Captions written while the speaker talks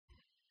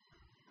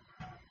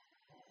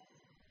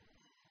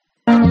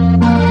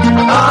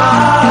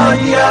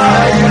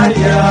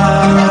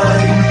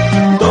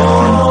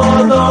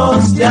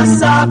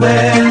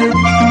saber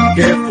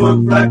que fue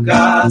un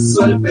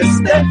fracaso el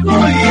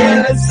festejo y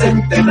el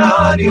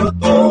centenario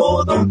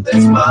todo un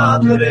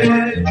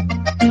desmadre.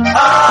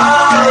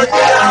 Ay,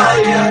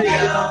 ay, ay,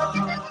 ay,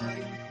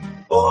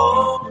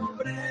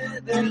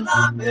 pobre del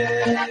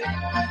AME,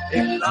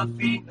 en la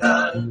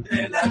final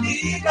de la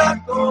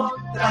liga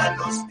contra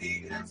los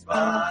Tigres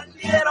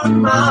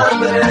valieron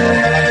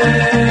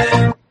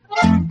madre.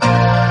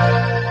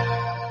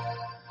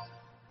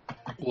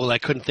 Well, I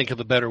couldn't think of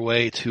a better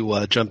way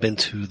to jump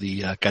into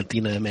the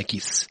Cantina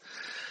MX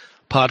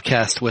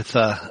podcast with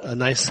a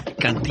nice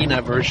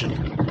Cantina version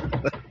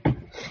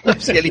of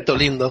Cielito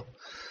Lindo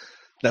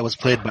that was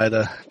played by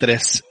the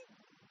Tres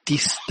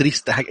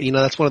Tristes. You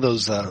know, that's one of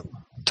those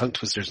tongue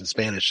twisters in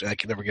Spanish. I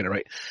can never get it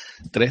right.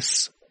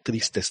 Tres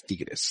Tristes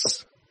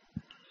Tigres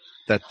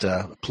that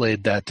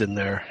played that in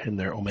their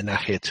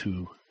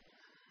homenaje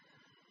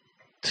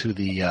to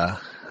the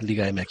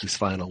Liga MX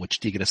final, which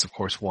Tigres, of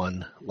course,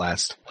 won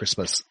last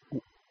Christmas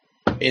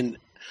in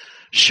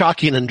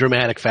shocking and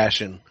dramatic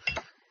fashion,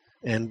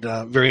 and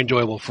very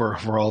enjoyable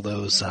for all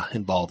those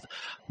involved.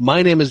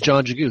 My name is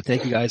John Jagu.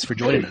 Thank you guys for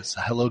joining us.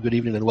 Hello, good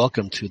evening, and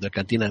welcome to the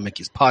Cantina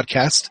MX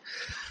podcast.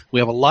 We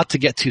have a lot to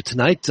get to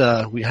tonight.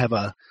 We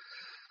have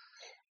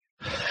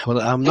well,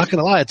 I'm not going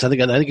to lie. I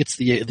think it's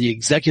the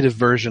executive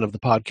version of the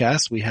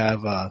podcast. We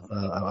have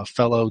a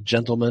fellow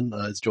gentleman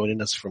is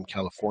joining us from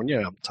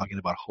California. I'm talking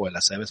about Joel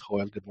Aceves.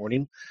 Joel, good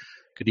morning,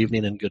 good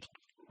evening, and good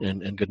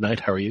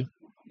night. How are you?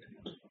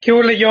 ¿Qué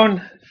hola,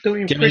 John?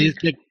 Doing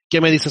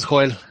 ¿Qué me dices,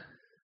 Joel?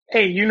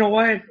 Hey, you know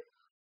what?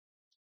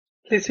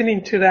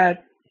 Listening to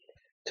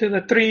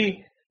the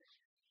three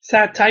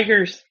sad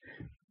tigers,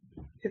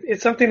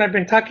 it's something I've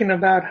been talking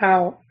about,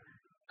 how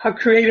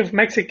creative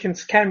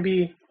Mexicans can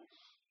be.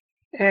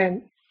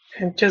 And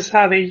just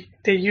how they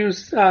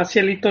use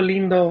Cielito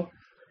Lindo,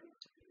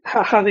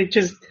 how they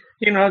just,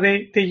 you know,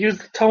 they use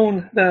the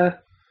tone, the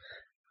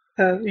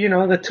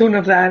tune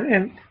of that,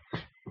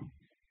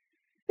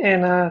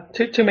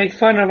 and to make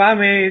fun of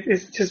Ame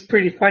is just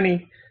pretty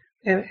funny,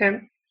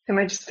 and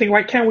I just think,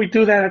 why can't we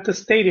do that at the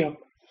stadium?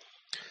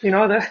 You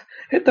know,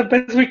 the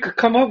best we could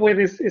come up with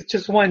is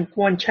just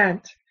one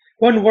chant,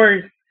 one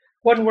word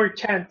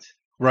chant.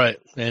 Right,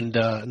 and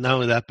not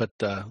only that, but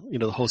the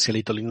whole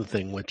Cielito Lindo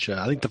thing, which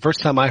I think the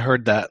first time I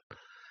heard that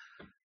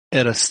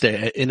at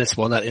physically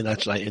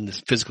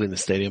in the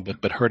stadium,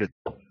 but heard it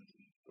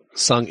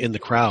sung in the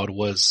crowd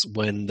was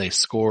when they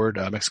scored.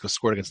 Mexico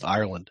scored against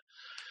Ireland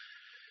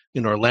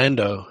in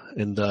Orlando,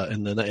 and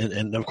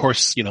of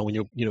course, when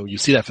you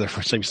see that for the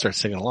first time, you start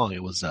singing along.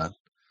 It was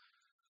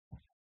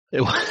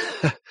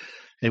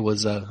It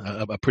was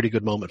a pretty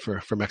good moment for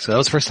Mexico. That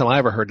was the first time I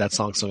ever heard that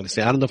song sung in the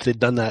stadium. I don't know if they'd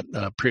done that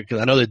because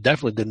I know they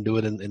definitely didn't do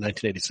it in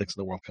 1986 in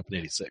the World Cup in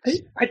 '86.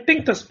 I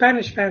think the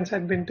Spanish fans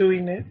had been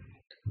doing it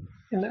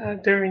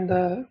during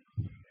the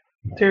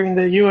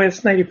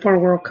U.S. '94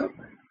 World Cup.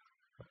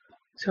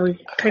 So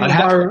we kind of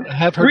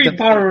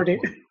borrowed it.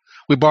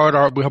 We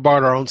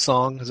borrowed our own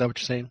song. Is that what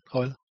you're saying,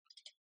 Joel?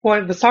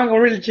 Well, the song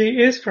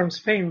originally is from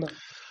Spain, though.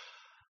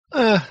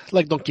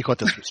 Like Don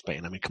Quixote's from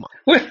Spain. I mean, come on.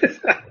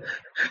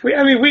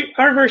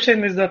 Our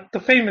version is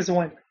the famous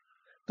one,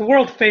 the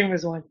world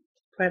famous one.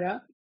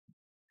 But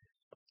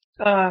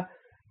I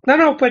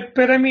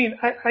mean,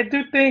 I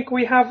do think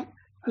we have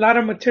a lot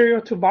of material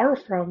to borrow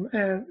from,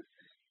 and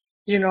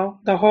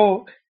the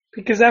whole,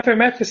 because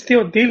FMF is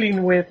still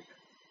dealing with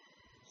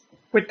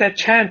that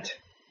chant,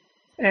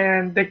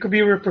 and there could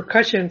be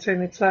repercussions,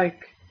 and it's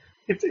like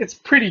it's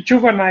pretty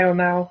juvenile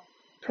now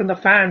from the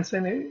fans,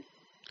 and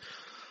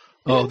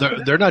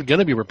they're not going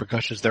to be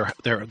repercussions. There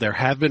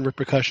have been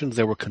repercussions.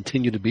 There will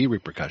continue to be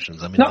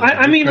repercussions. I mean,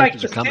 I mean like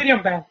the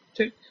stadium ban.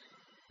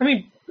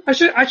 I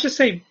should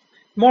say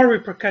more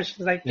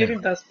repercussions, like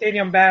getting the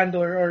stadium banned,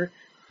 or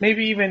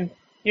maybe even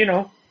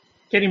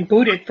getting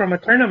booted from a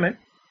tournament.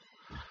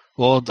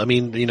 Well, I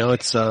mean,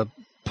 it's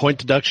point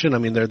deduction. I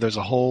mean, there's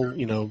a whole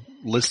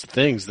list of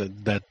things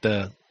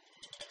that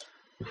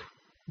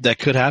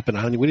could happen.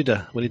 I mean, we need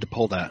to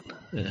pull that,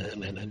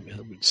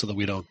 and so that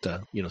we don't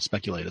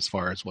speculate as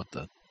far as what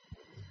the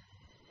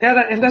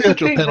and that's potential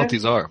the thing,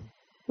 penalties are.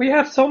 We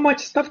have so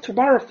much stuff to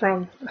borrow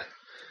from,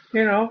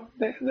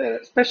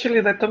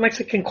 especially that the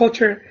Mexican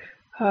culture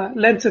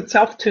lends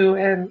itself to,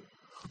 and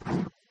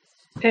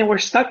we're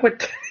stuck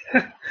with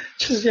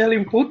just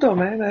yelling "puto,"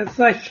 man. It's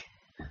like,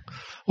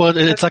 well,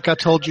 it's like I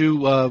told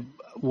you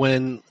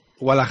when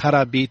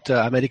Guadalajara beat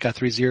America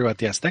 3-0 at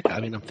the Azteca. I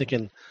mean, I'm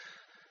thinking,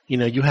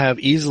 you have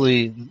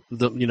easily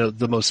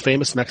the most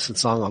famous Mexican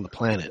song on the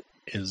planet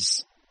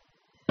has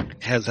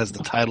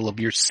the title of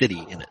your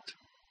city in it.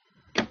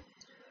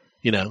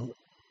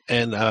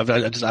 And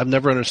I've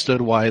never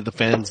understood why the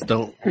fans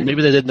don't.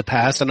 Maybe they did in the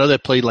past. I know they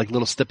played like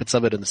little snippets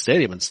of it in the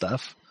stadium and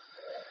stuff.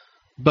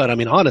 But I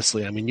mean,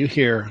 honestly, you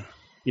hear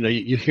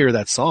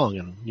that song,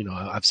 and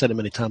I've said it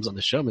many times on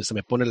the show. Se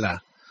me pone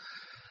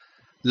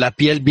la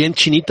piel bien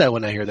chinita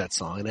when I hear that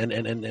song, and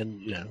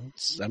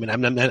I mean,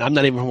 I'm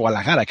not even from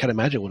Guadalajara. I can't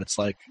imagine what it's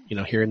like,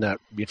 hearing that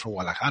being from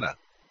Guadalajara.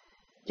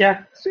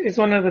 Yeah, it's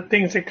one of the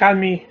things that got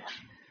me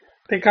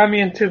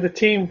into the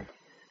team.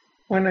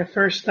 when I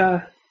first,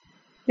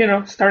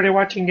 started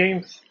watching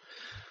games.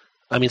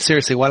 I mean,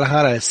 seriously,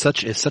 Guadalajara is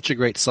such a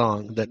great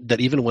song that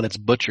even when it's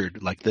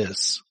butchered like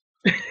this.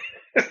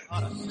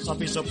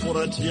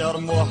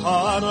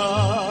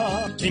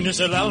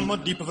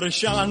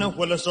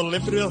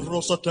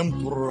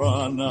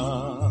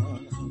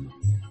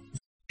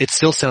 It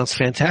still sounds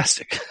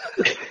fantastic.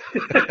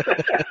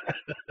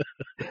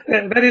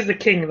 That is the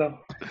king, though.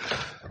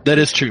 That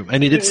is true,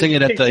 and he did sing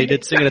it at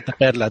the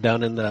Perla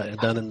down in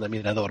the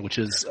Mirador, which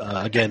is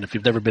again, if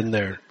you've never been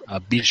there,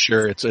 be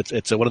sure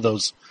it's one of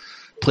those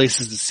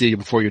places to see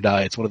before you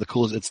die. It's one of the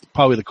coolest. It's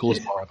probably the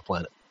coolest bar on the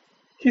planet.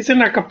 He's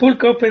in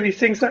Acapulco, but he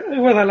sings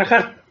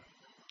Guadalajara.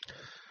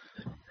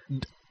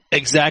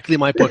 Exactly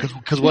my point.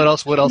 Because what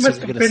else is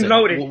he going to sing?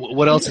 Loaded.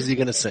 What else is he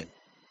going to sing?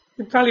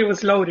 He probably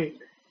was loaded.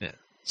 Yeah.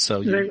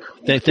 So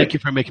thank you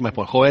for making my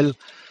point, Joel.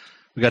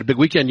 We got a big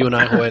weekend, you and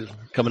I, Joel,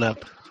 coming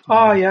up.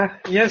 Oh yeah,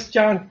 yes,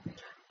 John.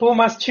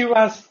 Pumas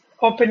Chivas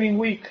opening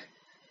week.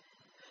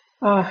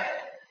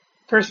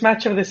 First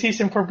match of the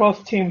season for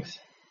both teams.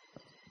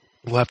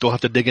 We'll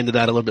have to dig into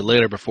that a little bit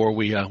later before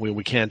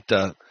we can't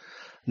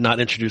not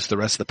introduce the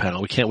rest of the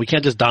panel. We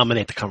can't just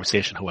dominate the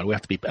conversation, Joel. We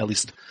have to be at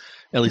least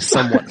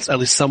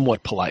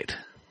somewhat polite.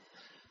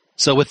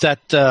 So with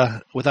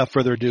that, without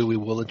further ado, we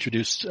will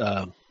introduce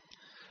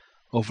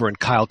over in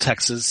Kyle,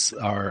 Texas,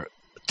 our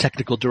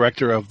technical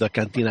director of the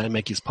Cantina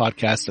MX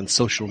podcast and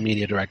social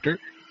media director,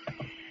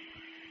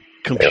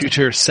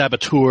 computer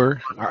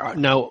saboteur.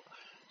 Now,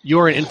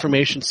 you're in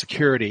information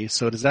security,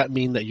 so does that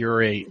mean that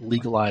you're a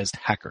legalized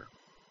hacker?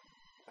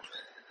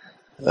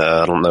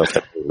 I don't know if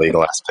there are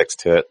legal aspects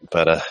to it,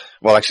 but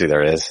actually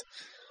there is.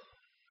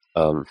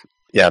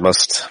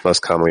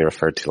 Most commonly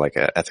referred to like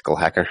an ethical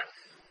hacker.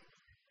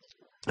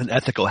 An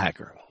ethical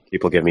hacker.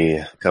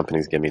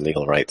 Companies give me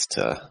legal rights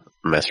to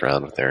mess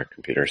around with their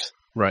computers.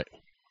 Right.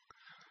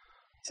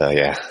 So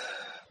yeah,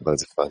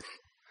 loads of fun.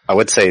 I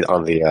would say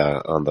on the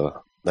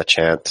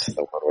chant,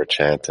 the one-word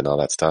chant and all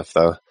that stuff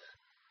though,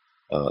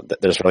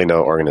 there's really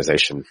no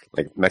organization.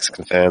 Like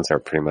Mexican fans are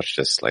pretty much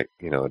just like,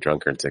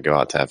 drunkards that go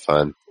out to have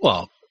fun.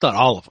 Well, not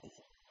all of them.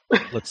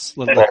 Let's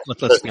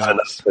be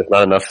honest. There's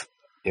not enough,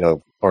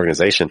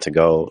 organization to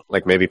go.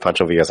 Like maybe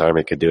Pancho Villa's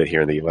army could do it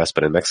here in the U.S.,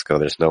 but in Mexico,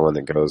 there's no one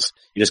that goes.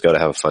 You just go to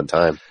have a fun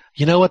time.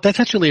 You know what? That's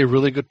actually a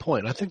really good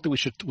point. I think that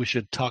we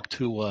should talk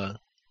to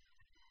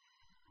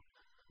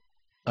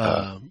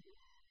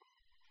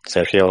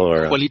Sergio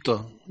or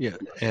Juanito, yeah,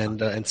 and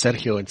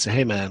Sergio, and say,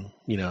 hey man,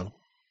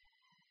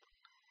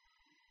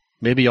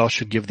 maybe y'all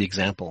should give the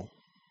example.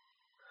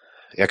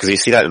 Yeah, because you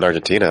see that in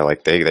Argentina,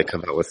 like they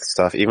come out with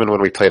stuff. Even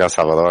when we played El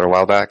Salvador a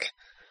while back,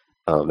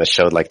 they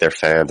showed like their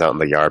fans out in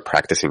the yard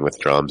practicing with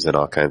drums and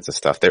all kinds of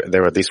stuff.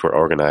 These were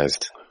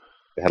organized.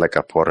 They had like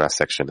a porra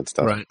section and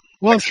stuff. Right.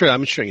 Well, I'm sure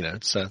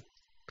it's. Well,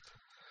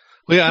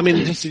 yeah. I mean,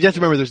 you have to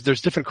remember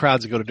there's different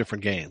crowds that go to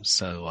different games.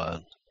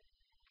 So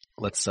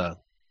let's not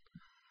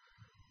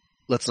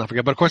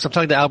forget. But of course, I'm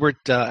talking to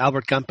Albert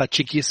Campa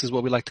Chiquis is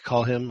what we like to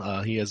call him.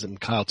 He is in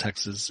Kyle,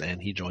 Texas,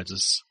 and he joins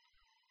us.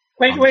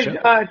 Wait.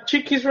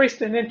 Chiquis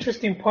raised an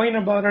interesting point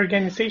about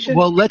organization.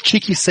 Well, let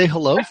Chiquis say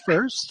hello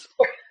first.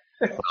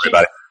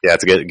 Everybody. Yeah,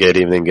 it's a good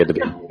evening. Good to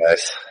be with you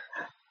guys.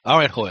 All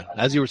right, Joel,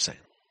 as you were saying.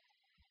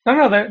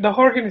 No, the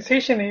whole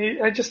organization,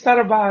 I just thought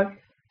about,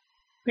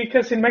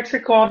 because in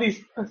Mexico, all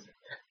these,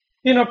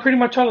 pretty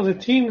much all of the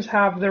teams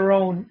have their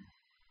own,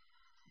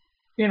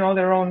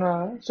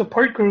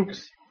 support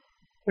groups,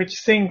 which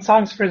sing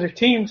songs for their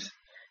teams.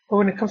 But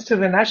when it comes to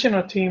the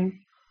national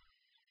team,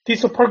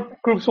 these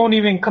support groups won't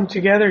even come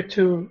together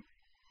to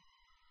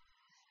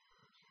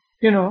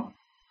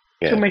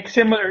make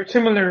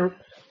similar,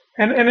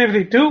 and if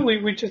they do,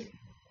 we just,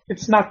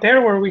 it's not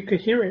there where we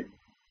could hear it.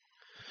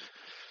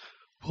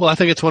 Well, I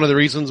think it's one of the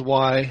reasons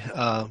why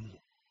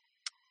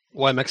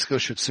Mexico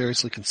should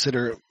seriously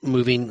consider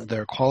moving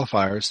their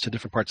qualifiers to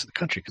different parts of the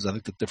country, because I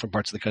think that different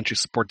parts of the country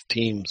support the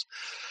teams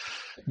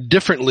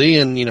differently.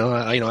 And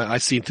I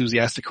see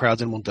enthusiastic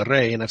crowds in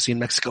Monterrey, and I've seen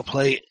Mexico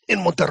play in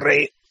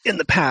Monterrey in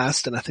the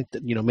past, and I think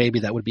that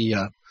maybe that would be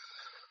a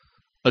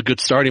good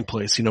starting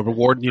place.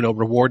 Reward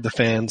the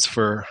fans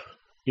for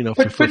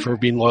for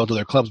being loyal to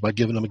their clubs by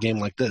giving them a game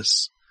like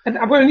this. And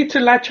I'm going to need to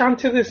latch on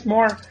to this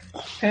more.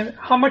 And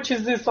how much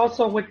is this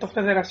also with the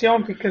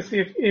Federación? Because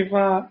if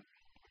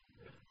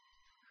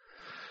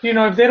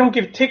they don't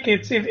give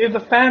tickets, if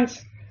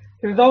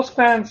those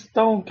fans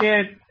don't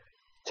get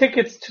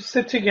tickets to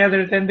sit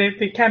together, then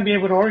they can't be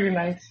able to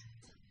organize.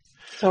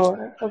 So.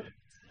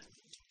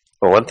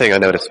 Well, one thing I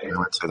noticed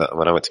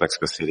when I went to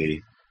Mexico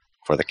City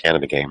for the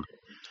Canada game,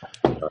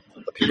 the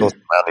people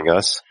surrounding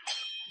us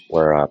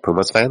were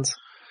Pumas fans.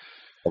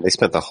 And they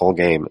spent the whole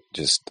game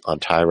just on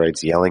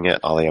tirades yelling at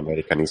all the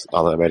America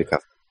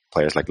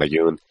players like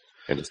Layun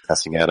and just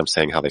cussing at them,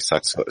 saying how they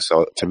suck.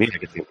 So to me, I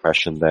get the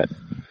impression that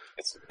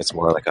it's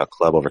more like a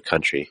club over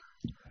country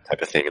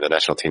type of thing. And the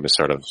national team is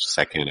sort of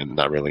second and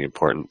not really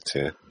important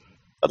to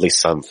at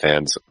least some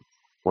fans,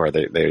 where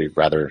they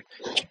rather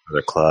cheer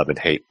their club and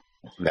hate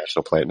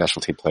national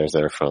team players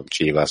there from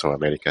Chivas or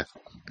America.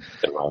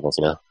 They're rivals,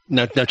 you know.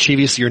 Now,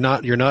 Chivis, you're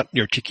not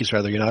Chiquis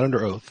rather. You're not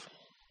under oath,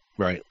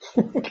 right?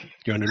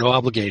 You're under no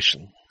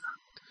obligation.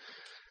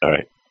 All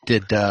right.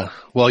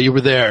 While you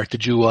were there,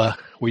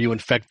 were you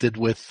infected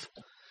with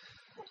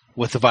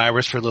the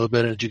virus for a little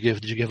bit? And did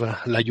you give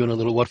Layun a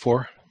little what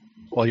for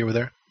while you were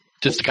there?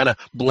 Just to kind of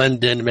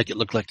blend in and make it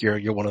look like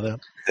you're one of them.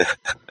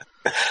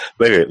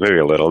 maybe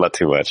a little, not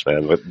too much,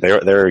 man. But they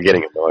were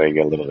getting annoying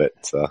a little bit,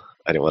 so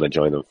I didn't want to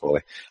join them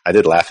fully. I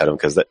did laugh at them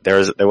because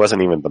there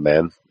wasn't even the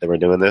men that were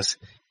doing this.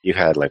 You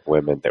had like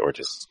women that were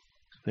just.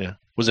 Yeah.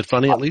 Was it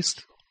funny at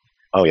least?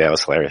 Oh yeah, it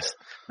was hilarious.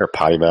 Her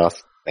potty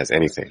mouth as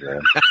anything,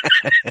 man.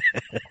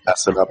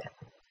 Messing up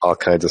all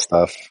kinds of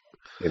stuff.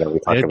 You know, we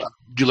talk about.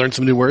 Did you learn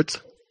some new words?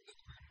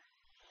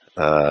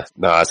 No,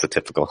 that's a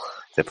typical,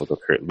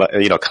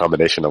 but you know,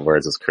 combination of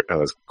words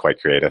was quite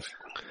creative.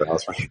 But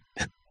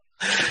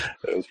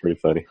it was pretty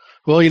funny.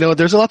 Well, you know,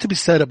 there's a lot to be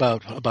said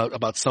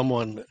about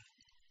someone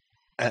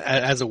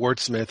as a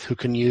wordsmith who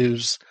can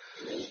use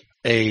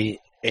and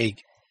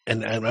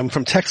I'm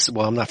from Texas.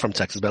 Well, I'm not from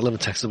Texas, but I live in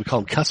Texas. We call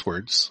them cuss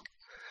words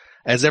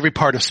as every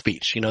part of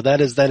speech. You know,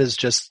 that is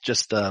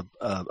just a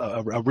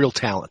real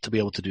talent to be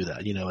able to do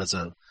that. You know, as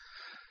a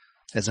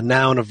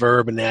noun, a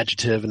verb, an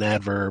adjective, an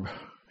adverb.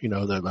 You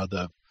know,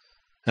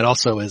 and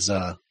also as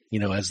you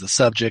know, as the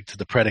subject,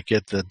 the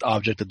predicate, the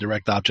object, the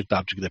direct object,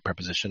 the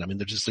preposition. I mean,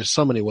 there's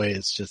so many ways.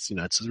 It's just, you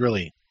know, it's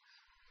really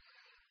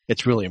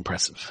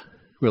impressive.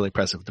 Really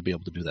impressive to be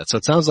able to do that. So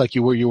it sounds like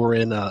you were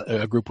in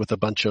a group with a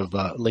bunch of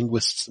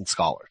linguists and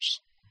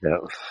scholars. Yeah,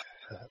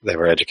 they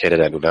were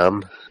educated at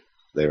UNAM.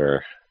 They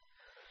were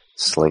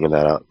slinging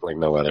that out like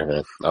no other,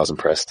 man. I was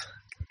impressed.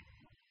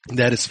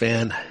 That is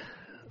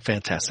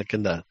fantastic,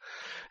 and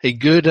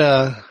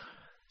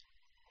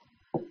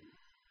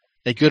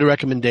a good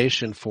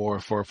recommendation for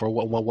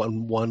what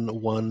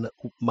one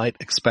might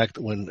expect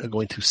when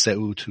going to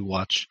Ceú to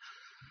watch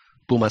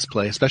Pumas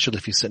play, especially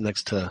if you sit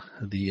next to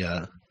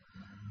the.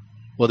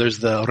 Well, there's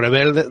the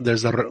Rebelde,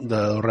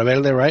 the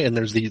Rebelde, right, and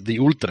there's the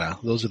Ultra.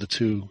 Those are the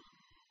two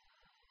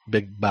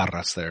big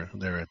barras there.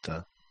 They're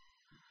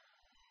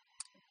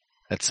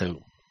at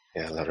Ceú.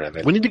 Yeah, the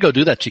Rebelde. We need to go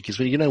do that, Chiquis.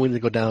 We need to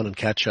go down and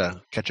catch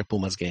a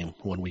Pumas game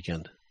one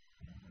weekend.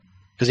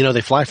 Because you know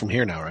they fly from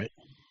here now, right?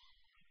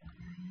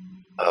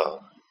 Oh,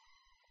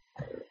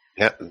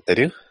 yeah, they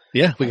do.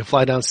 Yeah, we can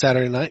fly down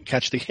Saturday night,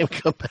 catch the game,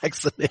 come back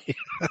Sunday.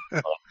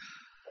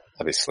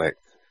 That'd be slick.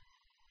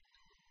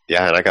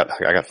 Yeah, and I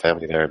got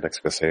family there in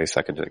Mexico City, so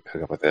I can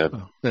hook up with them.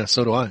 Oh, yeah,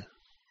 so do I.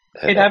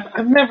 Hey,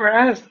 I've never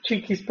asked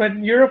Chiquis, but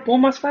you're a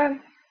Pumas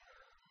fan?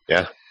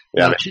 Yeah.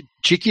 Now,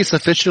 Chiquis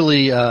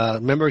officially.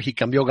 Remember, he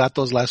cambió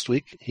gatos last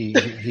week. He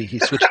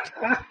switched.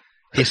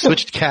 He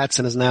switched cats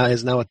and is now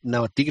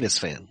a Tigres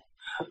fan.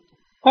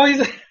 Oh,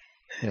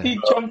 he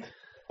jumped.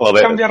 Well,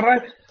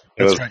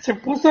 That's right. Se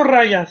puso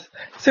rayas.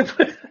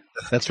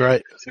 That's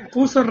right. Se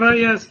puso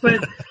rayas,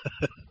 but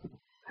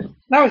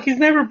no, he's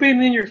never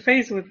been in your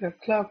face with the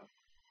club.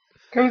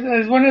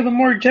 It's one of the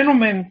more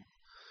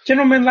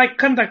gentleman-like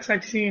conducts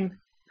I've seen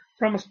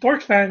from a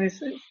sports fan.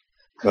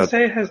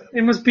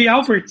 It must be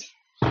Albert's.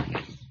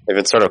 They've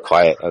been sort of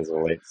quiet as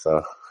of late,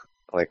 so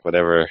like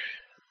whenever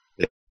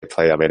they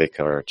play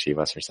America or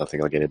Chivas or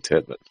something, I'll get into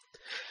it. But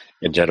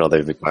in general,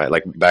 they've been quiet.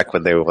 Like back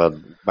when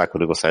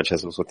Hugo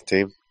Sanchez was with the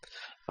team,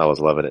 I was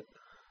loving it.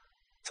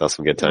 So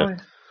some good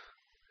time.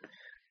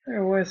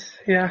 It was,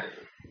 yeah.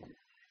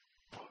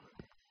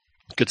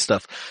 Good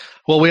stuff.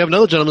 Well, we have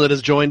another gentleman that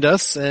has joined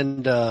us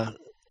and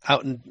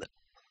out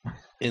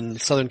in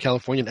Southern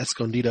California in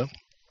Escondido.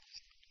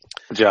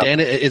 Dan,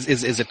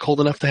 is it cold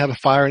enough to have a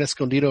fire in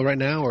Escondido right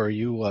now, or are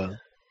you?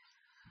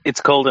 It's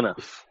cold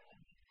enough.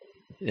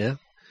 Yeah.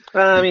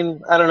 I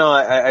mean, I don't know.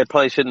 I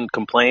probably shouldn't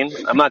complain.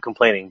 I'm not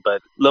complaining,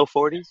 but low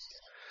 40s.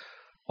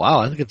 Wow,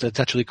 I think it's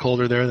actually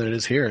colder there than it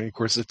is here. And of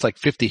course, it's like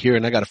 50 here,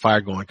 and I got a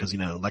fire going because,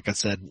 like I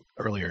said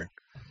earlier,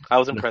 I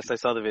was impressed. I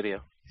saw the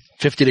video.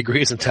 50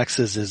 degrees in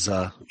Texas is,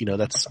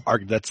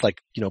 that's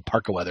like,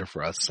 parka weather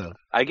for us. So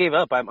I gave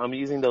up. I'm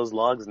using those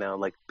logs now,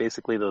 like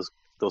basically those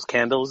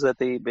candles that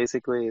they're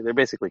basically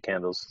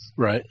candles.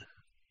 Right.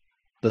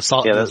 The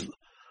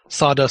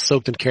sawdust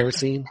soaked in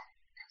kerosene.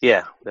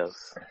 Yeah,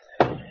 those.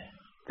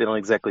 They don't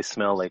exactly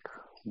smell like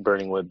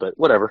burning wood, but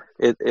whatever.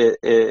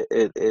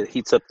 It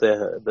heats up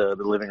the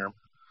living room.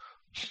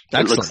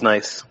 Excellent. It looks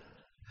nice.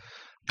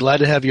 Glad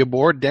to have you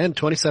aboard, Dan.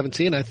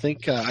 2017. I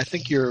think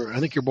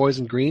your boys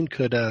in green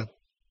could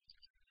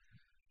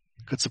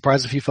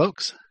surprise a few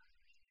folks.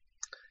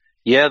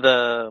 Yeah,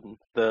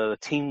 the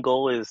team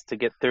goal is to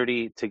get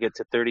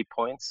to 30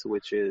 points,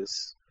 which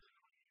is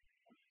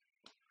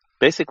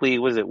basically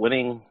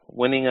winning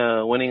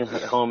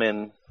at home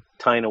and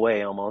tying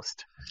away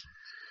almost.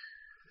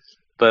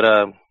 But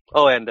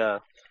and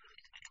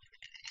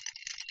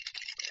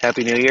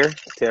Happy New Year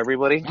to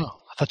everybody. Oh,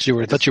 I thought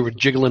you were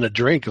jiggling a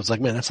drink. I was like,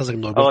 man, that sounds like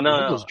no.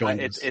 No.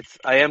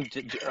 I'm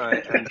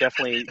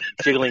definitely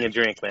jiggling a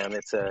drink, man.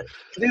 It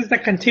is the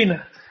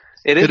cantina.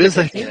 It is.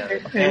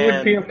 It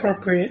would be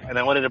appropriate. And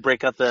I wanted to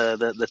break out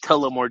the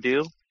Tullamore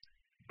Dew.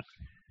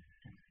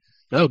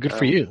 Oh, good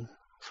for you.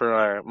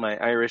 For my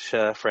Irish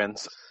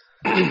friends.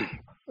 I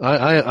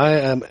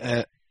am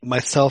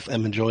myself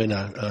am enjoying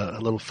a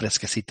little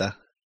fresquecita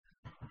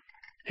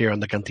here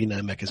on the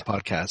Cantina MX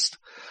podcast.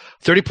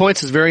 30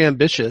 points is very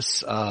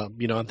ambitious. I'm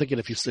thinking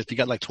if you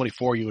got like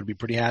 24, you would be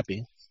pretty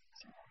happy.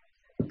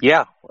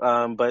 Yeah,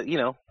 but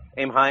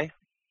aim high.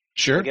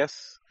 Sure. I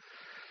guess.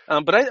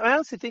 But I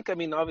honestly think,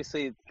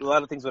 obviously a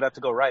lot of things would have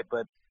to go right,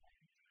 but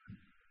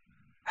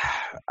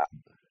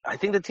I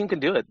think the team can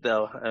do it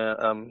though.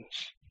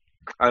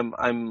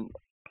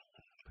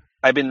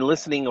 I've been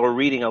listening or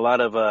reading a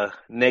lot of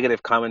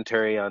negative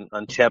commentary on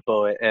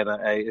Chepo, and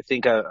I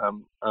think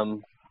I'm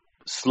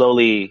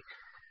slowly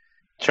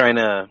trying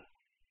to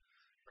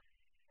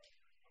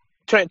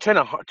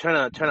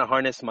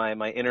harness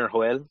my inner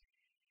Joel.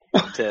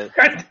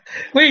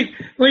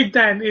 Wait,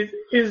 Dan,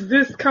 is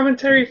this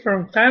commentary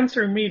from fans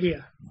or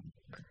media?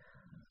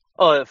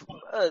 Oh,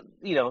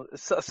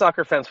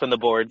 soccer fans from the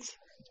boards.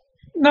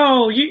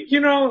 No,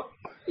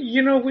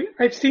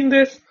 I've seen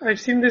this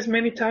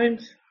many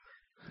times,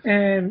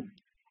 and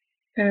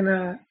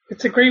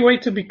it's a great way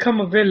to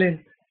become a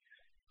villain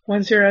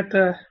once you're at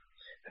the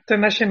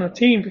national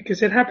team,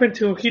 because it happened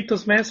to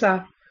Ojitos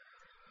Mesa.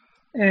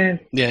 And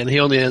he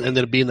only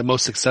ended up being the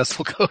most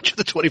successful coach of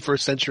the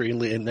 21st century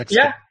in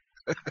Mexico.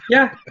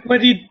 Yeah.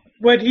 What he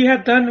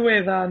had done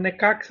with Toros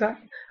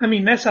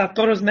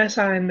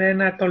Nesa, and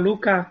then at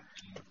Toluca,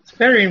 it's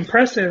very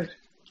impressive.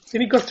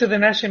 Then he goes to the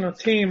national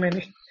team,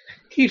 and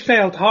he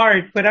failed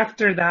hard. But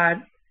after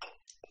that,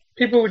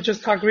 people would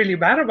just talk really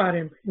bad about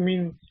him.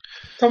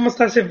 It's almost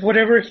as if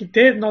whatever he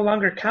did no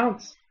longer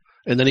counts.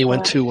 And then he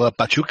went to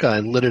Pachuca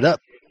and lit it up.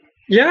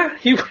 Yeah,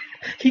 he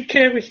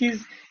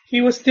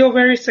was still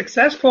very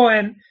successful,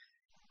 and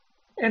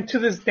to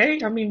this day,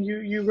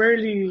 you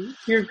rarely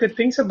hear good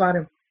things about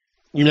him.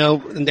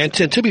 And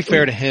to be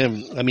fair to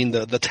him,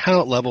 the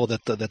talent level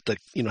that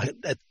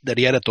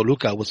he had at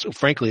Toluca was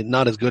frankly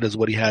not as good as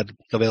what he had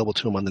available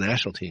to him on the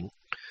national team.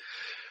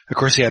 Of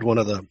course, he had one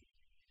of the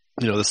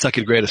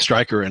second greatest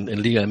striker in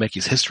Liga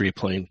MX history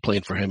playing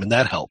for him, and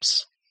that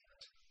helps.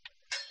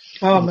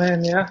 Oh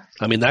man, yeah.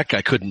 That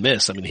guy couldn't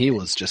miss. He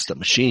was just a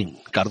machine.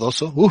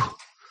 Cardoso, woo.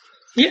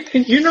 Yeah,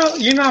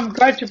 I'm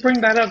glad you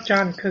bring that up,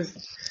 John, because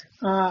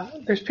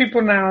there's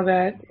people now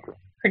that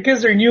I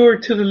guess they're newer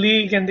to the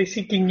league, and they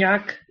see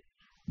Gignac,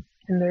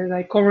 and they're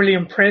like overly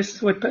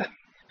impressed with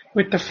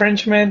the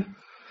Frenchman.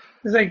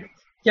 It's like,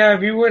 yeah,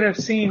 if you would have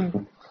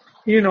seen,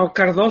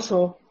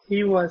 Cardoso,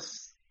 he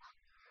was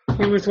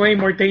way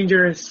more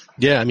dangerous.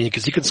 Yeah,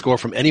 because he could score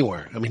from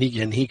anywhere.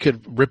 He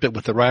could rip it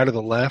with the right or the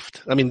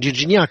left.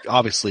 Gignac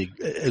obviously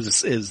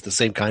is the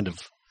same kind of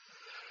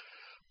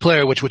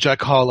player, which I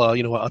call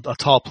a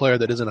tall player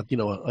that isn't a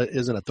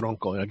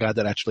tronco, a guy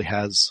that actually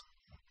has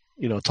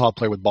a tall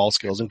player with ball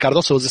skills. And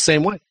Cardoso was the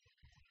same way.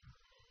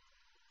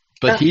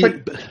 But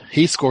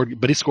he scored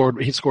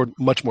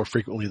much more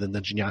frequently than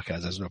Gignac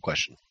has. There's no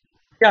question.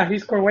 Yeah, he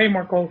scored way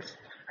more goals.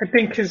 I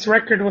think his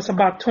record was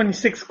about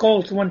 26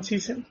 goals one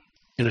season.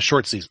 In a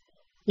short season.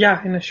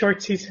 Yeah, in a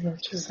short season,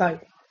 which is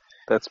like.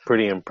 That's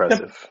pretty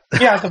impressive.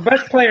 The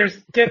best players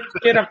get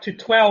up to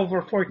 12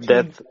 or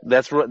 14.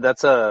 That's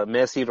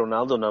Messi,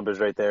 Ronaldo numbers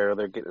right there.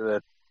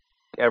 They're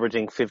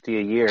averaging 50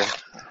 a year.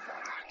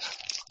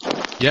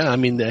 Yeah,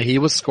 he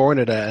was scoring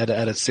at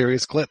a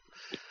serious clip,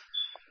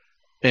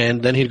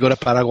 and then he'd go to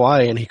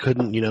Paraguay, and he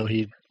couldn't.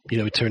 He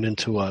turned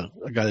into a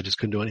guy that just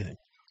couldn't do anything.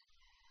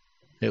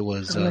 It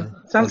was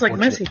sounds like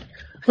Messi.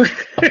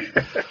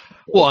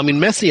 Well,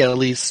 Messi at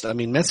least.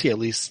 Messi,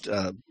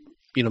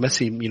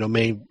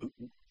 may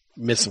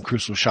miss some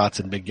crucial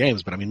shots in big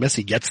games, but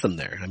Messi gets them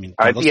there.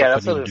 That's what I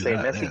was saying.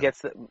 Messi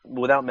gets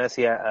without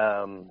Messi,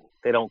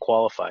 they don't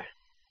qualify.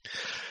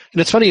 And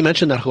it's funny you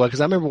mentioned that, Juan,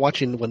 because I remember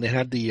watching when they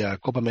had the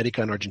Copa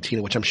America in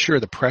Argentina, which I'm sure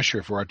the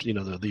pressure for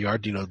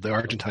the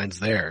Argentines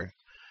there,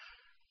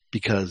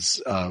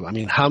 because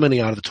how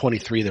many out of the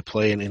 23 that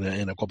play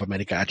in a Copa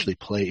America actually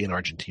play in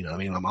Argentina?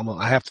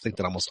 I have to think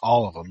that almost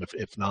all of them,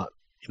 if not,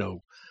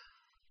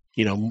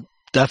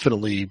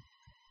 definitely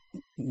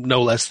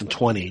no less than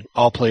 20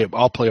 all play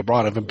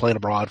abroad. Have been playing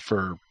abroad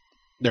for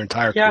their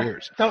entire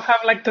careers. They'll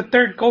have like the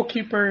third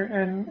goalkeeper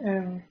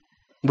and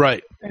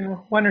right,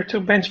 one or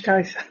two bench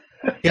guys.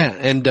 Yeah,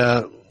 and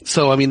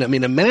so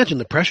imagine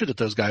the pressure that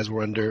those guys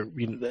were under.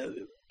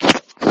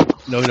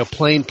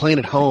 Playing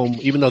at home,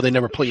 even though they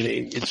never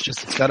played.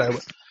 It's gotta.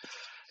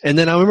 And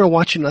then I remember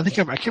watching. I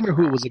can't remember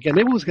who it was again.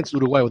 Maybe it was against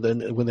Uruguay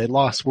when they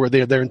lost, where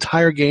their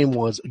entire game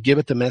was give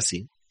it to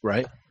Messi,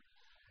 right?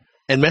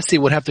 And Messi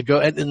would have to go,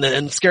 and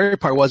the scary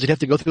part was he'd have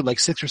to go through like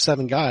 6 or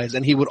 7 guys,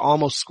 and he would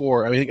almost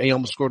score. He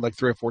almost scored like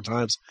 3 or 4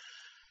 times.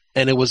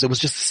 And it was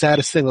just the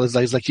saddest thing. It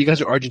was like, you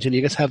guys are Argentina.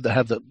 You guys have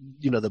the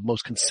the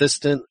most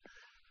consistent,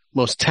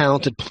 most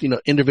talented,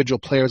 individual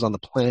players on the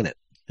planet.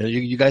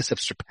 You guys have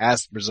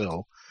surpassed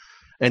Brazil,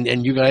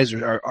 and you guys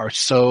are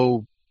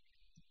so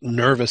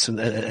nervous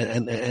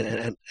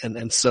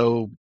and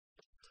so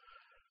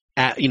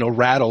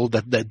rattled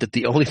that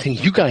the only thing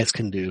you guys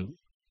can do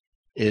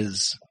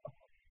is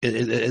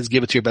is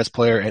give it to your best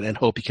player and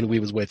hope he can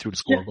weave his way through to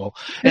score a goal.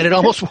 And it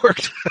almost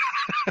worked.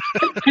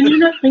 And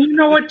you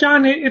know what,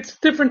 John? It's a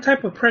different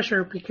type of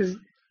pressure because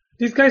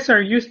these guys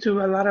are used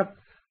to a lot of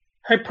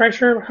high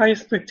pressure, high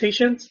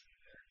expectations.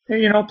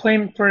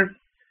 Playing for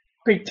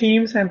big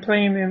teams and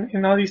playing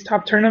in all these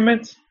top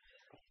tournaments.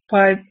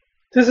 But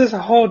this is a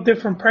whole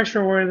different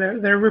pressure where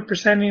they're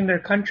representing their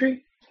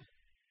country,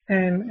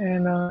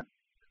 and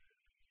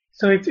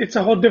so it's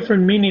a whole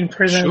different meaning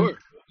for them.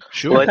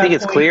 Sure. Well, I think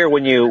it's clear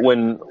when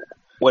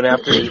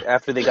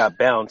after they got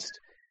bounced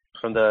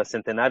from the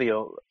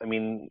Centenario. I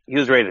mean, he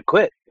was ready to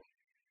quit.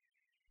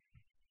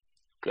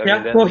 He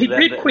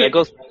did quit.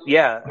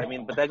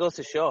 But that goes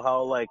to show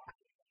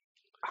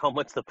how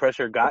much the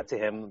pressure got to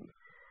him,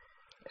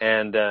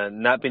 and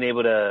not being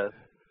able to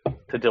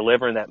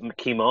deliver in that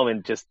key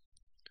moment. Just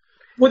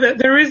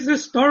there is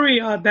this story,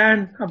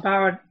 Dan,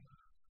 about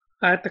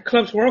at the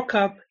Clubs World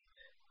Cup,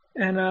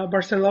 and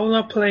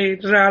Barcelona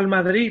played Real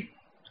Madrid.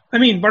 I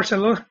mean,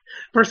 Barcelona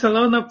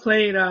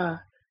played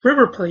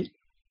River Plate,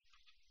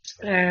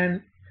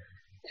 and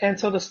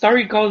so the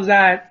story goes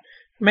that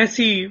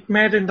Messi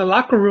met in the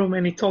locker room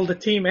and he told the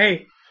team,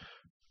 "Hey,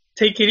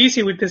 take it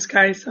easy with this,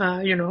 guys.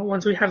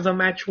 Once we have the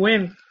match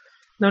win,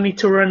 no need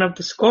to run up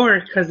the score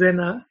because then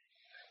I'm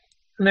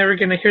never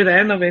gonna hear the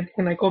end of it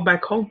when I go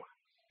back home."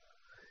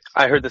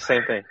 I heard the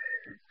same thing.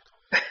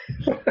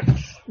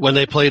 When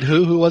they played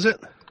who? Who was it?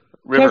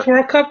 Clubs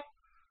World Cup.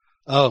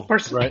 Oh,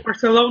 right.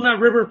 Barcelona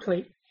River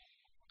Plate.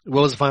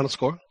 What was the final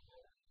score?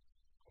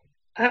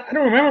 I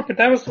don't remember, but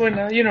that was when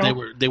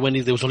they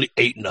went. There was only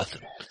 8-0.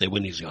 They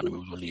went easy on them. It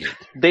was only 8.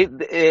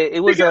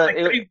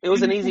 It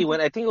was an easy win.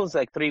 I think it was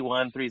like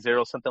 3-1,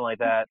 3-0, something like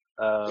that.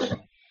 But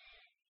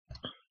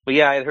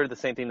yeah, I heard the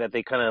same thing that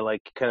they kind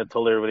of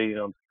told everybody,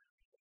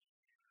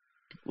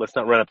 let's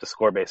not run up the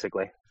score.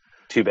 Basically,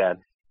 too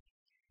bad.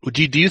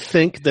 Do you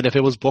think that if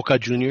it was Boca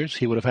Juniors,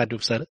 he would have had to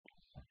have said it?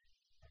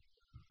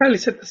 Probably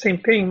said the same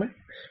thing, man.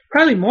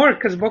 Probably more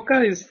because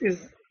Boca is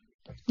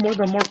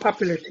the more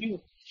popular team.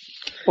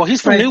 Well,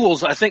 he's from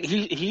Newell's. I think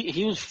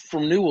he was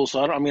from Newell's.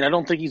 So I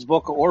don't think he's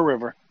Boca or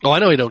River. Oh, I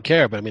know he don't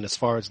care, but I mean, as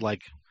far as no,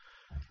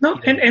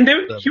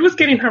 he was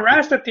getting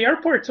harassed at the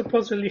airport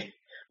supposedly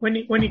when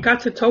he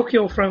got to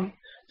Tokyo from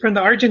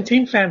the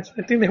Argentine fans.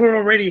 I think they were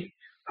already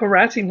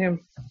harassing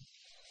him.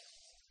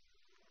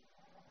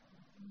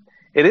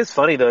 It is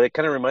funny though. It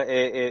kind of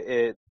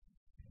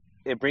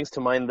it brings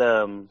to mind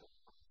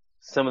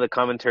some of the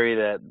commentary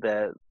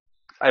that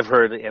I've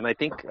heard, and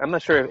I'm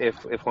not sure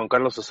if Juan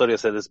Carlos Osorio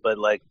said this, but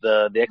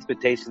the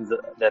expectations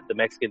that the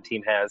Mexican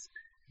team has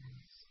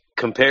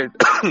compared,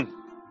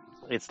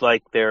 it's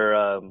like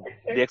the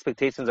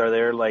expectations are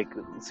there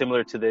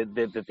similar to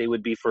that they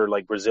would be for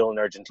Brazil and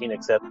Argentina,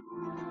 except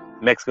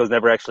Mexico's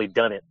never actually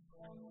done it.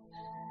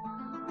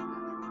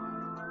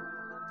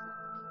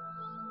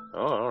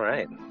 Oh, all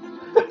right.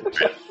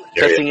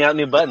 Testing out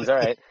new buttons, all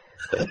right.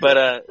 But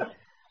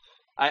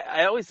I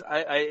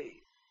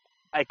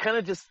kind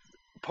of just,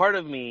 part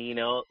of me,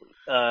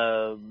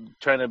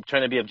 trying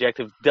to be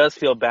objective, does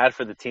feel bad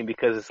for the team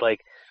because it's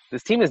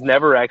this team has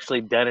never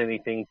actually done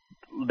anything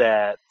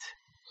that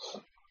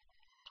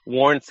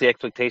warrants the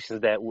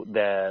expectations that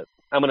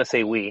I'm going to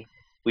say we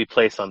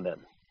place on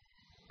them.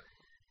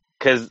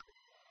 Because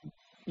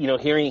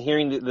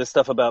hearing this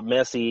stuff about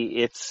Messi,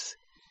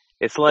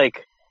 it's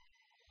like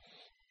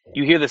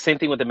you hear the same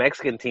thing with the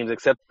Mexican teams,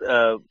 except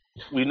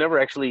they've never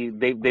actually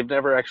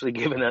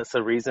given us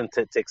a reason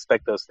to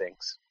expect those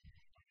things.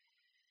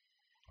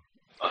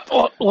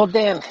 Well,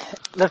 Dan,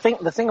 the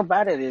thing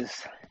about it is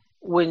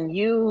when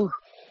you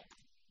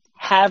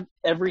have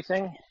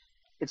everything,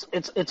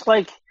 it's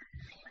like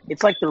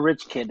the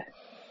rich kid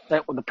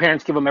that the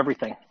parents give them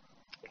everything.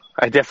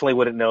 I definitely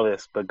wouldn't know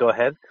this, but go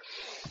ahead.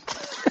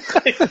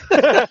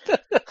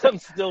 I'm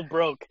still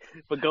broke,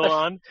 but go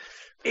on.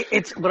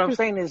 It's what I'm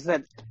saying is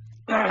that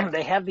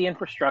they have the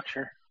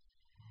infrastructure.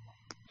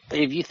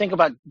 If you think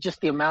about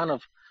just the amount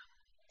of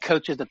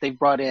coaches that they've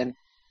brought in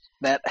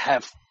that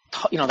have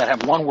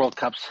won World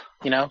Cups,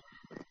 that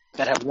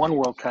have won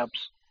World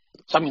Cups.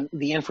 So, I mean,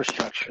 the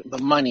infrastructure, the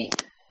money,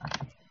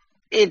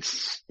 you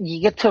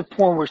get to a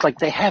point where it's like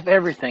they have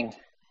everything.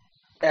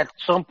 At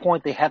some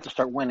point, they have to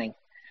start winning.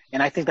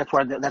 And I think that's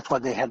why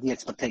they have the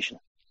expectation.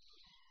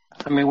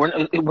 I mean,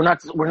 we're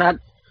not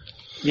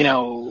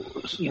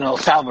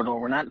Salvador.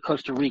 We're not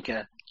Costa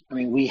Rica. I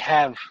mean, we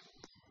have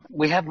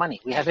money.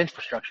 We have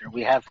infrastructure.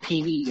 We have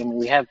TV.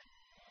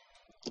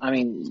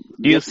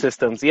 Youth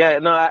systems. Yeah,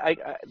 no, I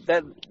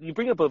that you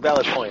bring up a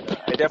valid point.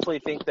 I definitely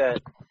think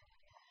that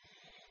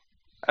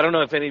I don't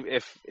know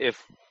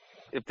if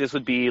this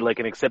would be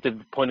an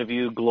accepted point of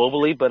view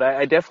globally, but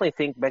I definitely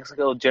think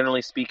Mexico,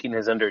 generally speaking,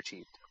 has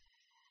underachieved.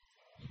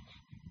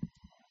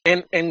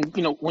 And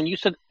when you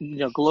said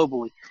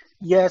globally,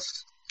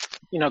 yes,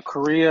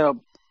 Korea,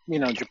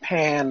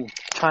 Japan,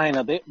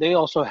 China, they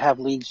also have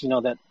leagues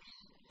that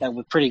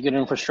with pretty good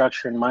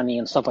infrastructure and money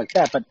and stuff like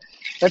that. But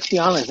let's be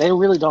honest, they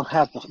really don't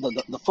have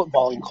the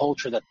footballing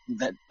culture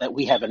that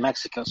we have in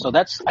Mexico. So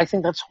I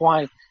think that's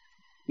why,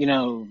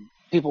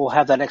 people will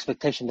have that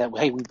expectation that,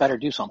 hey, we better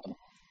do something.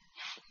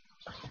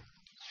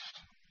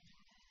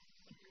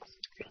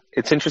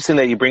 It's interesting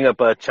that you bring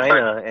up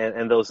China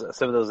and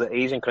some of those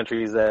Asian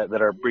countries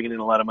that are bringing in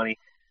a lot of money.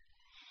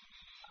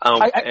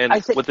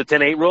 I think, with the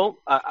 10-8 rule,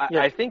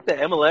 I think the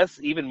MLS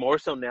even more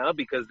so now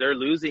because they're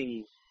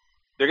going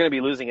to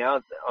be losing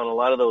out on a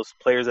lot of those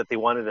players that they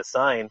wanted to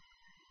sign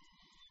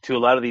to a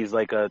lot of these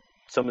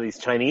some of these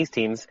Chinese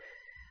teams.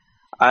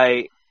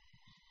 I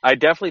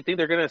definitely think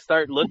they're going to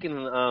start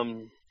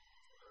looking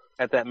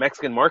at that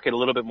Mexican market a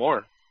little bit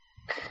more.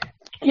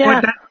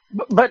 Yeah,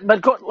 but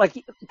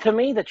to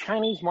me, the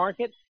Chinese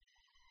market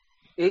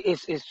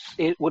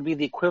it would be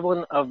the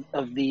equivalent of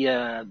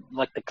the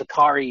like the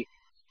Qatari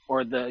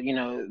or the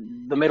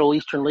Middle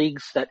Eastern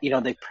leagues that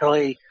they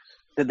play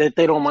that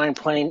they don't mind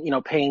playing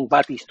paying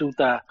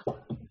Batistuta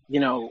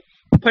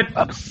but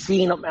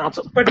obscene amounts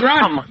of. But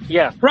Ron,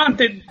 Ron,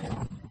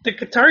 the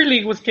Qatari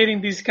league was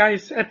getting these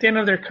guys at the end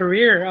of their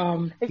career.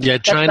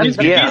 China's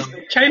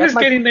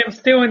getting them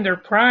still in their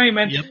prime,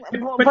 and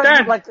but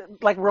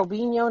like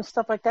Robinho and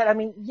stuff like that. I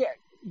mean,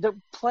 the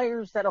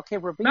players that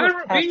Robinho.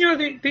 Not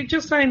Robinho. They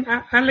just signed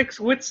Alex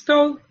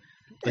Whitstall.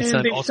 They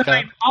signed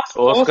Oscar.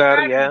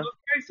 Oscar,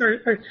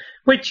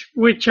 Which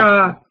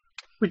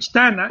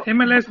Dan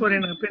MLS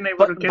wouldn't have been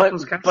able to get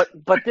those guys.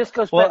 But this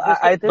goes. Well,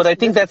 I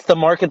think that's the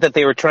market that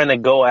they were trying to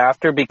go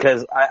after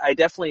because I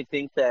definitely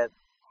think that.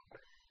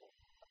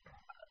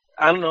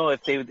 I don't know if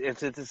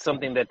it's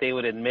something that they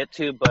would admit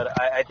to, but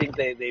I think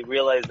they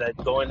realize that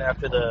going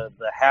after the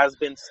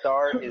has-been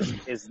star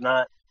is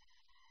not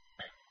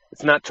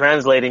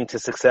translating to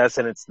success,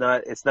 and it's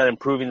not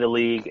improving the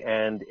league,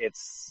 and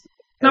it's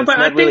not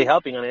really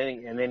helping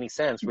in any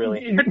sense,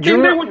 really.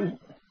 Do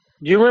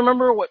you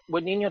remember what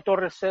Nino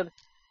Torres said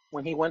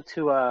when he went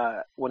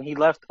to when he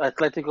left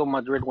Atletico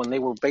Madrid when they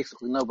were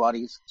basically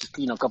nobodies, just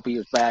a couple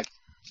years back,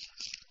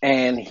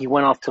 and he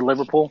went off to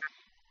Liverpool?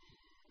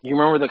 Do you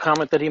remember the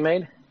comment that he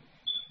made?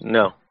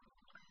 No.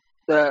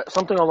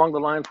 Something along the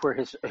lines where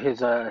his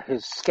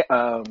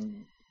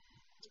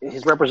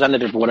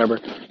representative, or whatever,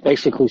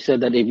 basically said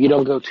that if you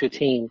don't go to a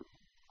team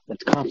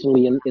that's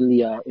constantly in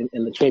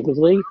the Champions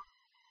League,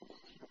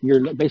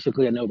 you're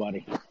basically a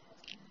nobody.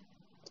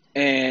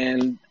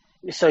 And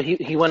so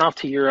he went off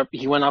to Europe.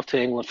 He went off to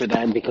England for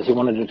that because he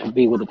wanted to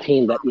be with a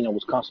team that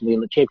was constantly in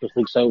the Champions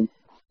League. So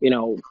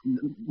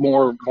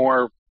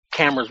more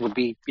cameras would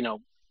be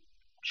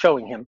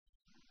showing him.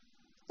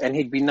 And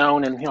he'd be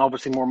known, and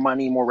obviously more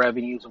money, more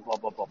revenues, and blah,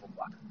 blah, blah, blah,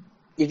 blah.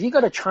 If you go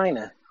to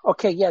China,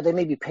 okay, they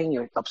may be paying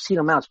you obscene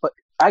amounts, but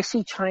I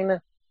see China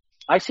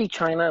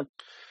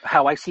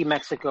how I see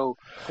Mexico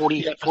 40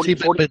 years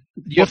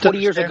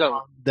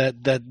ago.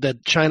 That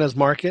China's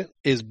market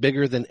is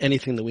bigger than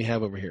anything that we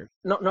have over here.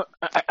 No,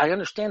 I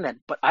understand that,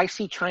 but I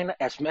see China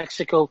as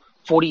Mexico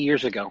 40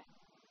 years ago.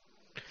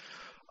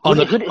 On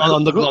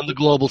the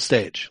global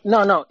stage.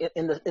 No,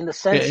 in the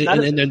sense,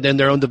 in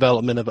their own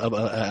development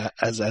of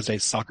as a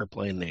soccer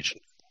playing nation.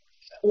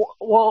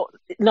 Well,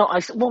 no,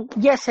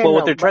 yes and no. Well,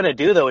 what they're trying to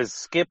do though is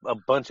skip a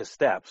bunch of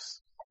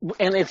steps,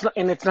 and it's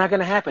not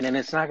going to happen, and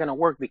it's not going to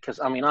work because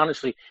I mean,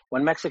 honestly,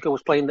 when Mexico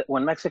was playing the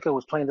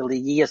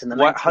Liguillas in the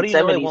 1970s, how do you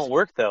know it won't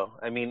work though?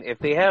 I mean, if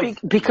they have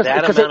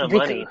amount of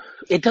money,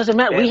 it doesn't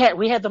matter.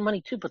 We had the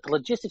money too, but the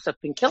logistics have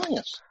been killing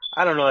us.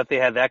 I don't know if they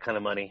had that kind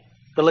of money.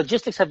 The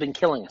logistics have been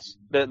killing us.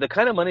 The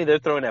kind of money they're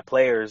throwing at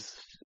players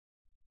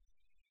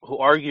who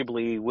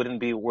arguably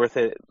wouldn't be worth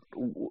it,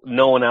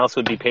 no one else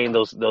would be paying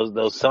those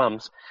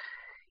sums.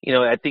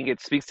 I think it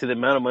speaks to the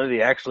amount of money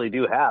they actually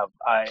do have.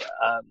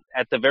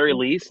 At the very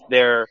least,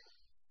 I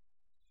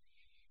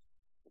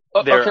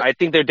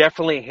think they're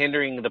definitely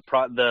hindering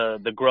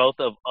the growth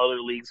of other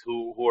leagues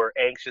who are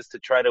anxious to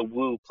try to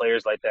woo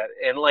players like that.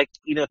 And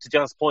to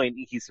John's point,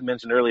 he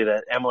mentioned earlier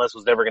that MLS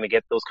was never going to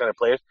get those kind of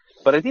players,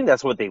 but I think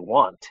that's what they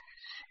want.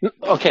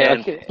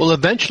 Okay. Well,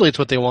 eventually it's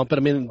what they want,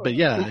 but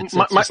yeah.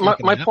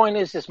 My point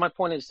is this,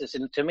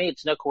 and to me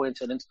it's no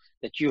coincidence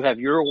that you have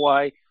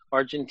Uruguay,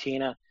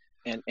 Argentina,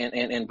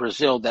 and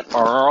Brazil that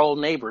are all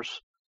neighbors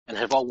and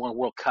have all won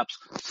World Cups.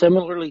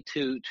 Similarly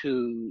to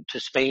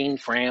Spain,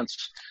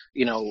 France,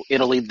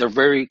 Italy, they're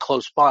very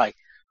close by.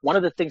 One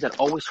of the things that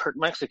always hurt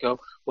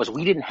Mexico was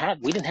we didn't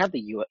have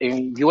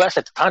the U.S.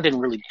 at the time didn't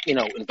really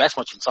invest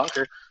much in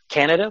soccer.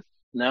 Canada,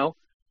 no.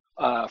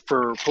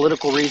 For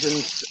political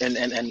reasons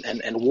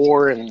and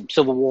war and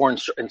civil war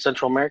in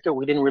Central America,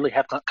 we didn't really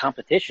have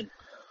competition.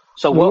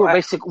 So we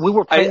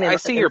were playing. I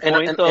see your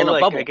point, though. In a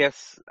bubble. I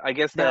guess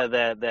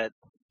that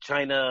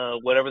China,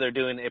 whatever they're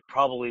doing, it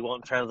probably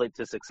won't translate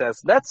to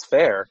success. That's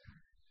fair,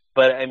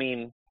 but I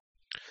mean,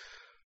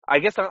 I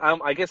guess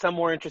I'm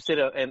more interested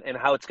in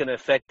how it's going to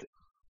affect.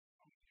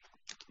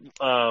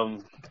 I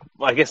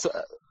guess.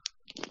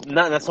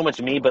 Not so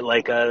much me, but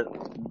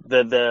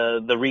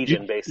the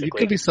region, basically. You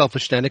can be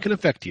selfish, Dan. It can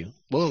affect you.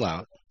 We'll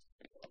allow it.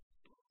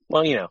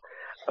 Well,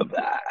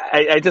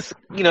 I just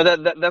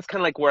that's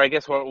kind of like where I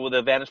guess with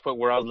the vantage point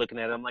where I was looking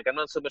at it, I'm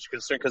not so much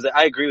concerned because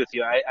I agree with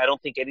you. I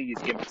don't think any of these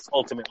games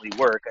ultimately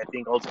work. I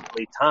think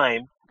ultimately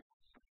time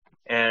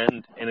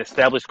and an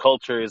established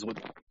culture is what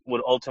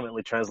would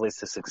ultimately translate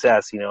to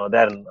success.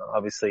 That, and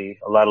obviously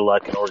a lot of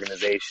luck and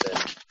organization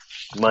and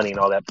money and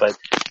all that. But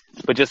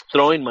just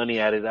throwing money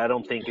at it, I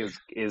don't think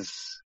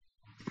is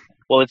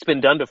well. It's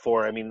been done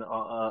before. I mean,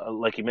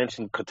 like you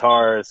mentioned,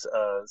 Qatar.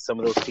 Some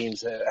of those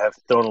teams have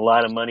thrown a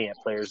lot of money at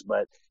players,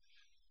 but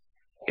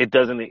it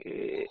doesn't.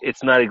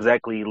 It's not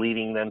exactly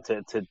leading them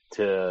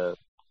to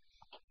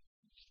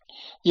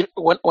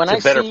when I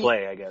better see,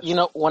 play, I guess.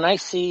 When I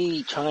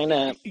see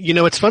China,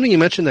 It's funny you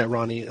mentioned that,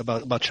 Ronnie,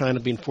 about China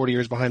being 40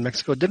 years behind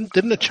Mexico. Didn't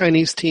the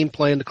Chinese team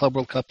play in the Club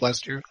World Cup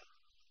last year?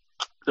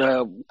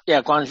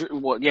 Guangzhou.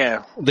 Well,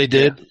 yeah, They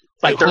did.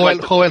 Like they're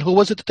Joel, who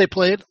was it that they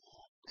played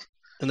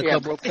in the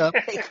Club World Cup?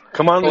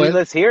 Come on, Joel?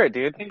 let's hear it,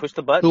 dude. Push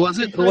the button. Who was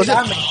it?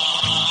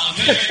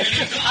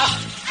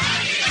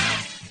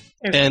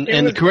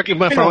 And correct me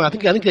if I'm wrong. I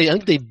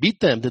think they beat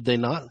them, did they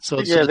not?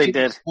 So yeah, the they team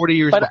did. was 40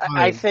 years But behind.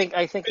 I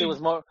think it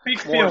was more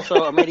deal.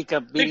 so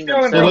America beating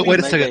deal. themselves. Wait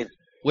a than second.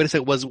 Wait a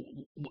second. Was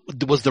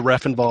the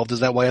ref involved?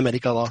 Is that why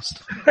America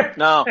lost?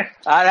 No,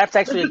 that's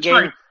actually a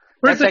game.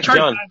 Where's the chart?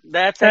 John?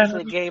 That's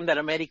actually a game that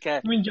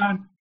America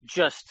John.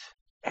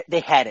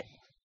 they had it,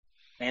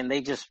 and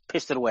they just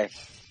pissed it away.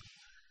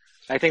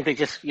 I think they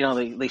just,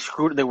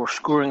 they were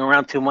screwing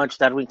around too much.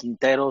 Darwin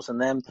Quinteros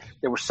and them.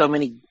 There were so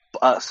many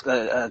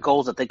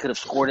goals that they could have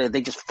scored, and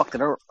they just fucked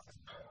it up.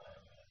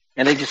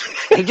 And they just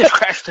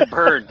crashed the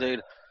bird,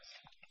 dude.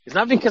 It's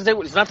not because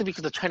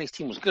the Chinese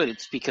team was good.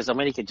 It's because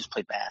America just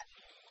played bad.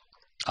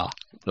 Ah,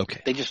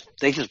 okay. They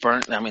just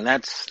burnt. I mean,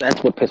 that's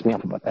what pissed me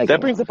off about that.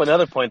 That brings up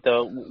another point,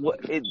 though.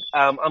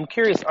 I'm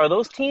curious: are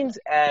those teams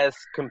as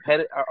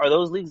competitive? Are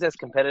those leagues as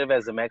competitive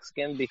as the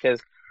Mexican?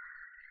 Because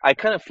I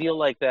kind of feel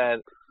like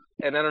that,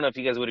 and I don't know if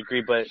you guys would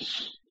agree, but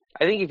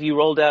I think if you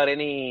rolled out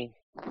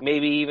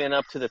maybe even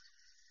up to the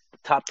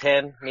top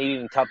 10, maybe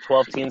even top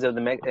 12 teams of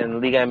in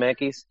Liga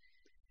MX,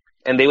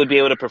 and they would be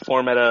able to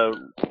perform at a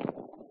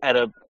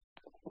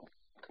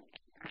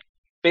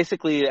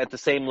basically at the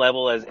same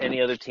level as any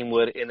other team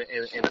would in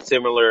a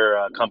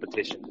similar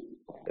competition.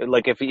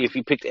 Like if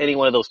you picked any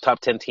one of those top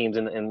 10 teams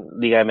in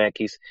Liga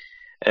MX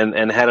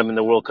and had them in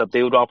the World Cup,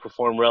 they would all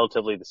perform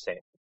relatively the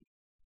same.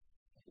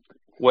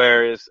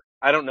 Whereas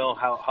I don't know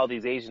how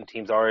these Asian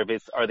teams are.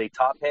 Are they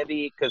top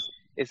heavy? Because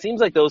it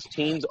seems like those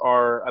teams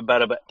are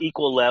about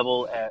equal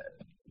level.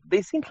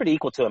 They seem pretty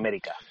equal to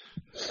America.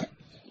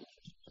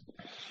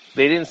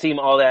 They didn't seem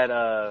all that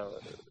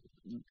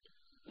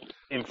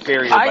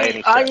inferior by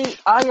any stretch.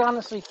 I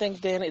honestly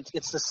think, Dan,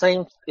 it's the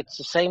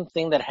same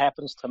thing that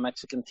happens to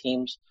Mexican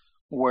teams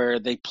where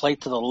they play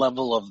to the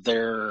level of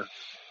their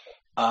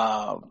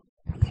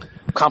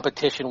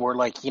competition. Where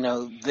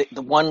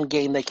the one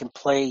game they can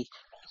play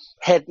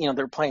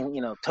they're playing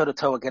toe to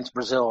toe against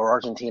Brazil or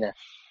Argentina,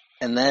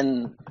 and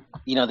then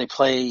they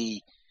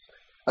play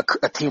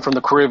a team from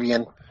the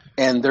Caribbean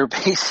and they're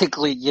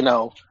basically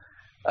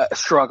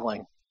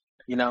struggling.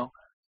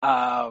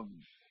 I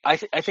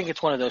think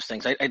it's one of those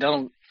things.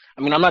 I'm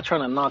not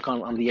trying to knock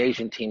on the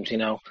Asian teams,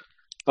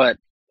 but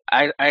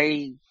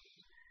I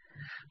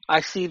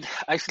see,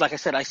 like I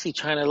said, I see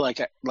China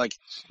like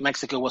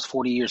Mexico was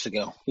 40 years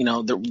ago.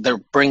 They're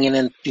bringing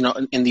in,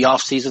 in the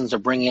off seasons, they're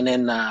bringing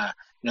in,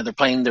 they're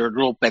playing their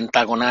little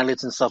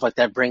pentagonales and stuff like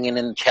that, bringing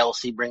in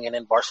Chelsea, bringing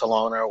in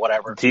Barcelona or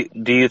whatever. Do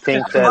you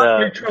think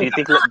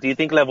that, do you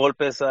think La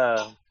Volpe's,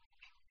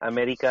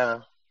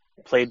 America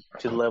played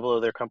to the level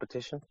of their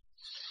competition?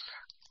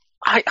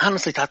 I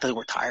honestly thought they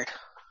were tired.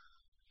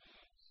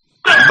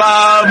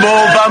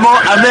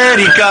 Vamos,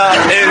 América,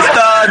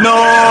 esta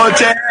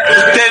noche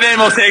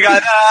tenemos que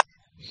ganar.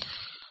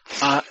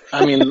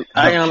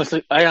 I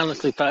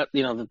honestly thought,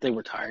 that they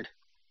were tired.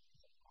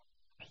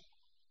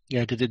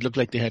 Yeah, did it look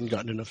like they hadn't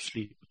gotten enough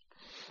sleep?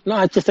 No,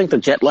 I just think the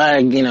jet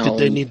lag, Did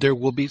they need their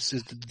whoobies?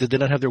 Did they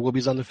not have their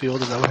whoobies on the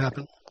field? Is that what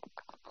happened?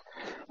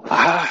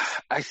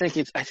 I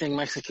think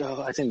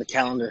Mexico. I think the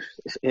calendar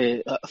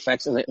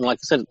affects, and like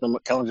I said, the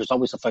calendar's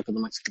always affected the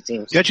Mexican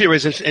teams. You actually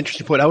raised an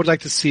interesting point. I would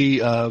like to see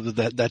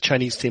that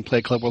Chinese team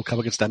play Club World Cup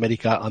against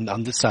America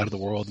on this side of the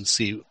world and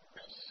see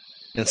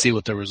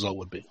what the result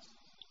would be.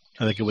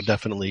 I think it would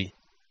definitely,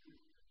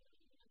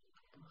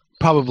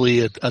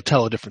 probably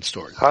tell a different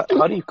story. How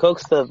do you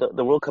coax the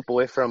World Cup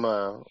away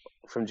from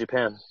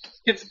Japan?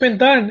 It's been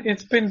done. They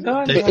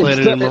played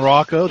it in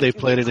Morocco. They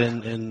played it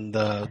in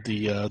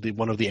the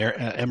one of the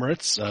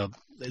Emirates.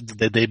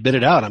 They bid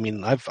it out. I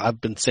mean, I've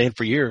been saying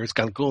for years,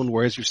 Cancun,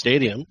 where's your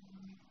stadium?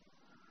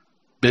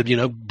 Bid,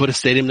 put a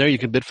stadium there. You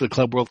can bid for the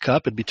Club World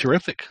Cup. It'd be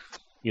terrific.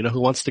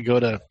 Who wants to go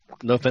to?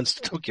 No offense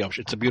to Tokyo,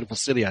 it's a beautiful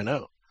city, I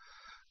know,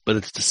 but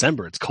it's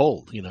December. It's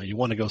cold. You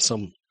want to go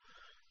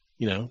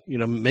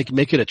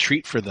make it a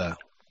treat for the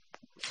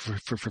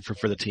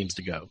teams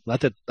to go. Not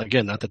that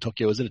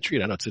Tokyo isn't a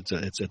treat. I know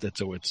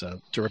it's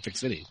a terrific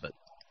city, but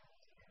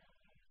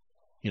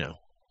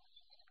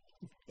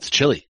it's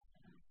chilly.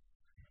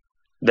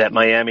 That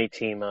Miami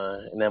team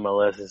in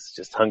MLS is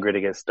just hungry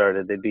to get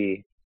started. They'd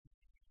be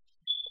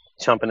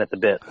chomping at the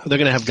bit. They're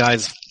going to have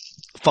guys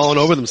falling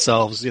over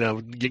themselves,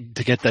 to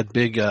get that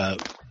big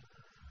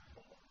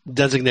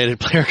designated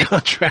player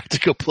contract to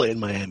go play in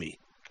Miami.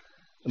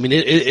 I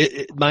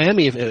mean,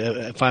 Miami,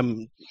 if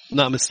I'm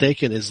not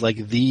mistaken, is like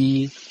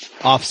the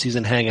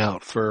off-season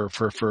hangout for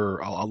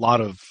a lot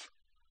of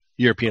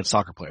European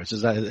soccer players.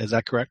 Is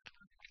that correct?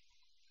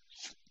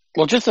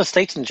 Well, just the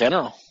States in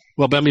general.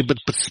 Well, but I mean, but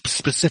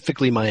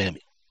specifically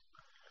Miami.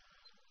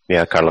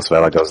 Yeah, Carlos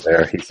Vela goes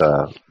there. He's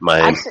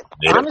Miami.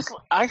 Honestly,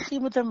 I see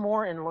with them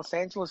more in Los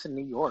Angeles and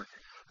New York.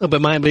 No,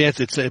 but Miami,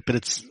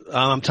 it's.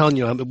 I'm telling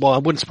you, I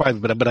wouldn't surprise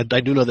me, but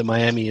I do know that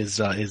Miami is.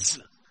 I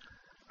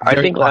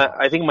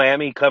think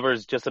Miami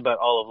covers just about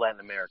all of Latin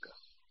America.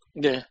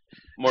 Yeah,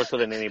 more so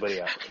than anybody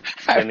else,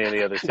 than any of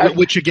the other cities.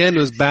 Which again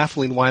was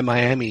baffling why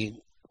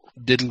Miami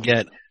didn't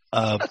get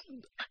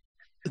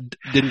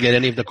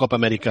any of the Copa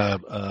America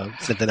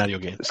Centenario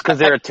games. It's because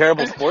they're a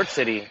terrible sports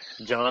city,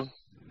 John.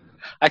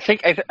 I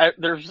think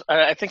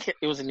it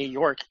was in New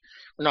York.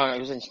 No, it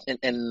was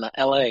in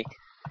L.A.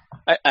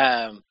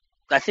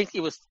 I think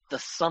it was the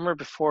summer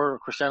before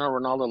Cristiano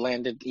Ronaldo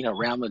landed,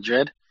 Real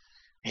Madrid.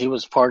 He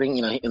was partying,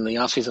 in the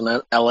offseason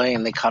in L.A.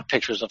 and they caught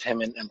pictures of him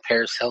and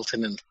Paris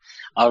Hilton, and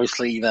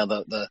obviously,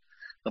 the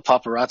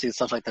paparazzi and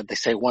stuff like that. They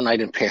say one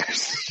night in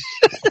Paris.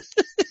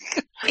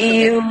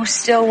 You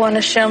still want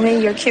to show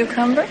me your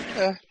cucumber?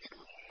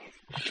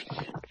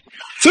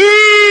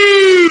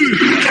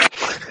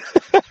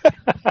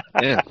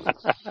 Yeah,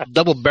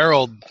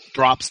 double-barreled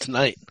drops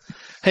tonight.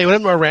 Hey,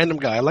 whenever a random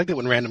guy, I liked it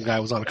when Random Guy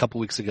was on a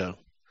couple weeks ago,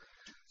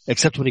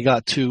 except when he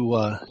got too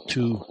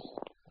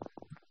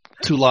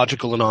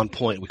logical and on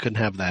point. We couldn't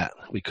have that.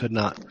 We could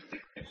not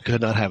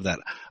have that.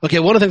 Okay,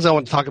 one of the things I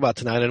want to talk about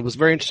tonight, and it was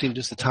very interesting,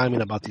 just the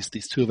timing about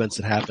these two events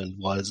that happened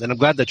was, and I'm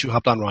glad that you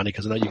hopped on, Ronnie,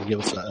 because I know you can give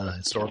us a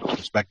historical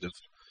perspective,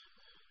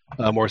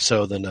 more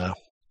so than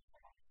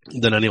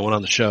anyone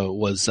on the show.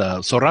 Was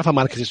so Rafa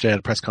Marquez yesterday at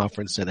a press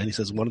conference, and he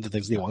says one of the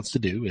things that he wants to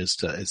do is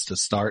to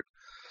start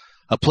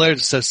a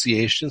players'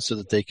 association so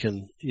that they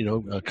can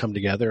come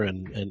together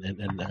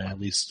and at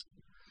least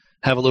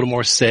have a little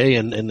more say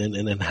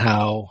in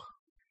how.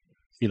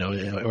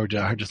 Or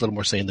just a little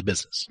more say in the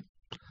business.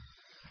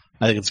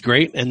 I think it's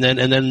great. And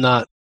then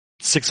not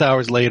 6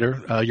 hours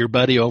later, your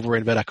buddy over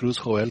in Veracruz,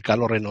 Joel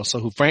Carlos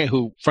Reynoso,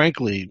 who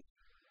frankly,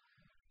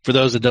 for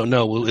those that don't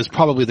know, is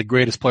probably the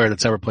greatest player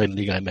that's ever played in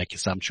Liga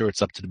MX. I'm sure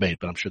it's up to debate,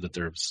 but I'm sure that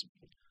there's,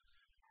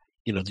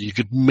 you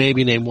could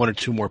maybe name one or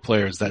two more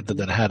players that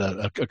had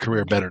a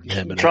career better than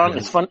him. John,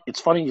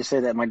 it's funny you say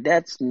that. My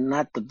dad's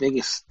not the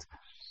biggest.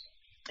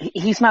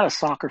 He's not a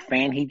soccer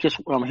fan. He just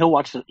he'll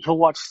watch the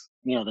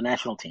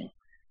national team.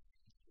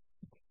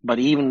 But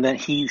even then,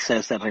 he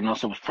says that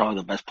Reynoso was probably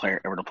the best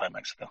player ever to play in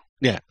Mexico.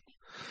 Yeah.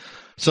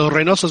 So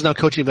Reynoso's now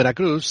coaching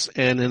Veracruz,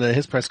 and in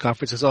his press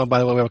conference, he says, "Oh, by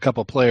the way, we have a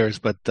couple of players,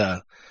 but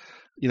we're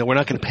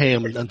not going to pay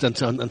them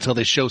until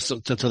they show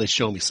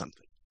me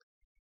something."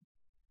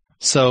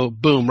 So,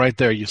 boom, right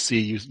there, you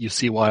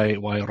see why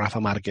Rafa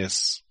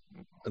Marquez,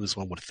 this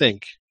one would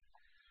think,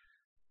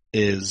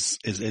 is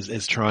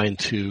trying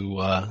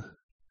to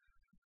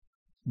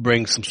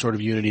bring some sort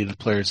of unity to the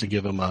players to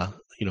give them a.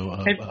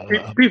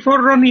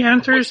 Before Ronnie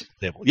answers,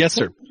 yes,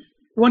 sir.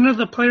 One of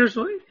the players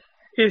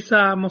is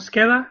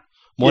Mosqueda.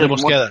 More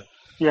Mosqueda.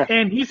 Yeah,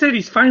 and he said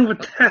he's fine with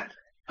that.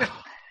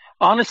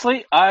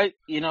 Honestly, I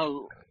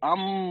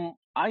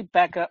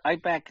back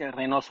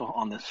Reynoso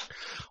on this.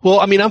 Well,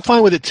 I mean, I'm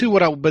fine with it too.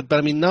 But I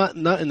mean, not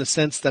in the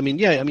sense. But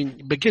give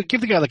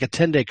the guy like a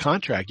 10-day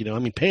contract.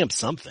 Pay him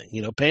something.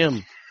 Pay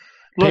him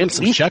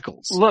some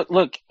shekels.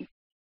 Look,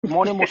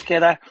 More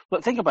Mosqueda.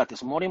 Look, think about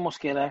this. More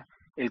Mosqueda,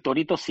 El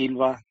Torito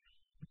Silva.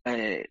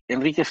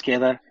 Enrique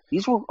Esqueda,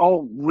 these were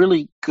all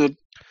really good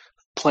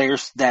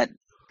players that,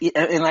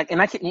 and I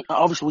can,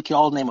 obviously we can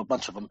all name a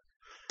bunch of them,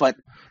 but,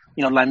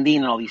 Landin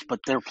and all these, but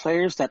they're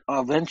players that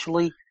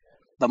eventually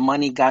the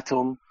money got to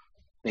them.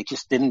 They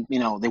just didn't,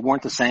 they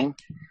weren't the same.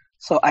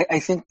 So I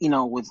think,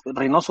 with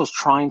Reynoso's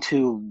trying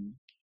to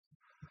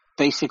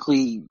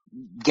basically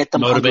get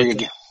them motivate hungry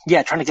again.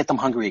 Yeah, trying to get them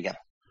hungry again.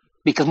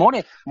 Because More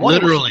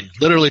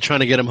literally trying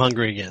to get them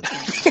hungry again.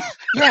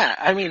 Yeah,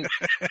 I mean,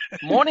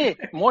 More,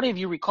 if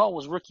you recall,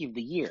 was Rookie of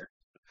the Year.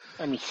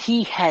 I mean,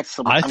 he had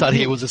some. I thought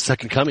he was a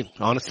second coming.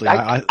 Honestly,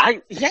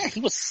 yeah, he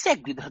was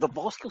sick. The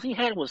ball skills he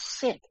had was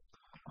sick.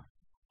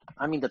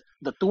 I mean,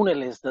 the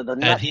túneles, the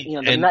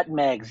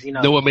nutmegs.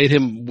 No, what made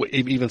him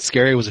even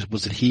scary was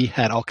that he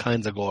had all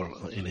kinds of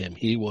goal in him.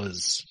 He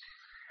was.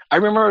 I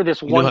remember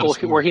this one goal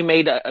where he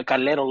made a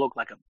Calero look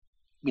like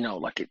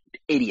like an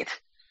idiot.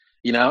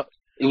 It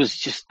was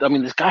just. I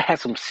mean, this guy had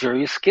some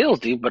serious skills,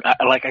 dude. But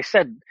like I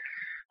said.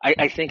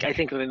 I think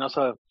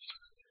Reynoso,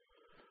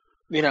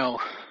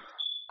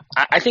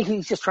 I think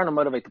he's just trying to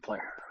motivate the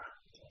player.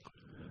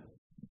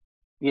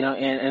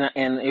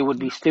 And it would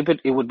be stupid.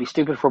 It would be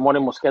stupid for More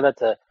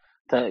Mosqueda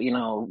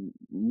to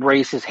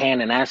raise his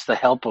hand and ask the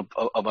help of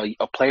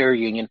a player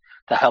union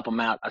to help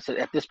him out. I said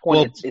at this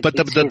point,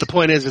 the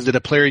point is that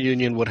a player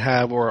union would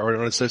have or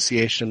an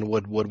association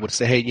would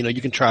say, hey,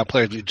 you can try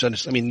players.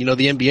 I mean,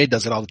 the NBA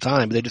does it all the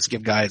time, but they just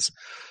give guys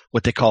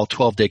what they call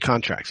 12-day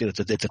contracts. It's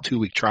a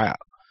 2-week tryout.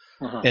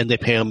 Uh-huh. And they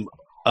pay them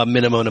a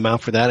minimum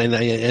amount for that,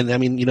 and I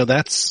mean,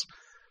 that's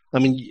I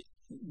mean,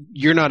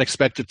 you're not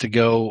expected to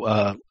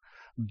go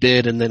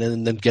bid and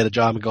then get a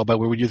job and go, but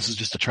this is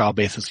just a trial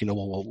basis.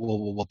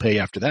 We'll pay you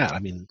after that. I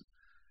mean,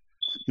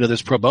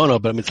 there's pro bono,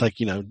 but I mean, it's like,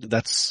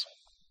 that's,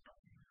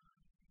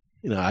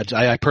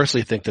 I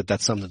personally think that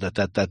that's something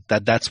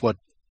that's what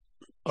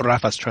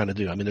Rafa's trying to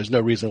do. I mean, there's no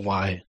reason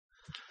why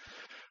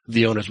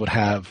the owners would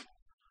have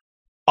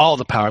all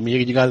the power. I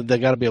mean, they got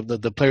to be able.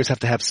 The players have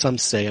to have some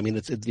say. I mean,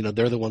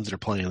 they're the ones that are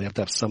playing. They have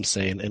to have some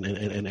say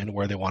in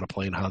where they want to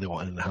play and how they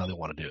want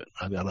to do it.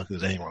 I mean, I don't think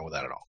there's anything wrong with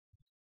that at all.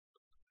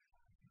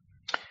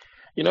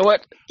 You know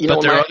what?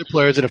 But there are other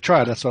players that have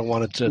tried. That's why I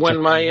wanted to talk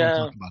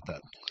about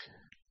that.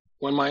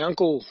 When my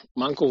uncle,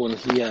 when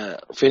he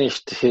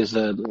finished his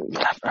how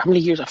many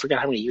years? I forgot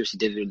how many years he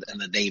did it in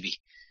the Navy.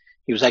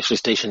 He was actually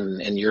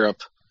stationed in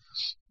Europe.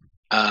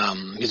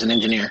 He's an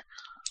engineer.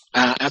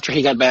 After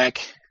he got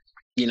back,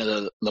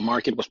 the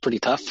market was pretty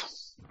tough.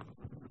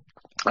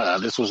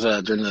 This was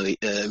during the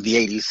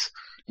 80s.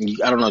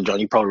 I don't know, John,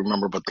 you probably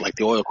remember, but like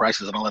the oil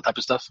crisis and all that type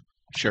of stuff.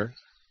 Sure.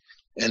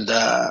 And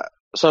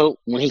so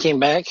when he came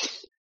back,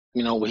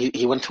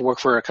 he went to work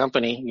for a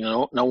company.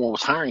 No one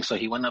was hiring, so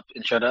he went up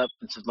and shut up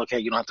and said, "Look, hey,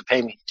 you don't have to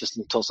pay me just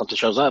until something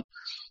shows up."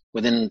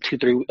 Within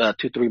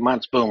 2-3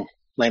 months, boom,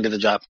 landed the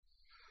job,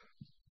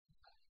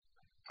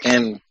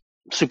 and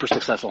super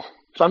successful.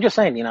 So I'm just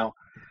saying,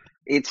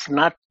 it's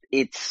not.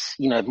 It's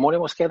if Mori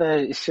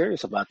Mosqueda is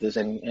serious about this,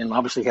 and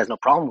obviously he has no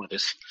problem with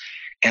this,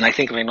 and I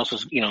think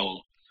Reynoso's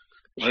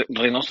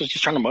Reynoso's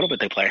just trying to motivate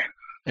the player.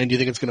 And do you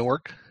think it's going to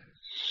work?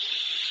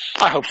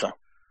 I hope so.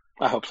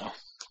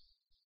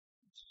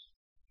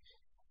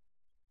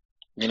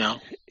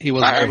 He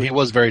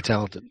was very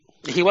talented.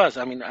 He was.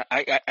 I mean,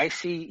 I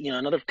see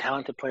another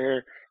talented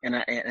player, and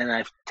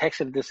I've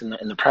texted this in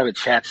the private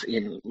chats.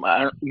 You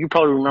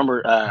probably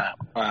remember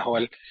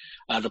Joel,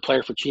 the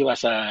player for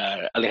Chivas,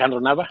 Alejandro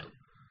Nava.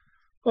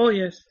 Oh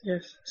yes,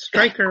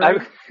 striker.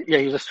 Right?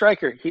 He was a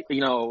striker.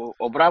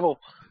 Bravo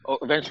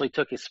eventually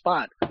took his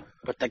spot,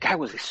 but the guy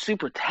was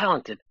super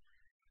talented,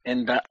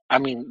 and I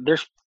mean,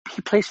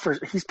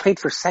 he's played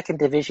for second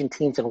division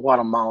teams in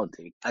Guatemala,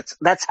 dude.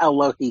 That's how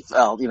low he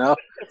fell,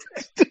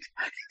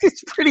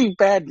 It's pretty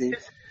bad, dude.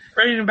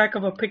 Right in the back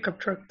of a pickup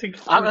truck to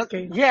get to this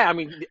game. Yeah, I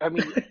mean,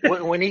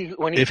 when he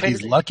if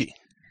he's lucky.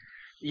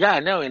 Yeah,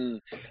 no,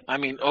 and I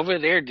mean over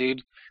there,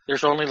 dude.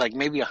 There's only like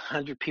maybe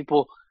 100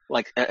 people,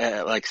 like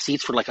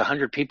seats for like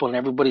 100 people, and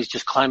everybody's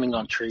just climbing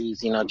on trees,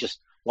 just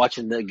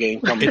watching the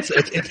game.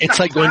 It's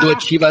like going to a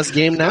Chivas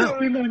game now.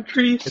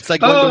 It's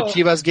like going to a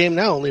Chivas game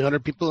now. Only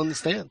 100 people in the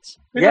stands.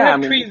 We don't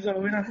have trees though.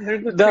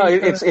 No,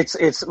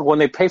 it's when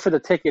they pay for the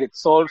ticket.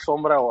 It's sol,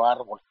 sombra, o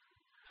árbol.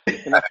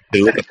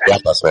 Dude, look at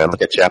Chiapas, man.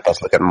 Look at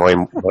Chiapas. Look at Moy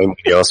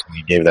Munoz when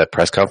he gave that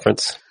press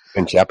conference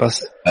in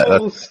Chiapas.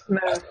 That's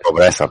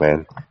pobreza,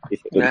 man. He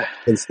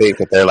thinks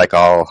that they're like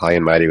all high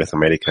and mighty with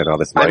America and all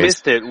this money. I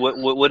missed it.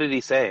 What did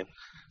he say?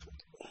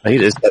 He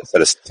just said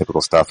his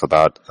typical stuff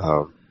about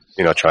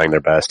trying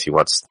their best. He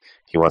wants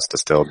to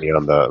still be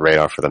on the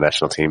radar for the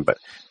national team, but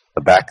the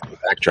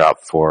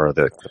backdrop for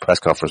the press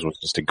conference was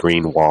just a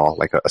green wall,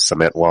 like a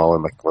cement wall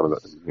in like one of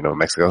the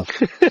Mexico.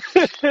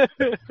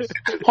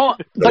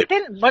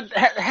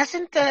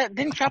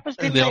 Didn't Chiapas?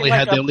 They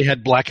only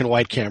had black and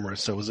white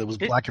cameras, so it was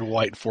black and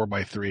white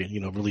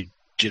 4x3, really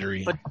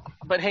jittery.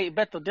 But hey,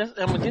 Beto,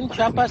 didn't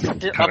Chiapas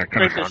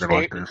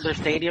upgrade their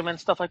stadium and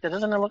stuff like that?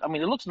 Doesn't it look? I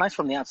mean, it looks nice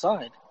from the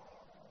outside.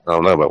 I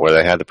don't know, but where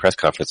they had the press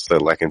conference, they're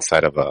like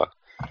inside of an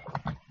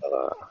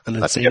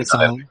insane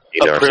asylum,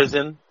 a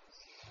prison.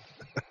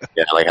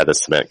 Yeah, like had the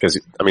cement because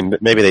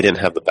maybe they didn't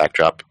have the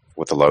backdrop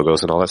with the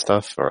logos and all that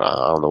stuff, or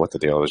I don't know what the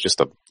deal. It was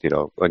just a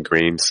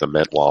green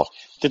cement wall.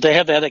 Did they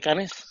have the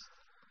Edecanes?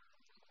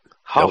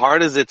 How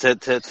hard is it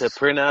to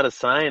print out a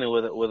sign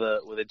with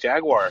a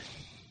Jaguar?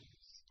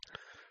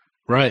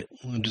 Right.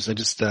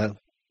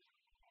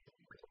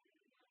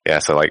 Yeah,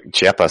 so like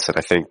Chiapas, and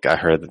I think I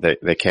heard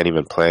that they can't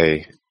even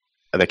play.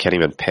 They can't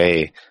even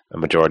pay a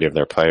majority of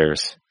their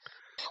players.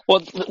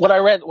 Well, what I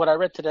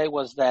read today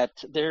was that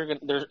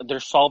they're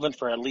solvent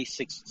for at least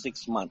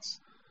six months.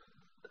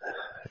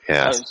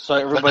 Yeah. So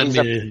everybody's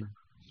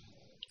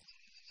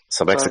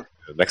So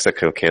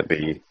Mexico can't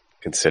be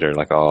considered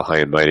like all high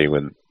and mighty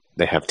when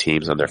they have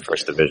teams on their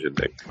first division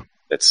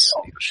that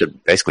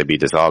should basically be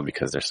dissolved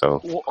because they're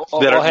so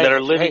that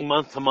are living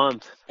month to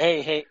month.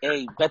 Hey,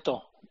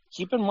 Beto,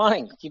 keep in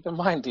mind,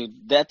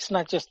 dude. That's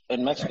not just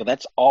in Mexico.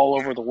 That's all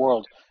over the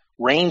world.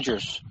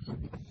 Rangers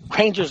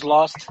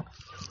lost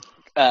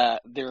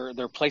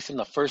their place in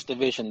the first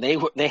division. They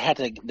were not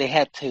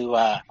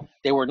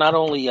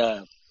only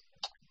did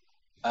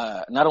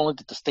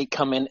the state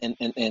come in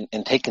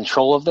and take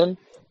control of them,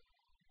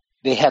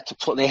 they had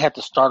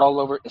to start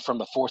all over from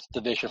the fourth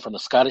division, from the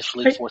Scottish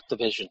League fourth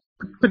division.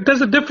 But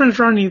there's a difference,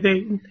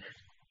 Ronnie.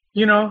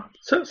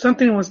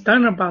 Something was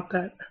done about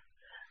that.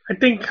 I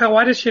think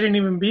Jaguares shouldn't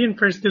even be in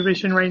first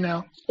division right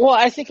now. Well,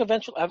 I think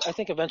eventually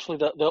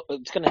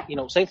it's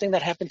gonna, same thing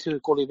that happened to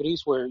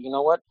Colibris, where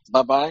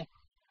bye bye.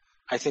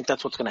 I think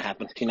that's what's gonna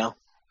happen.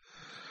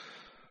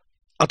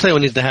 I'll tell you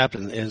what needs to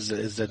happen is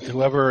that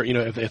whoever,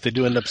 if they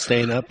do end up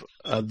staying up,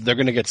 they're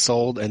going to get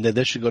sold, and then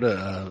they should go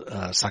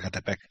to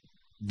Zacatepec.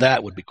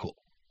 That would be cool.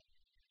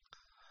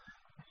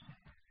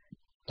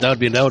 That would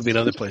be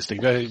another place.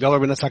 Y'all ever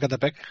been to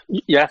Zacatepec?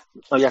 Yeah.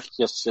 Oh, yeah.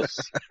 Yes.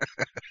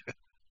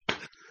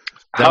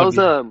 How's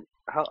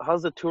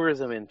the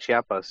tourism in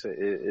Chiapas?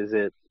 Is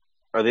it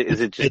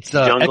just It's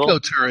jungle?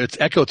 It's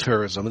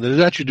ecotourism, and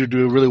they actually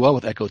do really well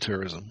with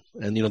ecotourism.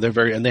 And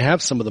they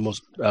have some of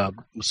those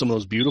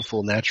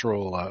beautiful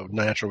natural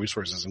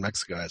resources in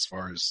Mexico as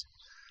far as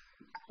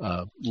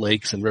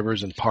lakes and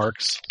rivers and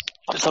parks.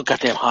 It's so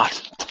goddamn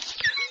hot.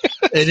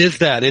 It is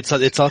that. It's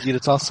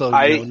also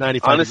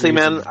 95 honestly,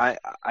 degrees. man,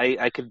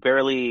 I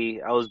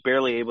was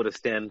barely able to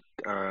stand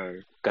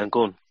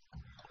Cancun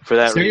for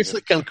that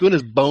Seriously, reason. Cancun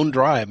is bone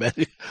dry, man.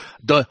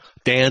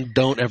 Dan,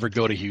 don't ever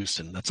go to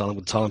Houston. That's all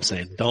I'm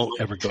saying. Don't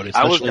ever go to.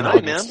 I was Especially in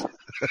done, man.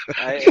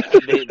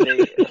 August.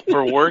 They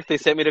for work they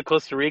sent me to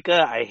Costa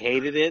Rica. I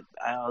hated it.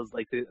 I was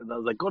like,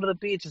 go to the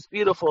beach. It's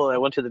beautiful. I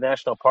went to the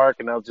national park,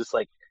 and I was just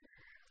like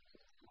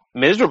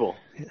miserable.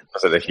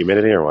 Was it the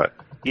humidity or what?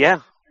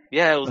 Yeah.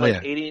 It was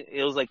 80.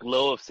 It was like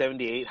low of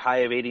 78, high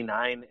of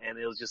 89, and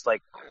it was just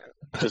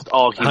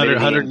all humidity.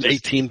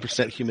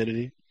 118%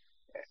 humidity.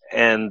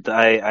 And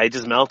I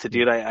just melted,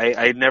 dude.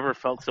 I never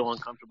felt so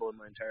uncomfortable in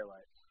my entire life.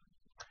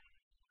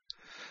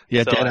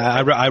 Yeah, So Dan,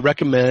 I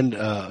recommend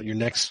your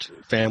next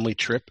family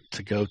trip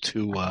to go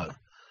to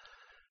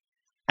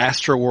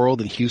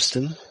Astroworld in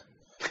Houston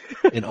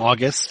in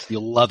August.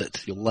 You'll love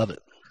it.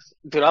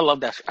 Dude, I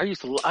love that. I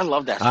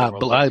love that.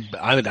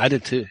 I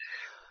did too.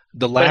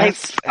 The But hey,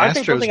 last aren't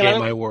they Astros building game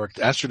another- I worked,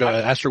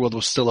 Astroworld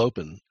was still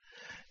open,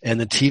 and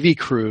the TV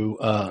crew,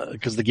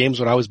 because the games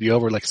would always be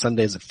over like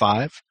Sundays at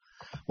 5.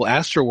 Well,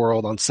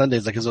 Astroworld on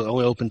Sundays, is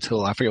only open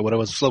till I forget what it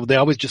was. So they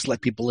always just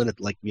let people in at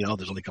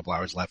there's only a couple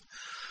hours left.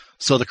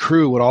 So the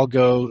crew would all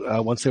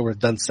go once they were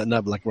done setting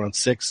up, like around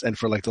 6, and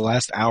for like the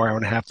last hour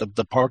and a half,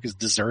 the park is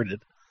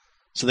deserted,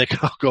 so they can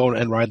all go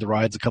and ride the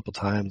rides a couple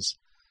times.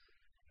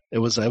 It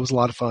was a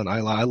lot of fun. I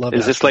love.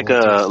 Is this like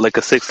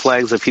a Six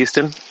Flags of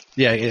Houston?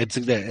 Yeah,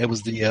 it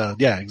was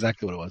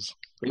exactly what it was.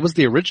 It was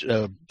the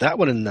original that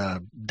one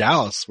in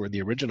Dallas, were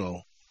the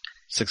original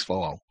Six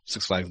Flags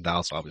in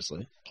Dallas,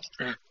 obviously.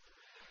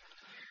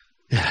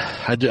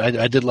 Yeah, I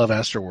did love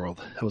Astroworld.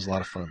 It was a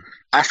lot of fun.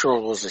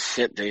 Astroworld was the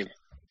shit, dude.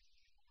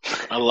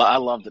 I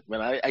loved it,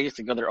 man. I used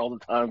to go there all the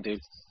time,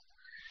 dude.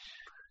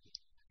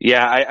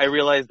 Yeah, I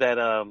realized that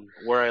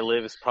where I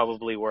live is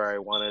probably where I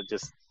want to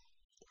just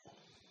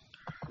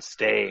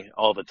stay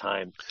all the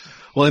time.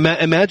 Well,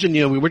 imagine,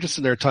 we were just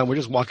in there time, we're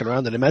just walking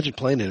around, and imagine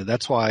playing in it.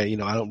 That's why, I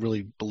don't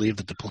really believe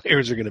that the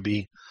players are going to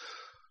be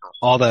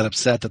all that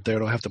upset that they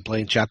don't have to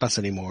play in Chiapas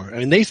anymore. I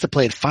mean, they used to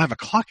play at 5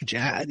 o'clock in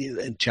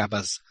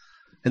Chiapas,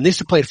 and they used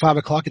to play at 5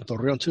 o'clock in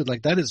Torreon too.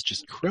 Like, that is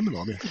just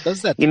criminal. I mean, who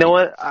does that? You know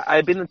what?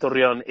 I've been in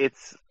Torreon.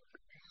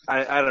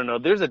 I don't know.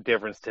 There's a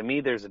difference. To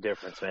me, there's a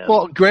difference, man.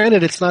 Well,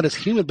 granted, it's not as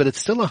humid, but it's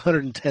still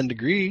 110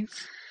 degrees.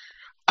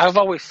 I've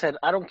always said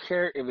I don't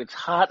care if it's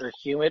hot or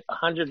humid.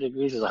 100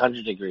 degrees is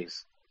 100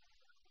 degrees.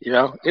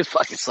 It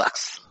fucking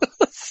sucks.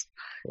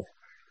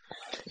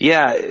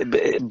 Yeah,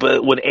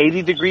 but when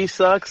 80 degrees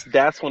sucks,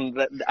 that's when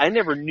I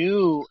never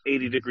knew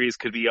 80 degrees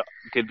could be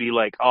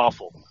like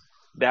awful.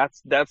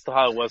 That's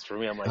how it was for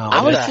me. I'm like,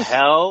 what the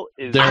hell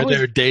is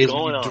there are days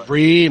going when you on?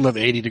 dream of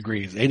 80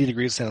 degrees. 80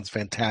 degrees sounds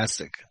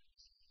fantastic.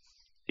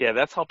 Yeah,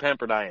 that's how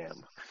pampered I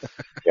am.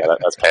 Yeah,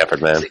 that's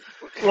pampered, man.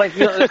 Like,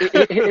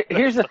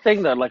 here's the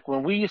thing though. Like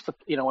when we used to,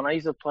 when I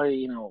used to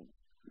play,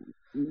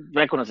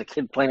 back when I was a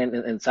kid playing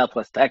in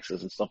Southwest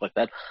Texas and stuff like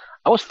that,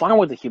 I was fine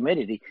with the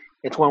humidity.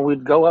 It's when we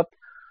would go up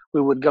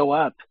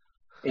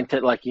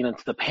into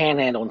into the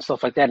Panhandle and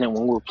stuff like that. And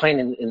when we were playing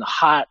in the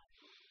hot,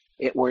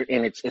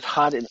 it's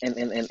hot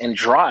and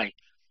dry.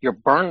 You're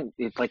burned.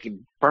 It's like it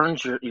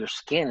burns your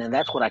skin, and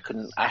that's what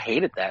I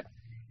hated that.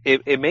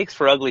 It makes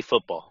for ugly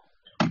football.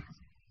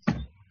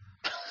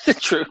 It's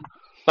true.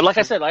 But like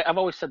I said, I've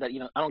always said that,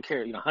 I don't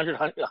care.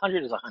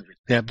 100 is 100.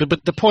 Yeah,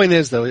 but the point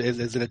is, though,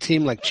 is that a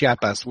team like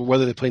Chiapas,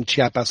 whether they play in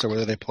Chiapas or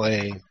whether they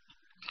play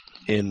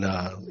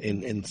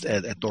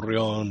at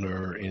Torreon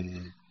or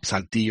in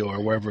Saltillo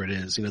or wherever it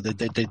is,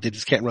 they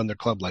just can't run their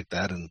club like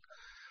that.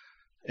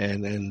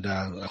 And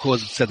who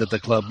has said that the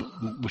club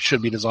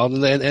should be dissolved?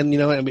 And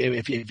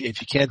if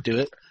you can't do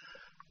it,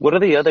 what are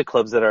the other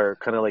clubs that are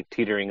kind of like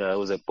teetering?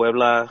 Was it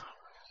Puebla?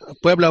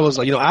 Puebla was,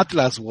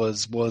 Atlas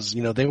was,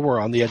 they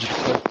were on the edge of the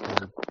cliff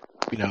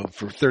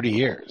for 30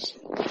 years.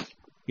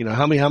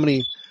 How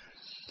many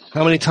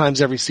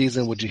times every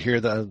season would you hear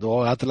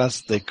the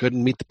Atlas, they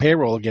couldn't meet the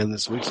payroll again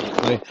this week?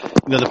 So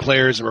the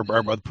players or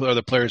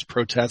the players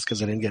protest because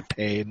they didn't get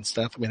paid and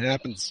stuff. I mean, it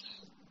happens.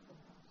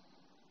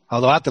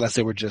 Although Atlas,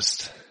 they were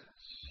just,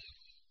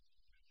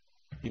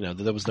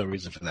 there was no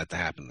reason for that to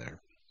happen there.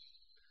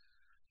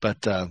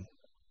 But,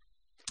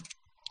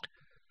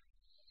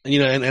 and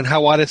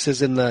Juárez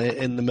is in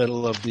the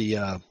middle of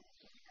the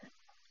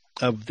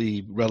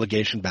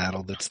relegation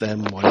battle. That's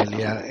them,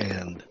 Morelia,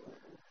 and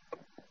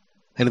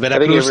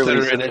Veracruz that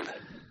are in it.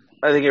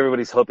 I think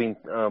everybody's hoping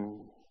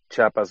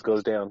Chiapas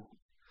goes down.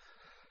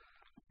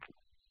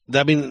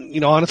 I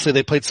mean, honestly,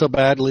 they played so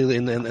badly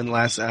in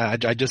last. I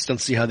just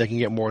don't see how they can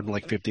get more than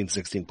like 15,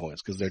 16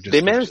 points because they're just.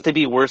 They managed to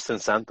be worse than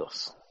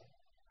Santos.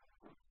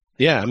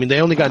 Yeah, I mean,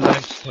 they only got 9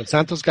 points.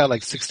 Santos got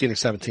like 16 or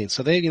 17.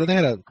 So they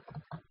had a,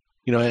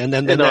 and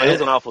then it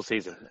was an awful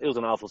season. It was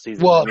an awful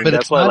season. Well, I mean, but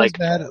that's it's why, not as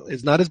bad.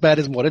 It's not as bad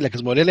as Morelia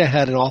because Morelia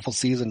had an awful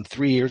season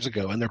 3 years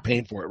ago, and they're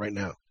paying for it right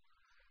now.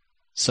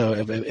 So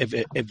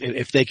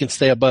if they can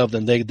stay above,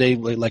 then they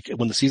like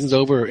when the season's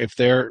over, if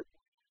they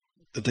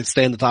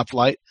stay in the top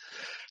flight,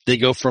 they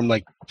go from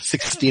like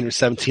 16 or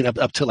 17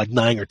 up to like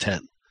 9 or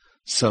 10.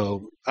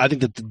 So I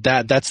think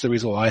that's the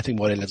reason why I think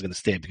Morelia is going to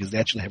stay because they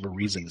actually have a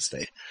reason to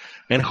stay.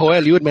 And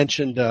Joel, you had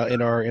mentioned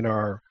in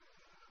our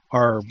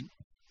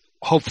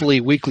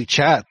hopefully weekly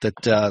chat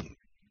that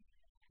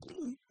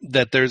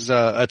there's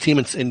a team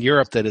in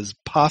Europe that is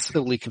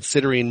possibly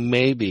considering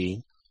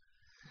maybe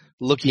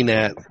looking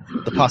at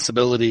the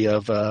possibility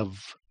of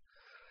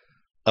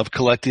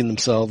collecting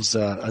themselves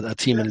a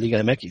team in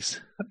Liga MX.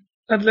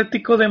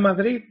 Atlético de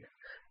Madrid.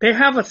 They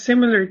have a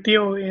similar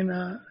deal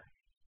in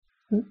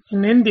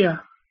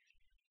India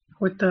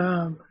with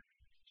the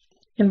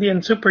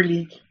Indian Super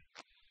League.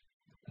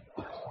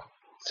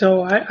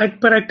 So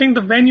but I think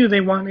the venue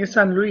they want is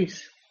San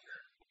Luis.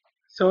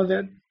 So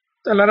that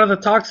a lot of the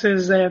talks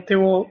is that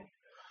they'll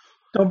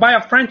buy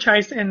a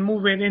franchise and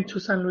move it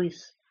into San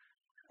Luis,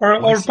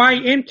 or buy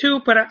into.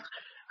 But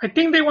I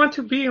think they want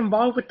to be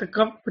involved with the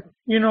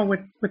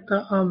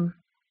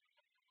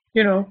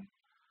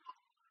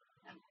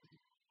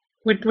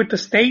with the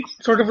state,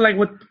 sort of like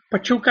what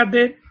Pachuca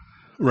did.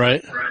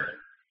 Right.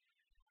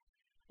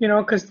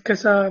 Because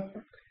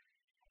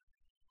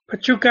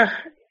Pachuca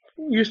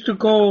used to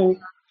go,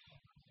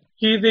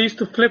 they used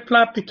to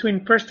flip-flop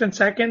between first and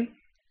second,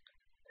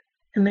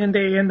 and then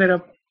they ended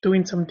up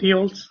doing some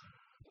deals.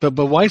 But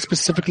why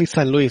specifically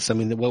San Luis? I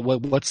mean,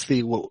 what's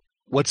the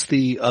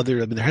other?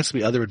 I mean, there has to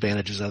be other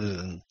advantages other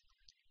than.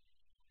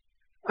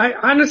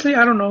 I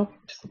don't know.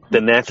 The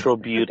natural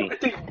beauty.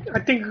 I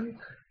think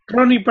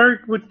Ronnie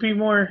Bird would be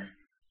more.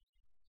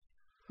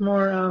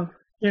 Well,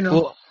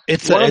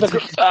 it's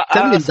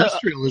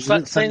industrial,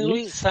 isn't it?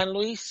 San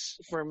Luis,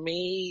 for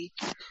me,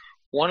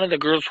 one of the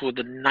girls with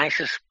the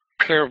nicest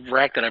pair of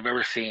rack that I've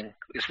ever seen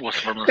was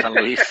from San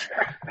Luis.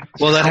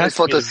 Well, that has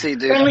to be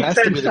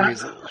the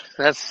reason.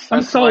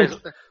 I'm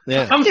sold.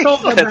 Yeah. I'm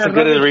sold. That's as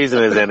good a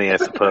reason as any, I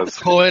suppose.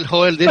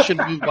 Joel, they should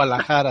move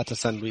Guadalajara to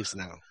San Luis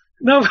now.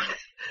 No,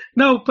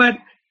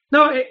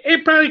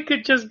 it probably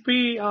could just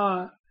be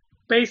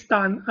based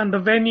on the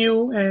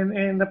venue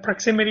and the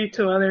proximity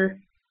to other,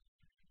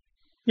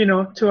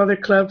 to other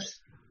clubs,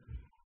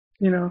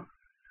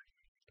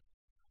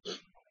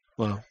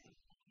 Well,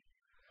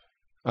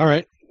 all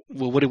right.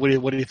 Well, what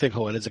do you think,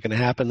 Joel? Is it going to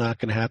happen? Not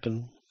going to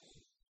happen?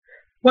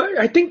 Well,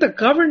 I think the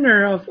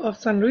governor of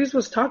San Luis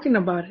was talking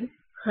about it.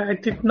 I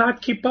did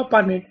not keep up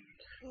on it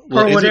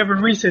for whatever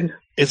reason.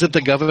 Is it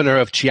the governor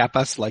of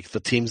Chiapas, like the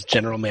team's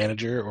general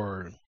manager,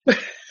 or?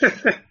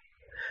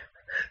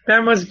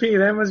 That must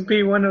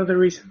be one of the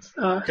reasons.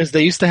 Because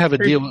they used to have a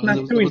deal.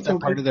 Was that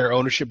part of their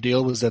ownership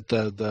deal? Was that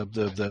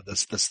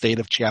the state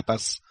of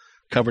Chiapas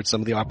covered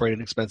some of the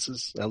operating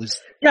expenses, at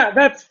least? Yeah,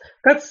 that's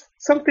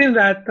something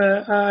that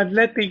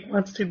Athletic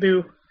wants to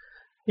do.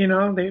 They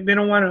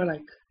don't want to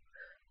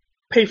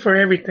pay for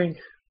everything.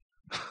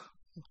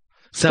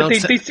 They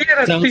see it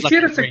as a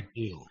great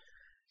deal.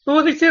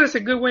 Well, they see it as a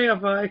good way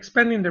of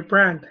expanding their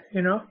brand.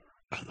 No,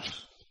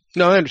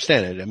 I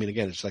understand it. I mean,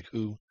 again, it's like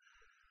who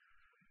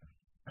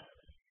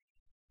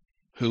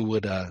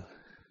would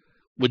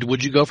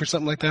you go for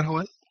something like that,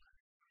 Joel?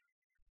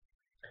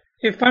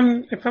 If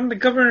I'm the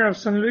governor of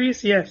San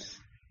Luis, yes.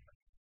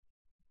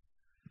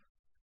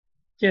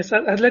 Yes,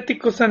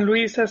 Atlético San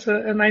Luis has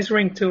a nice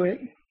ring to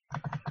it.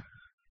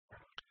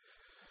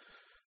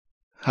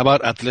 How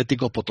about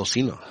Atlético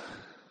Potosino?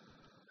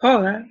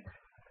 Oh,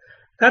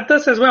 that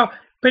does as well.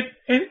 But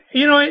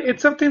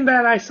it's something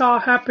that I saw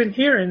happen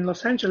here in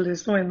Los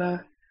Angeles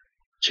when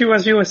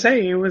Chivas USA.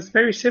 It was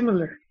very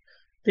similar.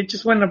 They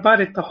just went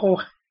about it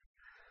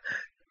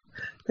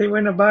they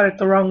went about it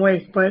the wrong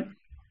way. But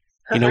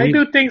I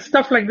do think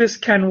stuff like this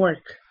can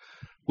work.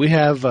 We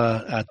have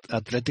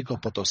Atlético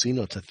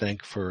Potosino to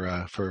thank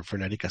for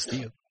Neri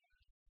Castillo.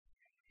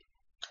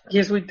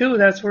 Yes, we do.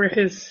 That's where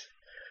his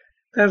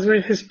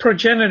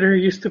progenitor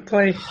used to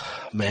play.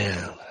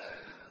 Man,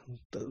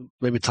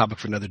 maybe a topic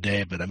for another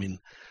day. But I mean,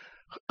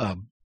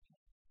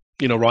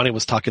 Ronnie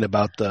was talking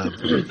about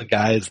the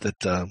guys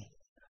that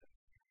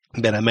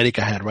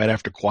America had right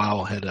after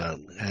Cuau had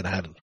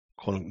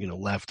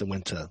left and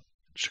went to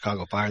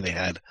Chicago Fire. They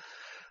had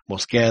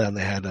Mosqueda and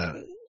they had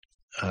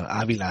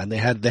Avila and they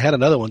had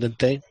another one, didn't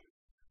they?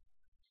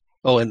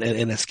 Oh, and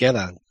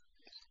Esqueda.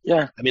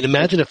 Yeah. I mean,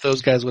 imagine if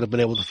those guys would have been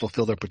able to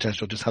fulfill their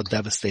potential, just how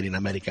devastating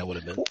America would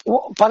have been.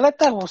 Well,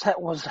 Paleta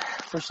was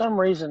for some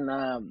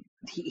reason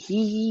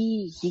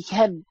he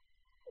had,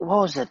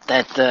 what was it,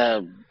 that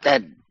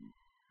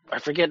I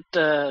forget,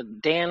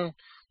 Dan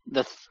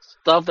the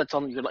stuff that's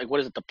on your, like, what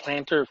is it, the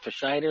plantar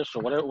fasciitis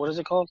or what is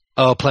it called?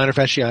 Oh, plantar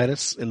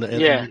fasciitis in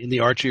Yeah.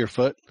 the arch of your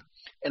foot.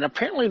 And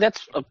apparently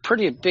that's a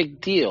pretty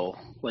big deal.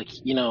 Like,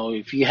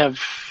 if you had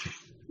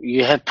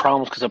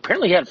problems, because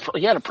apparently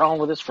he had a problem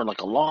with this for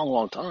like a long,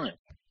 long time.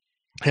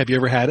 Have you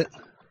ever had it?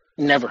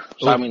 Never.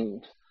 So,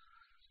 Oh.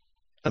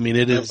 I mean,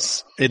 it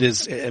is.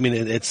 I mean,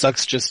 it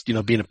sucks just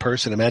being a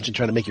person. Imagine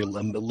trying to make your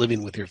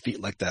living with your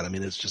feet like that. I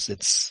mean,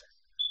 that's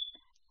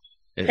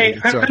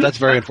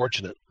very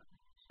unfortunate.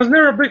 I was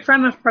never a big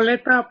fan of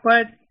Paleta,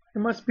 but it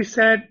must be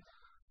said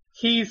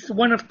he's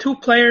one of 2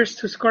 players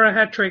to score a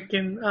hat trick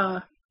in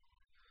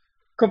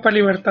Copa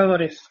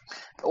Libertadores.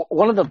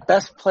 one of the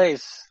best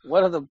plays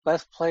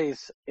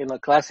in the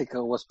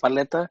Clásico was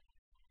Paleta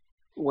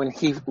when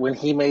he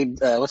made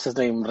what's his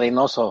name,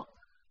 Reynoso.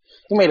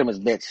 He made him his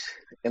bitch,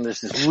 and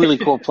there's this really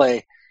cool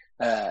play,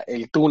 El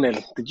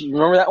Túnel. Did you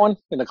remember that one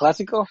in the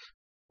Clásico?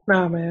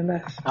 No, man,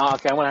 that's Oh,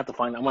 okay. I'm gonna have to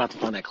find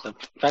that clip.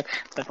 In fact,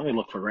 let me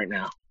look for it right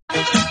now.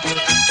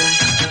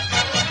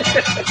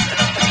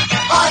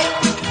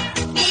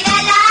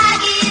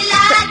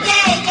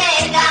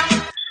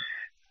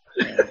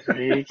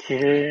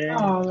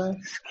 oh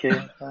man.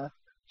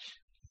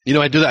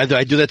 I do that.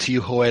 I do that to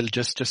you, Joel,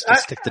 just to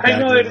stick the I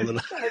know dagger in a it.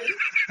 little.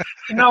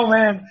 No,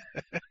 man.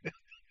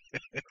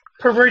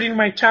 Perverting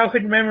my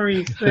childhood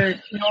memories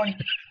there.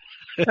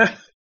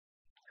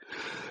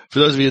 For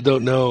those of you who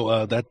don't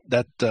know, that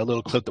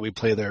little clip that we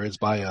play there is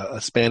by a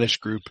Spanish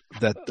group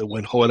that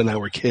when Joel and I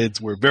were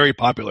kids were very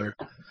popular.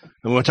 And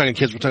when we're talking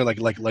kids, we're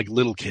talking like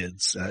little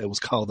kids. It was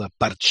called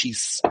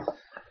Parchís.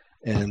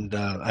 And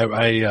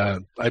I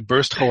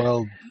burst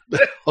Joel's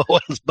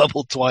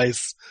bubble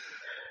twice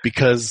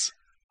because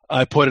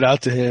I pointed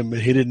out to him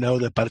and he didn't know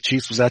that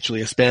Parchís was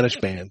actually a Spanish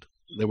band.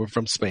 They were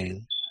from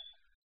Spain.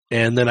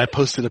 And then I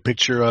posted a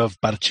picture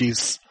of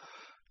Parchís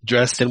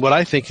dressed in what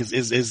I think is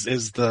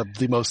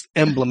the most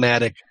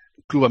emblematic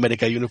Club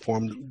America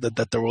uniform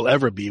that there will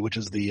ever be, which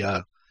is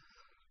the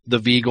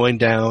V going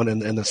down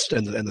and the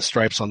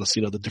stripes on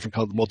the the different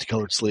colored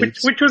multicolored sleeves.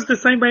 Which was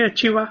designed by a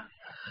Chiva.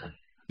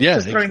 Yeah,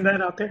 Just throwing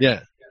that out there. Yeah,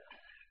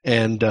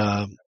 and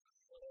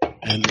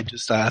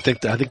just I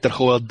think that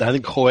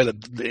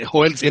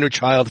Joel's inner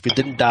child, if it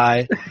didn't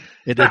die,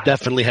 it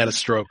definitely had a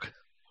stroke.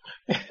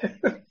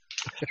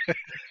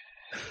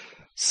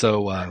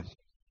 So.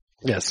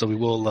 Yeah, so we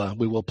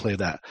will play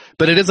that,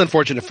 but it is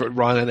unfortunate for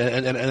Ron,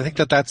 and I think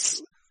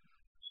that's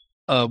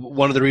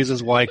one of the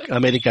reasons why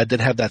America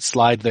did have that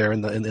slide there in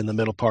the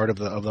middle part of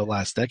the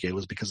last decade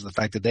was because of the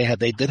fact that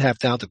they did have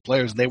talented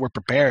players and they were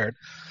prepared.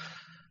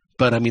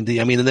 But and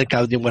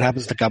then what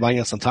happens to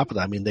Cabañas on top of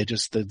that? I mean, they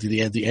just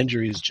the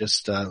injuries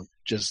just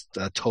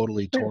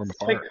totally tore them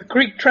apart. Like a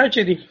Greek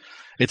tragedy.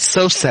 It's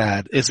so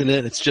sad, isn't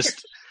it? It's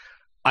just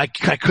I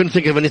couldn't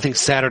think of anything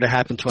sadder to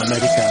happen to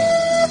America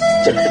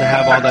to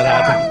have all that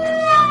happen.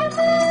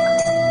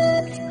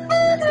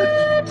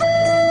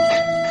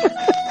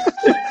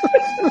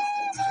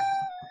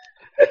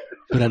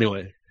 But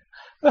anyway.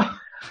 Oh.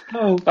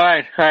 All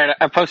right.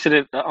 I posted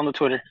it on the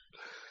Twitter.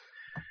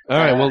 All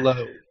right.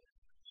 Well,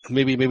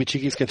 maybe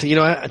Chiquis can.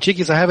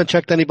 Chiquis, I haven't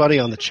checked anybody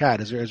on the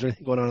chat. Is there anything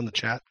going on in the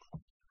chat?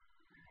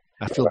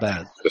 I feel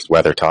bad. Just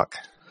weather talk.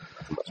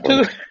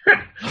 Well,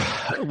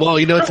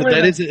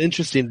 that is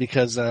interesting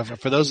because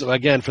for those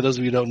of you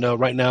who don't know,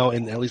 right now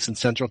at least in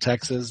Central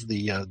Texas,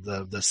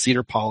 the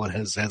cedar pollen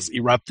has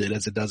erupted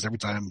as it does every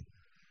time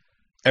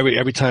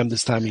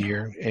this time of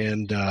year,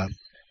 and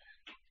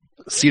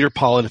cedar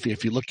pollen,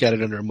 if you look at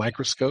it under a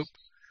microscope,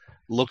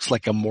 looks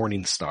like a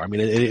morning star. I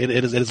mean, it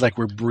is like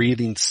we're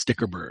breathing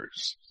sticker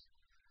burrs.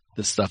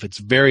 This stuff, it's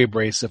very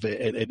abrasive.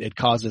 It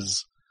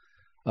causes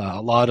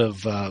a lot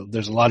of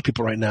there's a lot of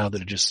people right now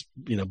that are just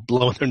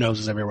blowing their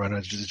noses everywhere.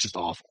 It's just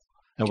awful,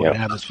 and we're gonna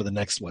have this for the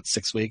next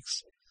 6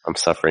 weeks. I'm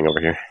suffering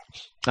over here.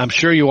 I'm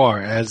sure you are,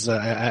 as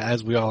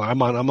we all are.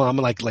 I'm on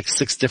like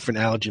 6 different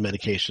allergy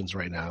medications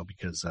right now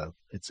because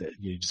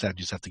you just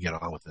have to get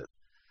on with it.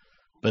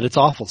 But it's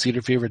awful.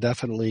 Cedar fever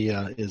definitely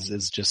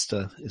is just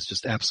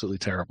absolutely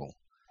terrible.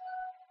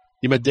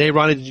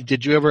 Ronnie,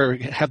 did you ever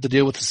have to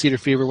deal with the cedar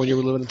fever when you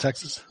were living in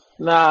Texas?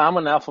 Nah, I'm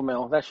an alpha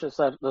male. That shit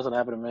doesn't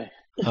happen to me.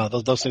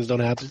 Those things don't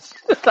happen?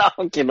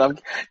 I'm kidding.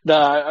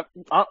 I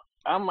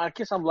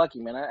guess I'm lucky,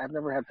 man. I've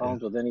never had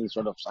problems with any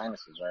sort of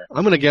sinuses. Right?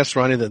 I'm going to guess,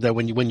 Ronnie, that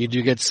when you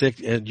do get sick,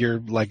 you're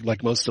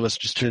like most of us,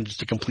 just turn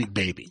just a complete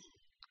baby.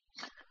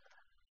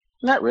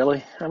 Not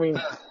really. I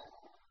mean,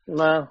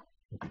 no.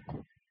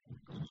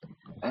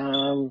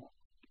 I've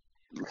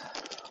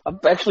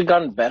actually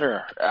gotten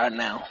better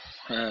now.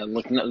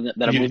 Looking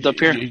that I moved up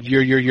here.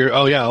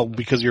 You're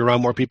because you're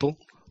around more people.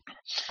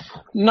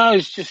 No,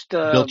 it's just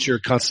built your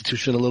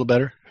constitution a little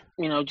better.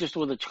 Just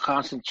with a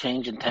constant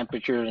change in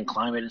temperature and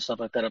climate and stuff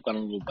like that, I've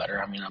gotten a little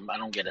better. I mean, I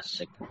don't get as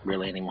sick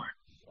really anymore.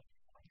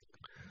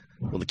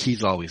 Well, the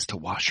key's always to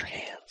wash your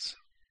hands.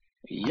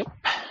 Yep.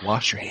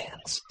 Wash your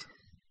hands.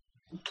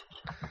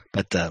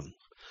 But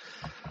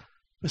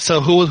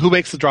so who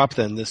makes the drop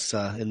then? In this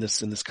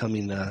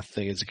coming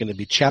thing, is it going to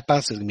be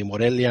Chiapas? Is it going to be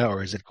Morelia,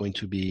 or is it going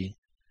to be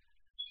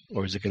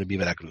or is it going to be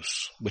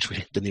Veracruz, which we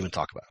didn't even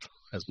talk about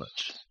as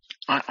much?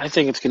 I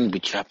think it's going to be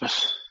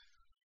Chiapas.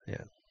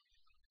 Yeah.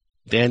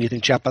 Dan, you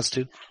think Chiapas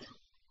too?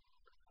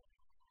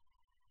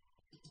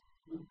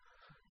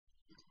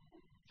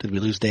 Did we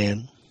lose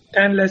Dan?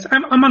 Danless.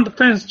 I'm on the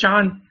fence,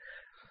 John.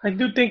 I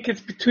do think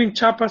it's between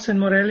Chiapas and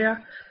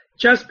Morelia,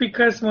 just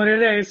because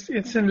Morelia is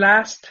in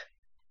last,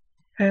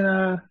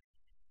 and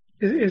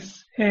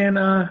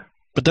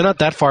But they're not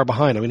that far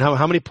behind. I mean,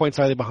 how many points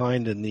are they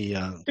behind in the?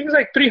 I think it's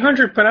like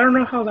 300, but I don't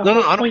know how that.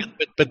 No, I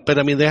don't. But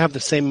I mean, they have the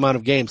same amount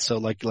of games, so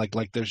like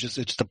there's it's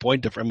just a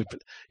point difference. I mean,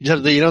 you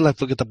don't have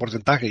to look at the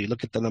porcentaje. You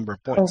look at the number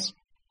of points.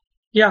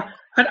 Yeah,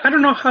 I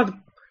don't know how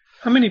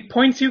many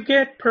points you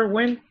get per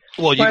win.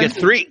 Well, you get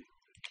 3.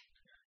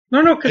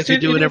 No, because they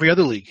do in every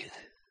other league.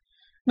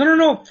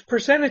 No.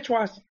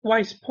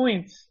 Percentage-wise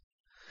points.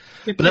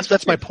 But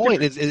that's my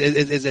point.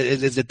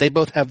 Is that they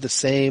both have the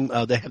same?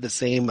 They have the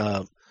same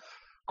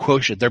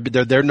quotient.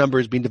 Their number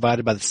is being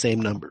divided by the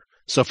same number.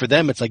 So for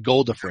them, it's like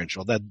goal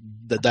differential.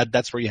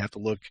 That's where you have to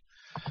look,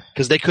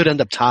 because they could end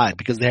up tied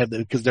because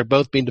they're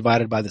both being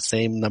divided by the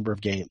same number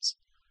of games.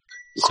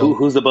 So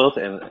who's the both?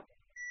 And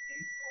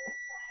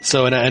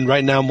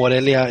right now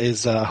Morelia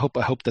is. I hope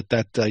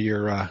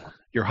that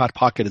your hot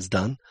pocket is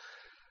done.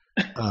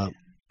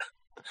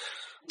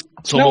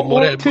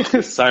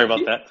 Sorry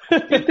about that.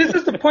 This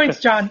is the points,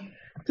 John.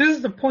 This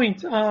is the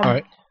point. All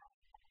right.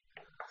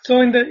 So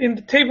in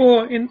the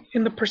table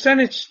in the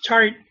percentage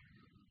chart,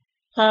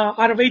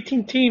 out of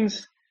 18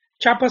 teams,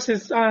 Chiapas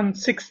is on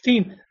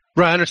 16th.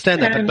 Right, I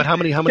understand that, but how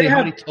many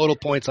total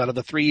points out of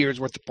the 3 years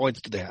worth of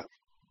points do they have?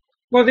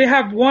 Well, they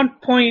have 1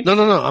 point.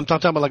 No. I'm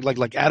talking about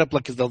like add up,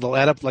 like they'll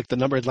add up like the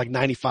number is like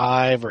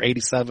 95 or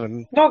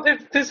 87. No,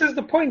 this is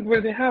the point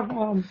where they have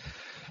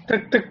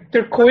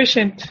their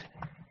quotient,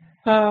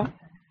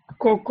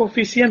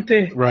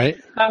 coeficiente. Right.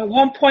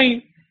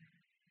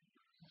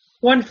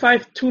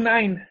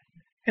 1.1529,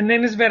 and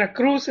then it's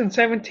Veracruz in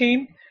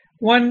 17,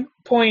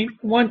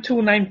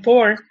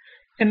 1.1294,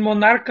 and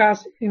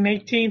Monarcas in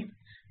 18,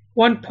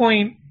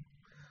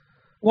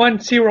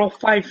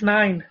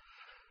 1.1059.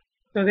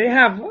 So they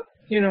have,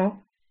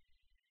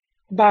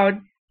 about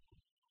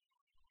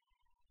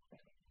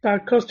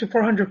close to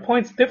 400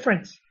 points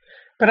difference.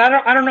 But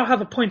I don't know how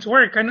the points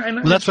work.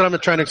 Well, that's what I'm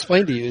trying to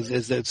explain to you.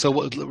 Is that so?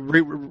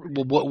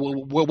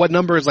 What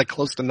number is like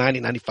close to 90,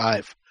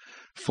 95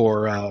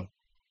 for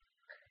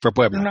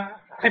Puebla? No,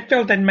 I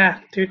failed that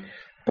math, dude.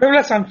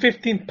 Puebla's on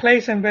 15th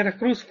place and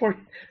Veracruz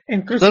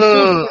and Cruz.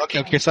 No.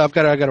 Okay. So I've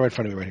got it right in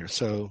front of me right here.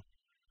 So,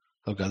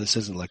 oh god, this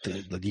isn't like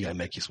the Liga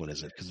MX one,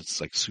 is it? Because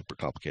it's like super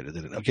complicated,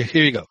 isn't it? Okay,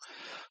 here you go.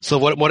 So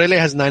Morelia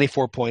has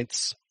 94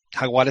 points.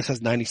 Jaguares has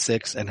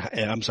 96, and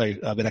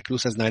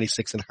Veracruz has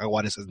 96, and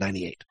Jaguares has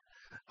 98.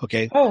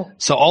 Okay. Oh.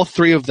 So all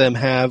 3 of them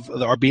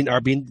are being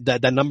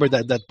that number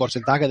that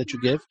porcentaje that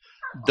you give,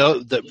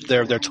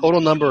 their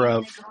total number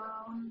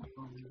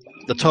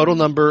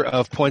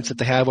of points that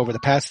they have over the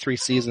past 3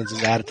 seasons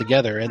is added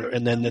together,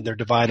 and then they're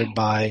divided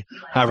by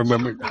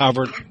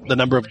however the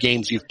number of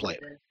games you've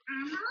played.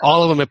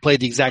 All of them have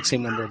played the exact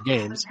same number of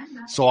games,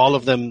 so all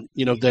of them,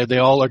 they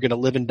all are going to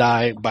live and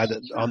die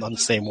on the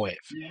same wave.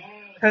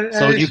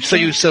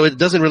 So it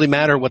doesn't really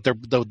matter what the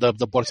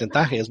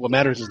porcentaje is. What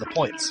matters is the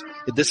points.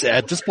 At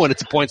this point,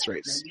 it's a points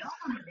race.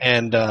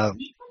 And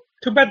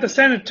too bad the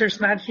senator's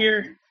not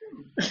here.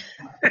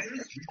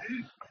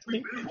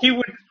 He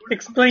would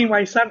explain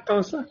why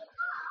Santos.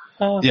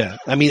 Yeah,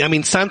 I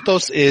mean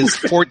Santos is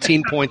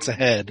 14 points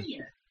ahead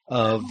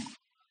of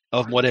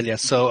Morelia.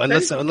 So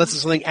unless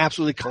something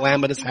absolutely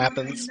calamitous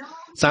happens,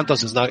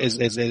 Santos is not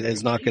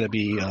going to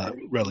be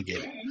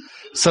relegated.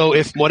 So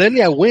if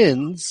Morelia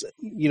wins,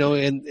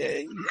 and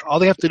all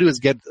they have to do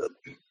is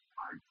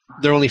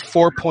they're only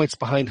 4 points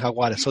behind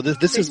Jaguares. So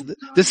this is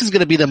going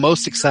to be the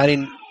most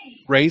exciting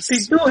race they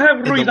do have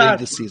in the league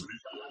this season.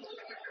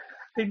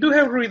 They do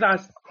have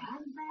Ruidas,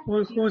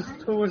 who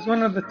was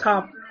one of the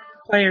top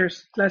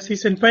players last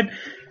season. But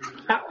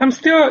I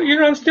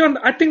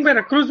think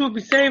Veracruz will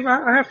be safe.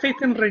 I have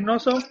faith in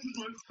Reynoso.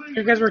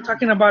 You guys were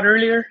talking about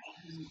earlier.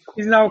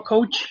 He's now a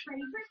coach.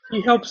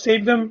 He helped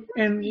save them,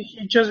 and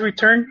he just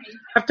returned.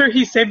 After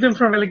he saved them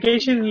from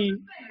relegation, he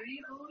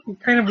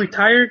kind of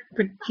retired,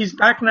 but he's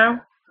back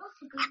now.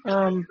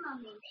 I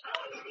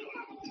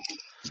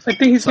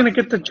think he's going to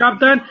get the job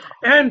done.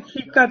 And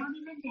he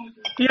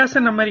has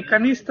an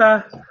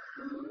Americanista.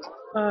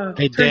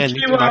 Hey, Dan,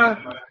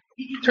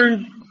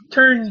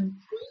 turn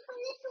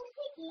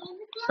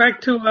back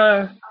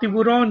to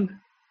Tiburon,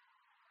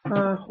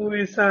 who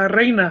is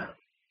Angel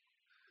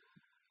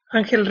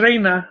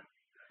Reina.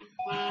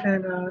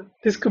 And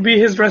this could be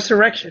his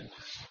resurrection.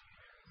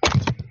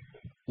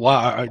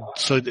 Wow.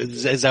 So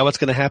is that what's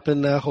going to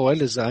happen, Joel?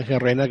 Is Angel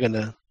Reina going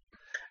to...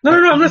 No,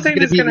 I'm not saying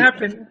it's going to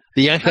happen.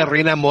 The Angel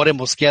Reina More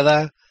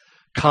Mosqueda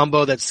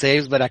combo that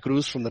saves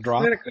Veracruz from the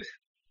drop?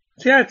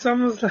 Yeah, it's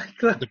almost like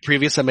the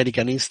previous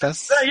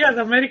Americanistas. Yeah,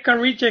 the America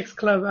Rejects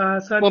Club.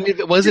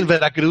 Wasn't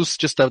Veracruz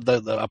just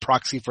a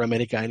proxy for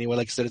America anyway?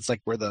 Like I said, it's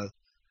like where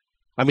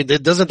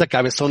doesn't the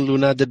Cabezon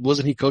Luna,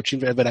 wasn't he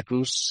coaching at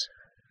Veracruz?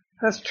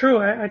 That's true.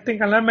 I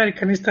think all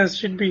Americanistas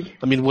should be.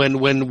 I mean,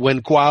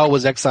 when Cuau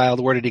was exiled,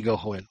 where did he go,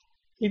 Joel?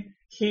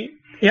 He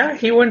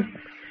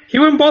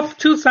went both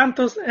to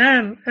Santos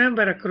and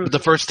Veracruz. The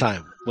first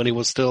time when he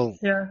was still.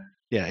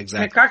 Yeah,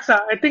 exactly. Necaxa.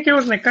 I think it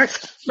was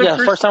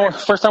Necaxa.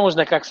 First time was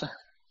Necaxa.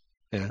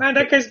 Yeah. Man,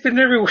 that guy's been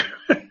everywhere.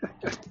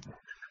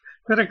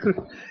 Veracruz.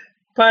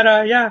 But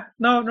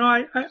no,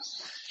 I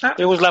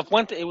It was La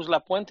Puente. It was La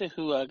Puente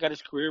who got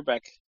his career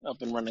back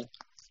up and running.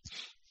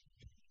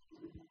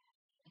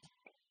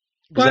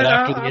 Was that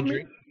after the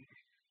injury?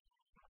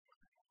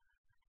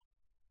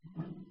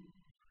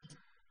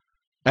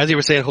 As you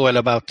were saying, Joel,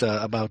 about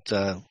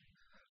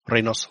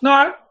Reynoso.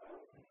 No,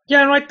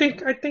 I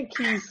think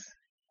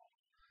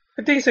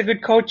he's a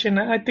good coach, and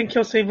I think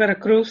he'll save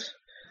Veracruz.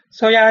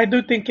 So yeah, I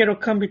do think it'll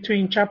come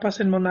between Chiapas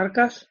and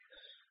Monarcas,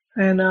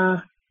 and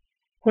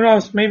who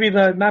knows? Maybe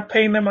the not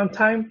paying them on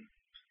time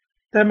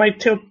that might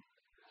tilt,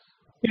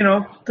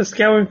 the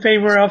scale in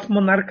favor of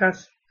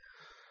Monarcas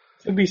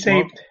to be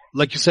saved. Well,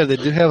 like you said, they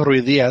do have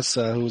Rui Diaz,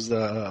 who's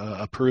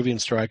a Peruvian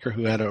striker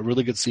who had a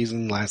really good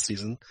season last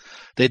season.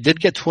 They did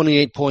get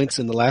 28 points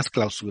in the last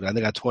clausura. They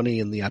got 20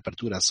 in the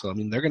apertura. So I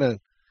mean, they're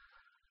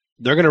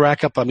gonna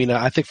rack up. I mean,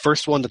 I think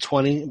first one to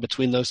 20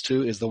 between those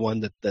two is the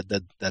one that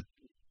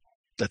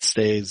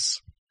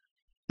stays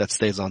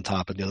on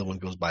top, and the other one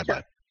goes bye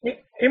bye.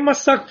 It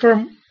must suck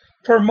for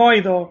Moy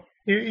though.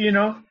 You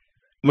know,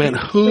 man,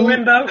 who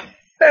end up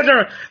at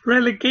a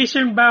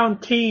relegation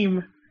bound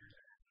team.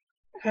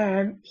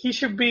 And he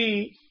should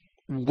be.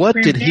 What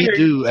did he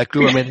do at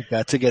Club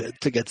America to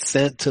get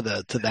sent to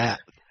that?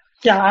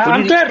 Yeah,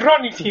 I'm glad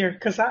Ronnie's here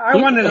because I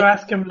wanted to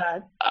ask him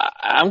that.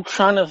 I'm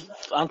trying to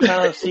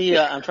see.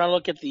 I'm trying to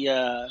look at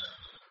the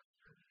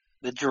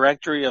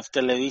directory of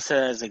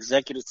Televisa's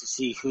executives to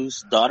see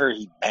whose daughter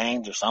he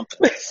banged or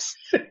something.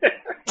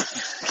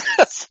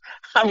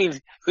 I mean,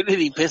 who did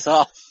he piss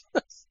off?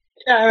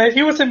 Yeah,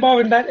 he was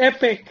involved in that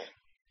epic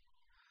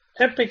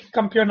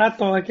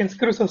campeonato against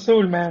Cruz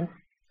Azul, man.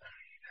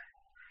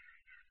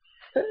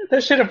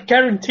 They should have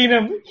guaranteed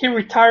him he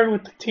retired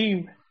with the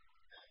team.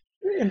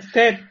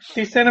 Instead,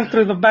 they sent him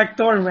through the back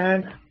door,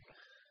 man.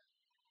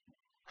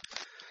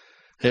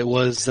 It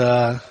was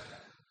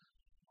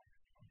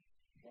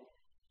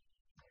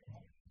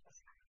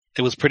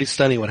pretty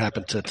stunning what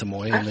happened to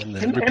Moy, and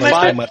then replaced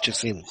by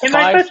Marchesín. And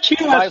I thought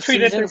Chivas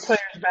treated their players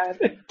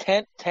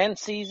bad. 10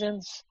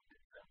 seasons,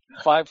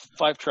 five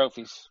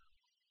trophies.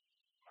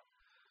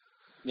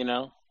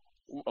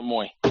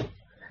 Moy.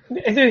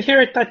 And then here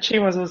I thought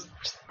Chivas was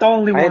the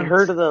only one. I had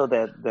heard though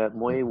that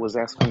Moy was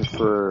asking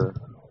for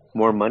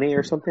more money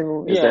or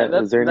something. Is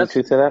there any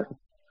truth to that?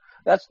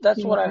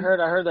 That's what I heard.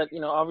 I heard that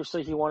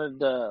obviously he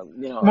wanted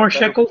more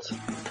shekels.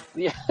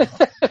 Yeah,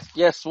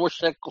 yes, more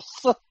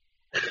shekels.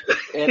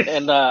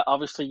 and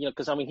obviously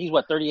because he's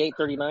 38,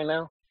 39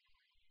 now.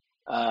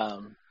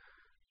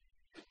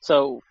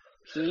 So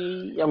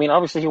he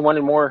obviously he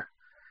wanted more.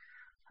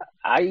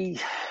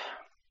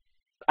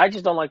 I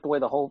just don't like the way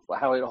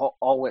how it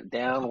all went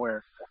down.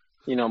 Where,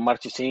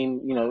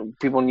 Marchesín,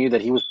 people knew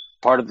that he was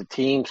part of the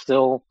team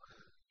still,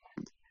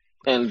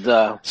 and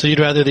so you'd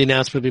rather the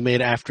announcement be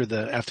made after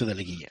the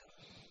Liguilla?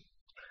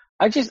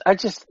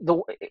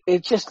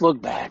 It just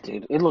looked bad,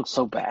 dude. It looked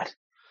so bad,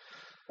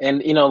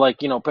 and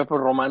Pepe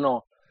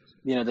Romano,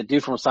 the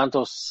dude from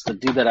Santos, the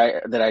dude that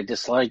I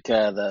dislike,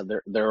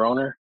 their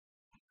owner.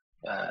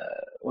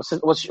 What's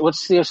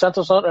the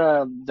Santos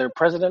their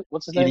president?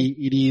 What's his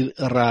name?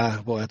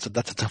 Boy, that's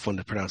a tough one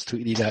to pronounce too.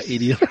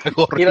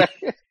 Iragorri.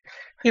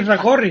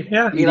 Iragorri,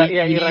 yeah.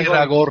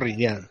 Iragorri,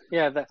 yeah.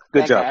 Yeah,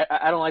 good job. Guy.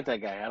 I don't like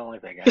that guy.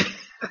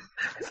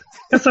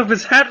 Because of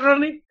his hat,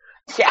 Ronnie?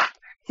 Yeah.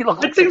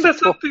 I think that's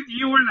something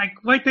you were like,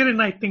 why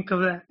didn't I think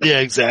of that? Yeah,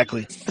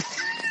 exactly.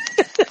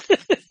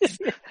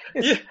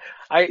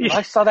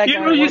 I saw that guy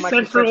on one of my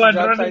construction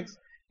job sites.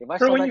 If I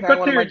saw when that you guy got on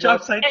one to of my your job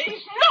jobs, site.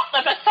 He's not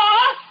the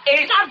Messiah.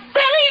 He's a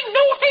very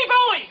naughty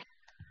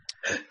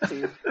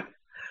boy.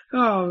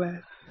 Oh,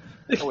 man.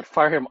 I would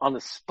fire him on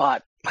the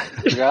spot.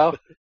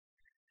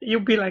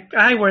 You'd be like,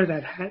 I wear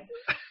that hat.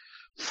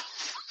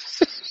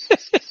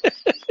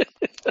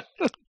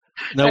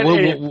 Now,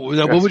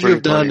 what would you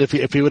have done if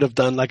he would have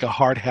done like a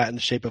hard hat in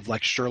the shape of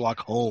like Sherlock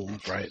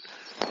Holmes, right?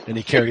 And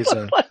he carries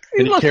a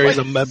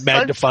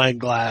magnifying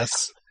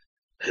glass.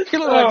 He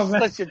looks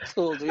like such a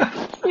tool, dude.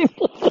 He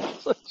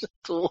looks like such a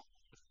tool.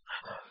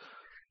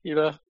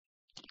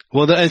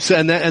 Well, that's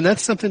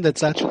something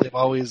that's actually I've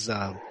always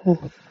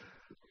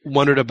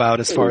wondered about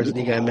as far as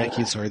Liga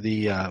MX or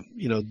the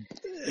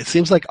it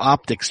seems like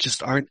optics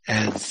just aren't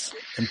as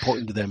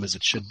important to them as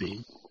it should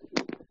be,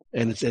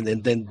 and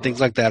then things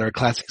like that are a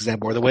classic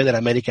example, or the way that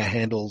America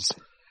handles.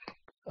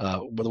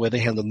 The way they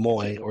handled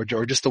Moy, or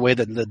just the way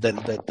that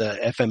the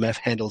FMF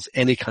handles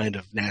any kind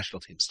of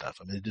national team stuff.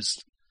 I mean, it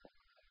just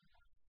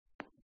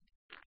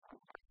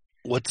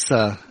what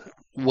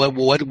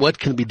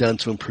can be done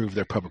to improve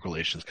their public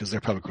relations? Because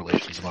their public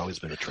relations have always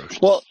been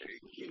atrocious. Well,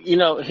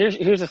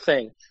 here's the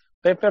thing.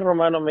 Pepe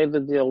Romano made the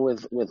deal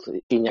with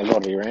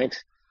Iñárritu, right?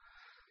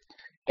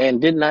 And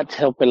did not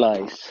tell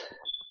Peláez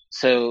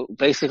So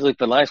basically,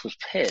 Peláez was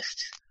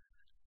pissed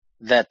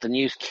that the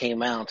news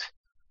came out.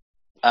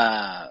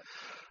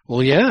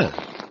 Well, yeah.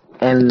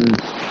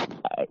 And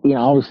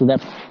obviously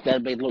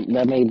that made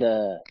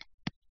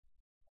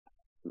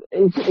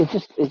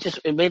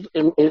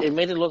it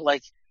made it look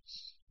like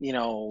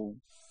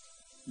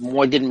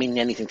Moy didn't mean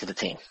anything to the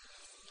team.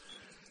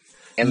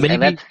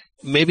 And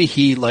maybe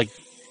he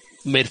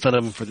made fun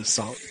of him for this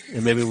song,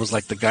 and maybe it was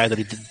like the guy that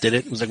he did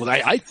it was like, well,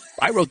 I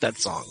wrote that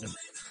song,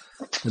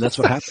 and that's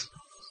what happened.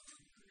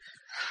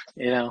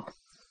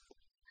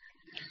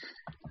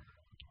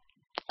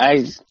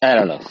 I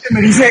don't know.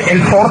 Me dice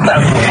el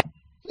porta.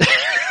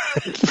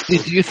 Do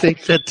you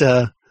think that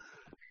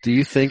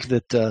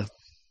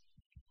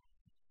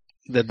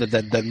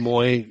that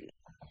Moy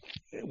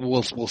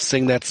will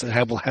sing that,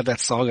 will have that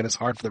song in his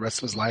heart for the rest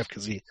of his life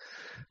because he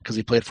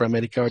played for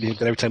America? Or do you think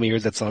that every time he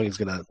hears that song he's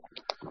gonna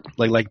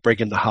like break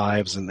into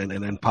hives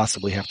and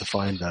possibly have to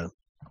find a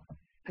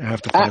I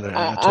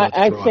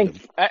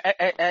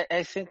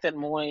think that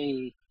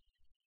Moy.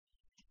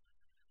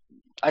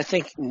 I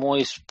think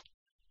Moy's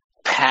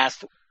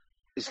past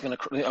is going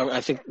to.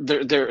 I think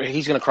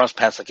he's going to cross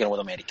paths again with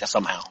America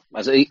somehow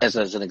as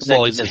an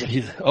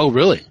executive. Oh,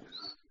 really?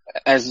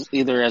 As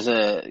either as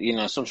a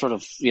some sort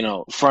of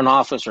front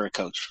office or a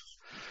coach.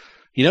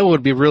 What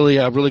would be a really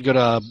good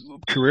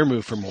career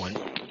move for Moy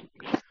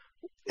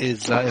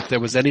is if there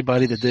was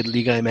anybody that did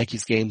Liga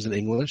MX games in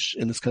English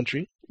in this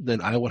country,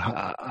 then I would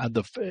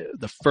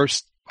the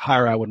first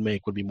hire I would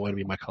make would be Moy to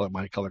be my color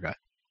guy.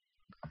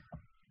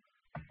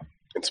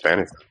 In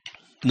Spanish?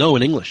 No,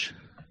 in English.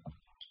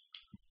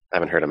 I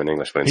haven't heard him in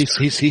English, but he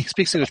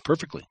speaks English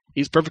perfectly.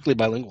 He's perfectly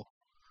bilingual.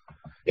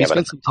 He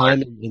spent some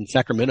time in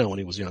Sacramento when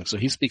he was young, so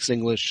he speaks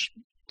English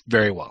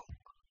very well.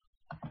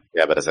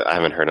 Yeah, but I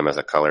haven't heard him as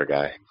a color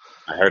guy.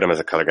 I heard him as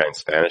a color guy in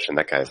Spanish, and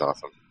that guy's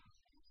awesome.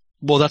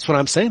 Well, that's what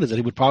I'm saying is that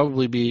he would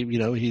probably be,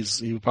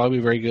 he would probably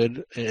be very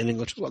good in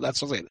English as well.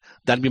 That's what I'm saying.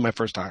 That'd be my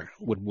first hire.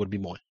 Would be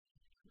Moy.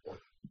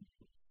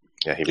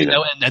 Yeah, he'd be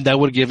and that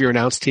would give your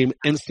announced team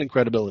instant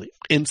credibility.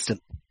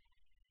 Instant.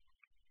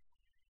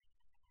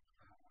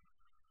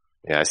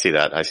 Yeah, I see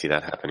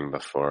that happening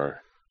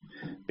before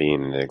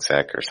being an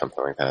exec or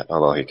something like that.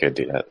 Although he could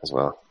do that as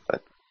well.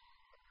 But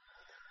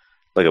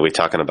look, are we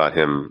talking about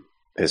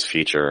his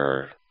future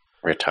or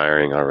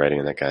retiring already?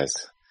 And that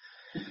guy's,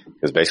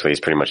 because basically he's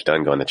pretty much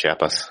done going to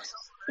Chiapas.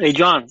 Hey,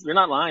 John, you're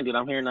not lying, dude.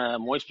 I'm hearing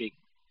Moy speak.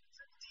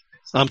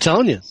 I'm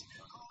telling you.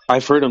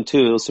 I've heard him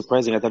too. It was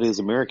surprising. I thought he was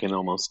American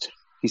almost.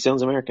 He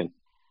sounds American.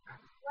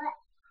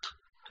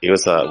 He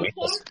was, we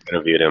just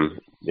interviewed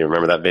him. You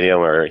remember that video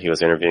where he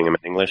was interviewing him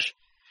in English?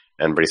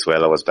 And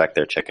Brizuela was back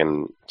there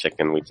checking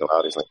Huitzel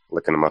out. He's like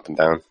looking him up and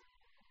down.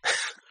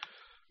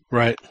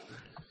 Right.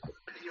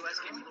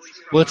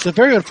 Well, it's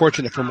very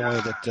unfortunate for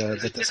Moy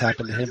that this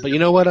happened to him. But you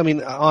know what? I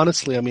mean,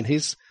 honestly,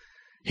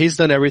 he's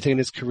done everything in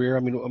his career. I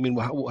mean,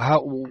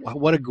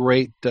 what a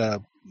great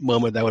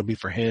moment that would be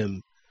for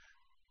him.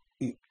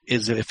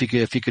 Is if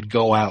he could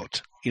go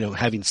out,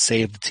 having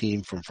saved the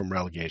team from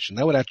relegation.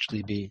 That would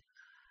actually be,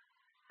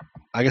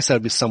 I guess, that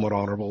would be somewhat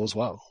honorable as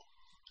well.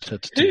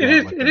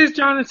 It is,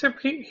 John.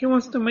 Except he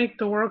wants to make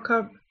the World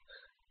Cup.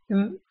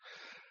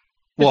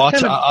 Well,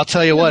 I'll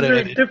tell you what.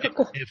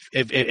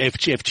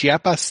 If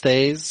Chiapas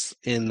stays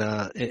in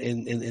Liga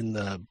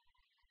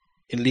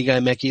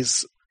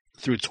MX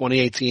through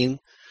 2018,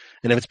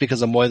 and if it's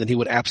because of Moy, then he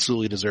would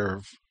absolutely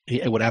deserve a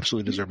spot so on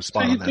that.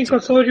 So you think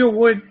Osorio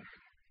would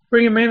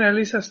bring him in at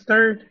least as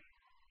third?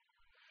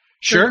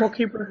 Sure.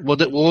 Goalkeeper. Well,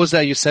 what was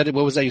that you said?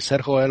 What was that you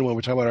said, Joel, when we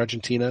were talking about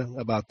Argentina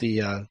about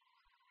the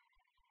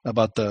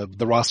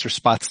roster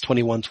spots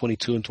 21,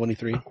 22, and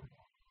 23?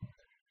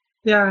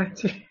 Yeah,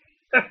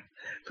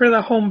 for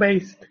the home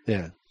base.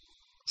 Yeah.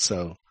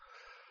 So.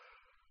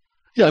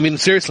 Yeah, I mean,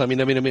 seriously, I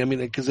mean,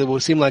 because it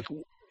would seem like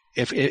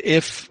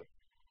if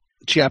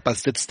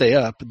Chiapas did stay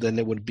up, then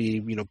it would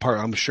be,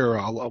 I'm sure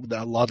a lot of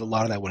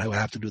that would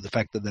have to do with the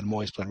fact that then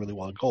Moy's playing really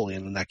well at goalie,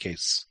 and in that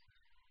case,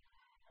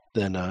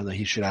 then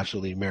he should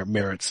absolutely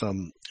merit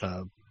some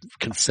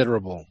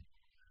considerable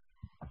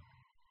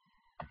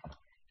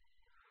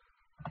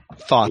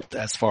thought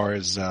as far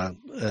as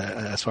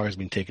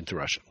being taken to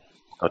Russia.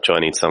 Ochoa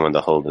needs someone to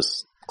hold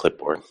his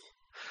clipboard.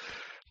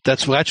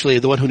 That's actually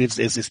the one who needs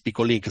is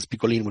Picolín, because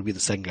Picolín would be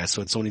the second guy,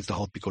 so someone needs to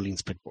hold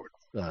Picolín's clipboard.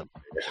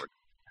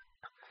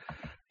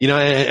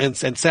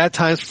 And sad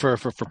times for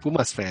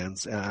Pumas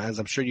fans, as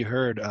I'm sure you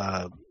heard,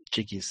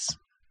 Chiquis.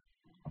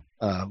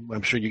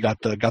 I'm sure you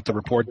got the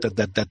report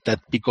that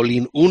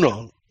Picolín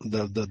Uno,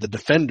 the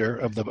defender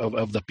of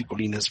the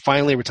Picolín, is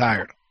finally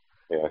retired.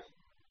 Yeah.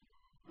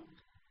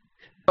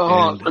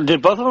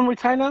 Did both of them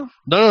retire now?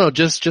 No,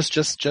 just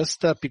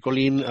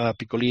Picolín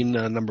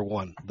number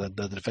one, the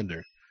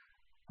defender.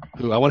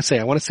 Who I want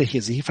to say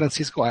is he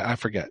Francisco? I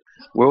forget.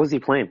 Where was he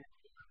playing?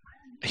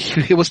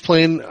 He was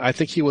playing. I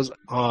think he was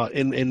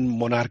in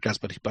Monarcas,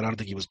 but I don't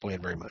think he was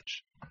playing very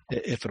much,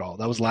 if at all.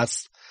 That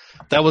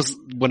was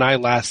when I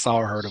last saw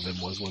or heard of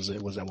him. Was at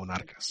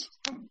Monarcas.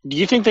 Do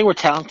you think they were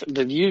talented?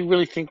 Do you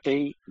really think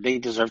they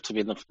deserve to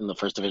be in the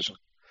first division?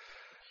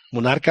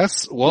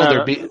 Monarcas.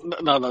 Well,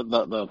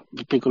 the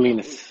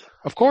Picolines.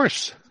 of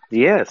course.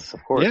 Yes,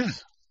 of course. Yeah.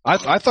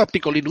 I thought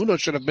Picolín Uno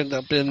should have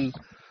been.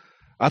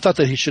 I thought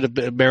that he should have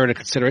been merited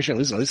consideration at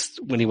least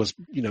when he was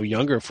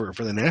younger for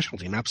the national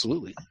team.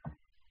 Absolutely.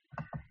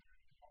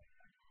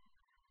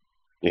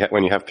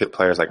 When you have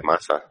players like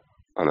Massa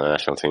on the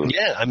national team,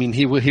 Yeah, I mean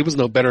he was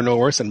no better, no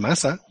worse than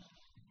Massa.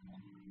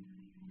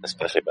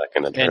 especially back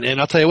in the day. And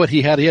I'll tell you what,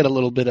 he had a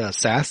little bit of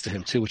sass to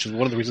him too, which is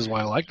one of the reasons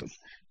why I liked him.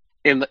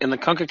 In the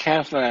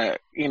CONCACAF,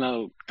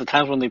 the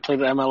times when they played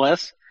the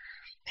MLS,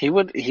 he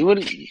would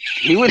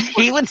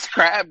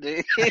scrap,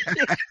 dude.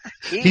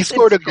 He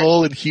scored a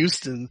goal in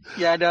Houston.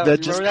 Yeah, I know.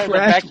 That just Remember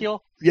that back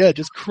heel? Yeah,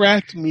 just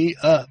cracked me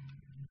up.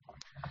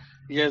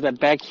 Yeah, that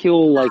back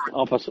heel like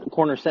off a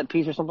corner set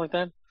piece or something like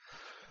that.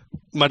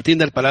 Martín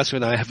del Palacio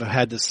and I have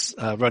had this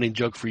running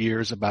joke for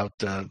years about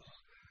the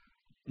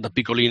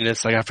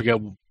Picolines. Like I forget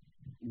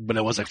when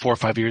it was, like 4 or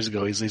 5 years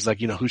ago. He's like,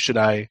 who should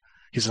I?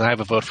 He said, I have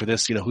a vote for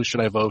this. Who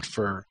should I vote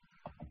for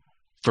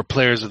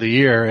Players of the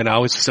Year? And I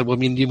always said,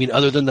 well, you mean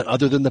other than the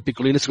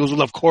Picolines? He goes,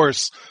 well, of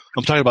course.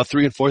 I'm talking about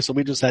 3 and 4. So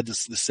we just had the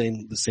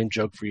same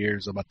joke for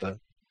years about the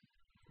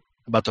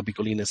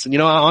Picolines.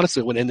 And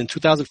honestly, in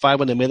 2005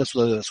 when they made the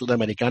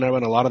Sudamericana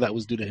run, a lot of that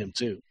was due to him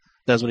too.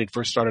 That's when he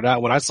first started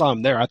out. When I saw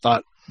him there, I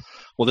thought,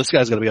 well, this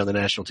guy's going to be on the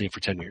national team for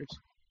 10 years.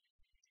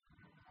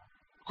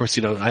 Of course,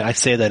 I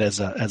say that as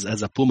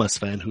a Pumas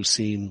fan who's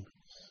seen,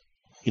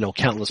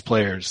 countless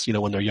players,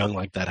 when they're young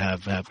like that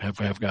have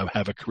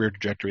a career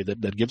trajectory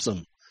that gives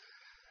them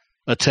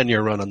a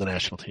 10-year run on the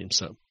national team.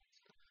 So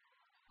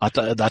I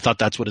thought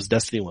that's what his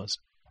destiny was.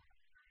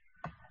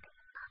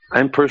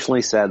 I'm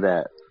personally sad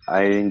that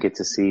I didn't get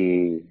to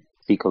see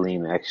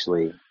Picolín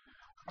actually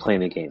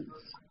playing a game.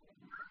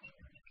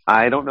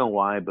 I don't know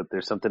why, but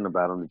there's something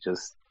about him that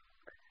just,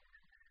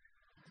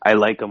 I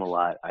like him a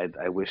lot.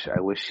 I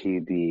wish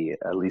he'd be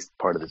at least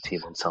part of the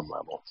team on some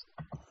level.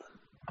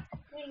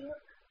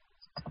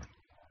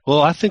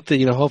 Well, I think that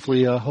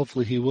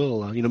hopefully he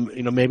will.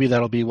 Maybe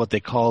that'll be what they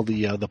call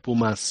the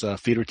Pumas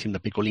feeder team, the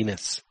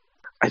Picolines.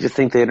 I just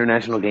think the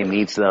international game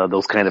needs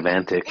those kind of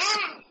antics.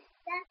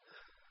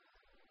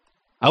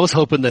 I was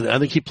hoping that I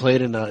think he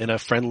played in a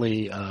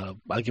friendly. I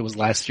think it was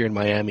last year in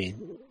Miami.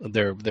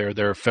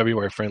 Their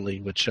February friendly,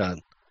 which I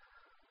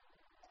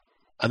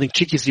think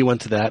Chiquisi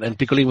went to that, and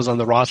Picolín was on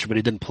the roster, but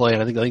he didn't play.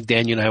 And I think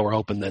Daniel and I were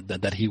hoping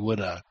that he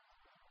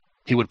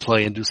would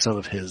play and do some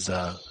of his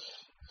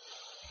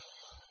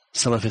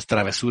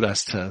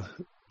travesuras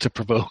to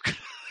provoke.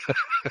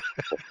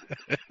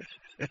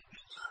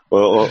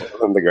 Well,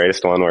 the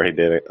greatest one where he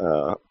did it,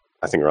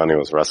 I think Ronnie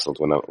was wrestled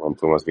when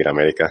Pumas beat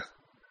America,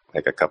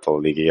 like a couple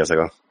of league years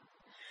ago.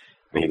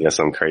 And he did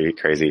some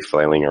crazy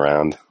flailing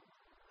around.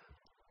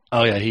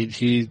 Oh yeah,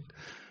 he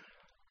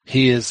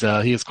is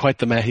quite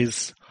the man.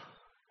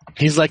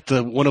 He's like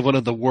one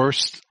of the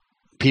worst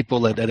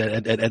people at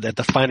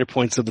the finer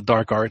points of the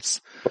dark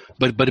arts,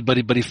 but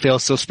he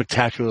fails so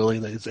spectacularly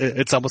that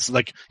it's almost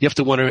like you have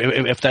to wonder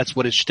if that's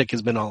what his shtick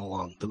has been all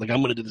along. That, like, I'm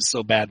going to do this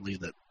so badly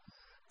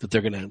that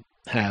they're going to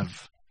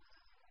have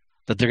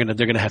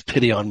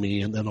pity on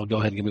me, and then they'll go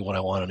ahead and give me what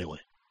I want anyway.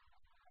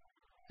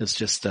 It's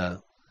just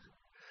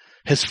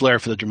his flair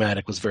for the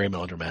dramatic was very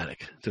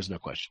melodramatic. There's no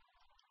question.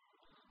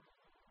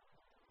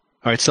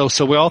 All right, so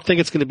we all think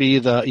it's going to be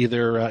either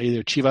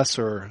Chivas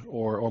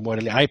or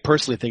Morelia. I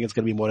personally think it's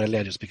going to be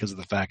Morelia just because of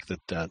the fact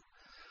that,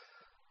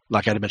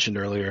 like I had mentioned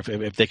earlier,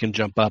 if they can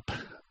jump up,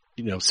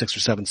 6 or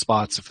 7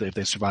 spots if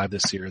they survive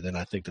this year, then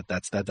I think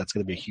that's going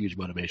to be a huge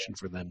motivation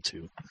for them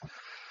to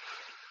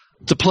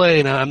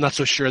play. And I'm not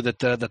so sure that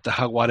the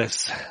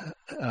Jaguares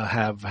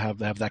have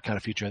that kind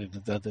of future. I think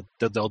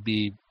that they'll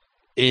be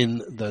in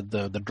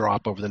the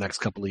drop over the next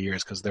couple of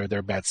years because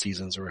their bad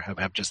seasons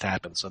have just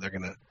happened. So they're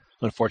going to,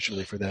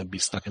 unfortunately for them, be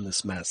stuck in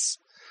this mess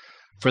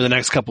for the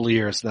next couple of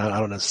years. Now, I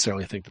don't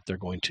necessarily think that they're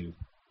going to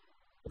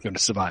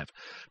survive.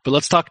 But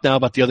let's talk now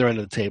about the other end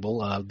of the table,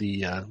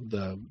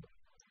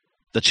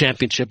 the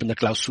championship and the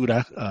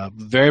Clausura.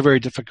 Very,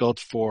 very difficult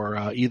for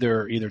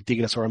either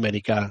Tigres or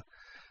America.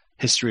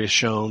 History has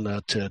shown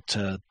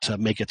to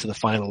make it to the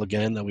final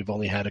again. We've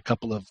only had a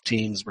couple of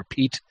teams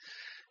repeat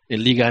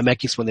in Liga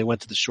MX when they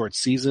went to the short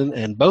season,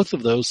 and both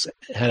of those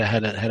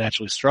had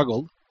actually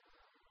struggled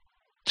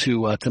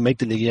to make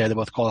the Liga. They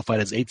both qualified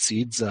as 8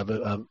 seeds.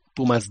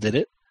 Pumas did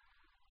it,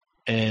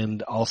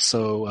 and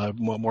also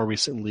more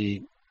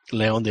recently,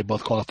 León. They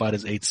both qualified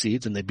as 8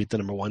 seeds, and they beat the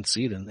number 1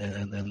 seed,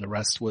 and the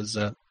rest was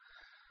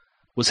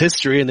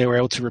history, and they were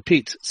able to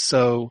repeat.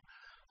 So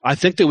I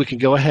think that we can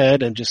go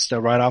ahead and just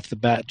right off the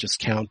bat just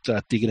count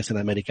Tigres and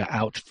America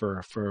out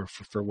for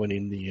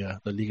winning the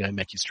Liga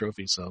MX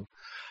trophy. So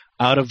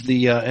out of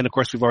the and of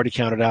course we've already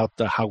counted out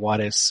the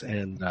Jaguares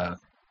and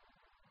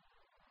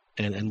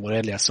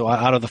Morelia. So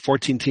out of the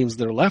 14 teams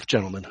that are left,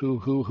 gentlemen,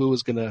 who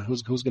is gonna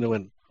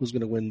win? Who's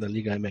gonna win the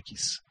Liga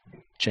MX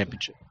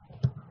championship?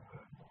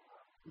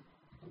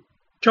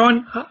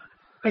 John,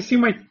 I see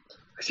my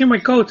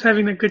coach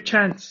having a good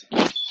chance.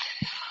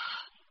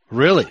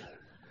 Really?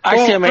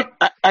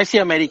 I see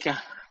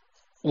America.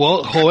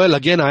 Well, Joel,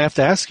 again, I have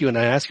to ask you, and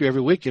I ask you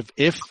every week, if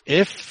the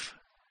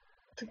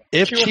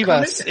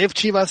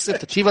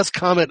Chivas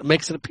Comet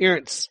makes an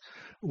appearance,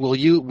 will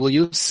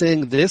you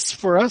sing this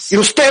for us? Y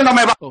usted no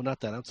me va. Oh, not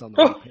that. That's on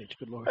the wrong page.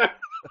 Good Lord.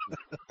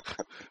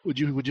 Would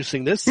you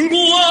sing this?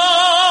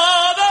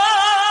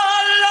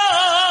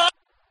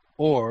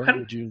 Or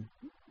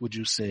would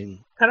you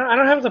sing? I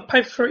don't have the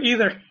pipes for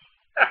either.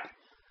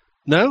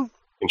 No? You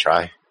can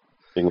try.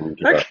 You can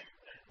give Okay. up.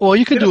 Well,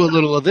 you can do a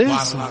little of this.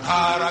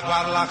 Guadalajara,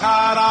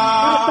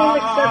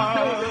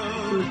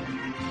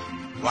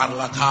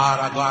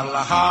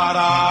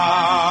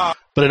 Guadalajara.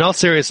 But in all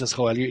seriousness,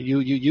 Joel,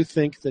 you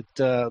think that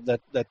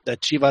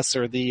Chivas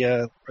are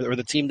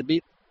the team to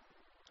beat?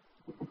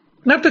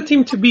 Not the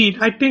team to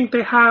beat. I think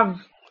they're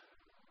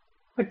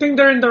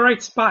in the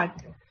right spot.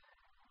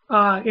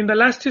 In the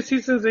last 2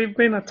 seasons, they've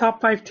been a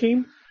top 5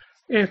 team.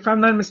 If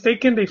I'm not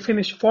mistaken, they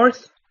finished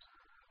 4th.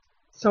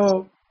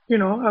 So,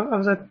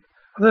 of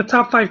the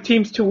top 5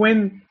 teams to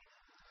win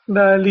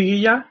the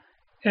Liguilla,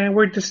 and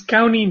we're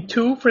discounting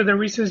 2 for the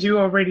reasons you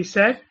already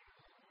said.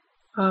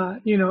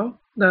 They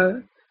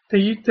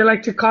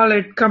like to call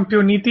it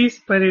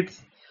campeonitis, but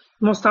it's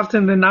most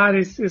often than not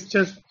it's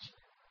just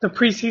the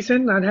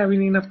preseason, not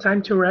having enough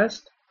time to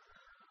rest.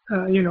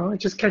 It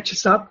just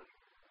catches up.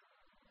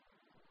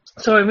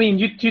 So I mean,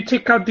 you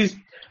take out these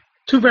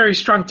 2 very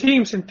strong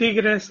teams in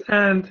Tigres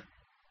and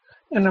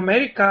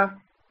America,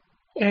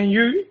 and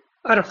you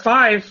out of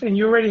 5, and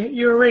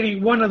you're already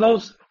one of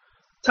those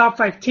top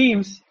 5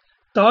 teams.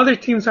 The other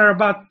teams are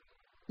about,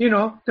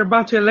 they're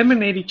about to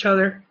eliminate each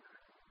other.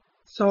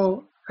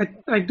 So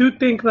I do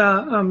think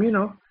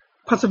the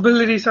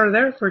possibilities are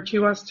there for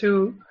Chivas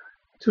to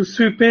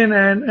swoop in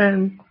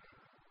and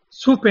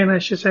swoop in, I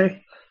should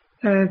say,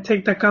 and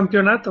take the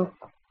campeonato.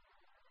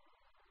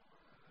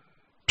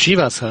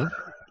 Chivas, huh?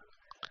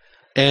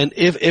 And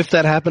if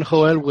that happened,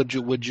 Joel, would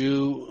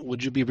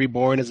you be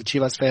reborn as a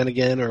Chivas fan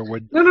again, or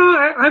would? No.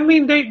 I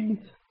mean they.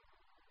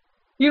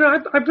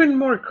 I've been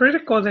more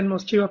critical than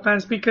most Chivas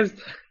fans because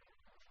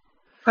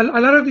a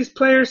lot of these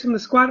players in the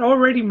squad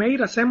already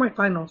made a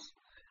semifinals,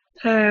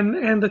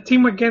 and the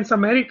team against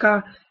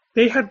America,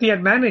 they had the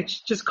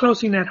advantage just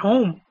closing at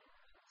home.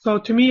 So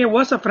to me, it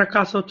was a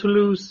fracaso to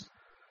lose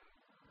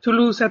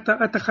at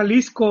the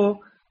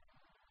Jalisco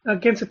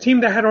against a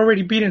team that had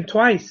already beaten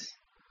twice,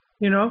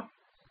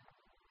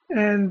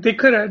 and they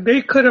could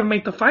have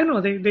made the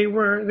final. They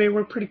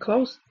were pretty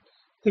close.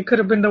 They could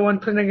have been the one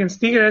playing against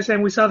Tigres,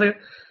 and we saw that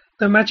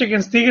the match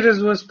against Tigres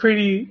was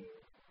pretty,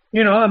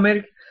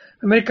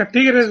 America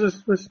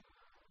Tigres was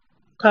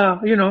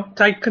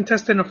tight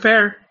contestant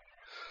affair.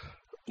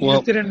 You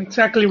just didn't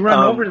exactly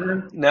run over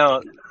them.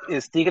 Now,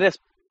 is Tigres?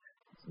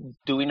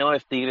 Do we know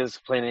if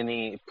Tigres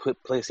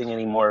placing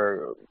any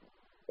more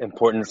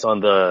importance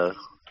on the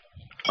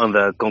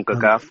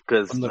CONCACAF?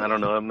 Because I don't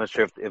know. I'm not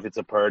sure if it's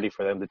a priority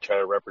for them to try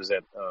to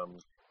represent.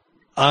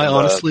 I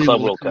honestly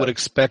would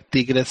expect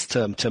Tigres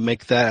to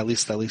make that at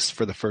least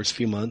for the first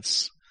few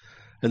months,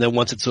 and then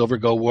once it's over,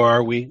 go where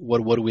are we? What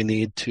do we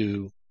need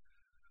to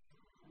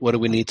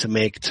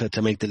make the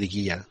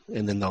Liguilla?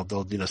 And then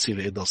they'll see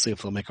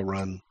if they'll make a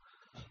run.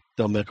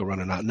 They'll make a run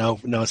or not. Now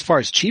as far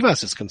as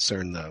Chivas is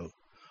concerned, though,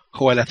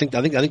 Joel, I think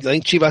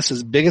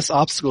Chivas' biggest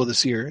obstacle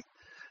this year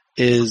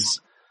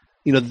is,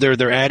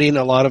 they're adding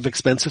a lot of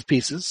expensive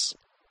pieces.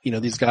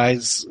 These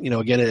guys,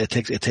 again, it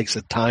takes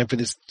a time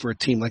for a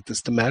team like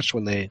this to mesh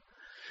when they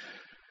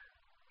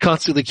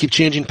constantly keep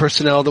changing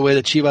personnel the way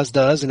that Chivas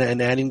does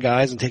and adding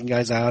guys and taking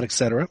guys out,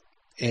 etc.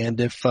 And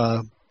if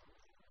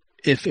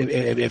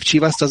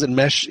Chivas doesn't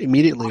mesh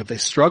immediately, if they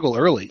struggle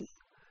early,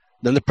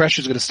 then the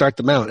pressure is going to start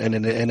to mount,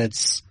 and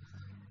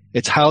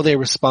it's how they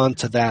respond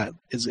to that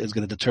is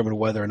going to determine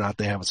whether or not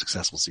they have a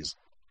successful season.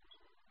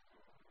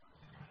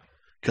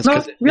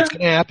 Because it's going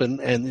to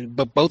happen,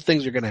 but both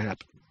things are going to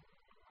happen.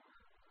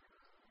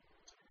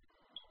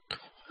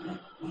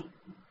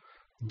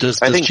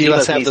 I think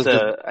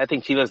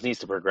Chivas needs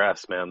to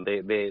progress, man.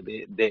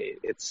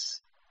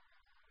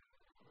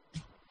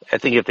 I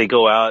think if they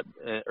go out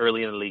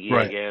early in the league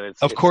again,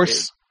 of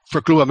course,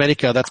 for Club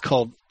America, that's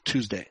called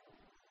Tuesday.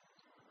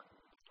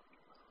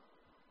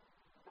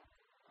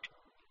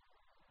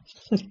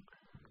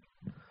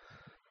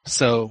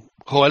 So,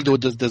 Joel,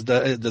 does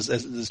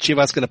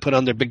Chivas going to put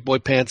on their big boy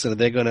pants, and are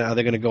they going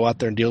to go out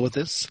there and deal with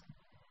this?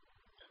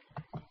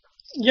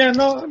 Yeah,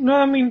 no.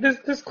 I mean,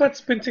 this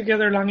squad's been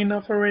together long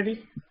enough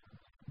already.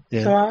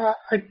 Yeah. So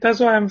that's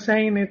why I'm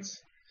saying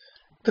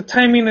the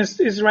timing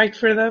is right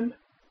for them.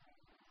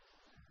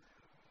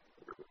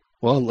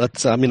 Well,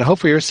 I hope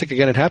for your sake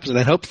again it happens, and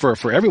I hope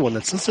for everyone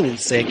that's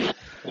listening's sake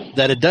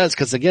that it does,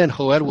 because again,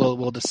 Joel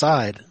will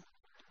decide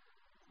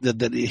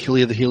that he'll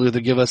either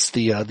give us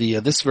the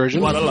this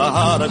version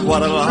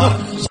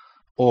Guadalajara.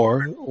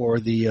 or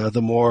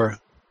the more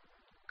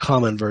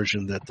common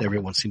version that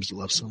everyone seems to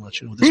love so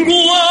much.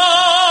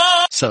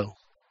 So,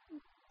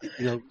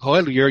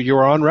 Joel,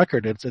 you're on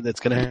record. It's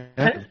going to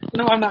happen.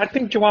 No, I'm not. I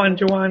think Juan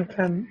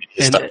can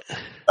hit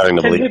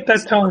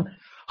that tone.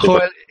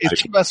 Joel, if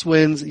Chivas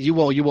wins, you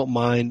won't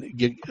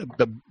mind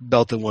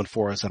belting one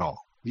for us at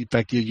all. In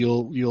fact,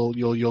 it'll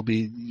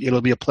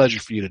be a pleasure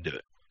for you to do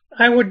it.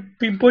 I would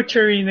be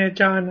butchering it,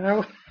 John. I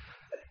would,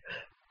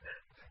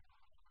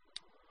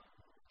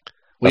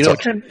 We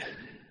That's don't.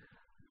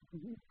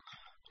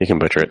 You can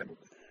butcher it.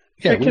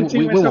 Yeah, I can see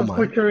we myself won't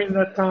mind. butchering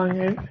that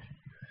song.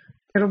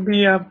 It'll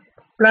be a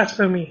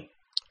blasphemy.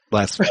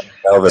 Blasphemy.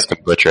 Elvis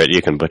can butcher it.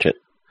 You can butcher it.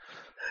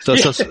 So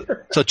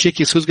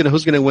Chiquis, who's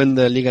gonna win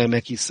the Liga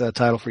MX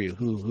title for you?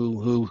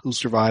 Who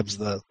survives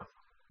the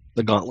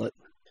gauntlet?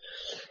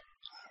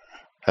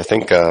 I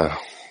think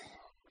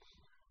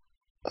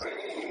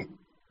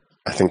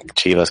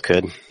Chivas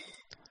could.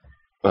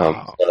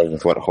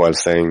 With what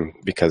Joel's saying,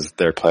 because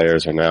their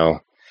players are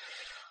now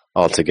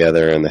all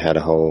together and they had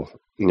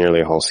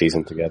nearly a whole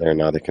season together, and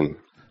now they can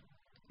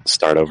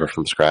start over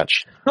from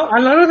scratch. No, a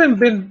lot of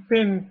them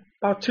been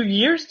about 2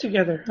 years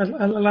together.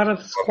 A lot of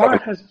the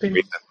squad has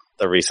been.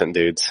 The recent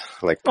dudes,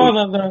 like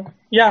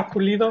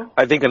Pulido.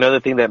 I think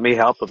another thing that may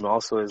help him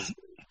also is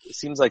it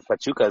seems like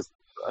Pachuca's.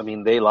 I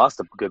mean, they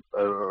lost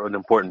an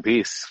important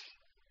piece.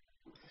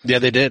 Yeah,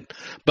 they did,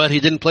 but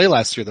he didn't play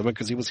last year though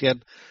because he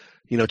had,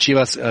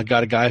 Chivas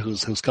got a guy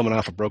who's coming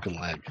off a broken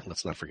leg.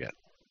 Let's not forget.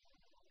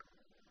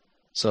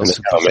 So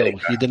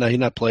he did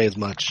not play as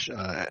much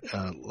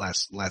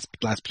last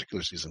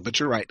particular season.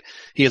 But you're right,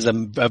 he is a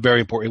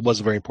very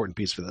important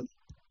piece for them.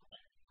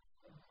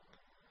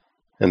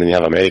 And then you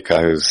have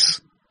America, who's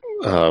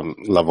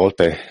La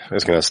Volpe,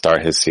 who's going to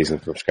start his season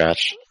from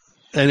scratch.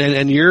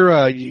 And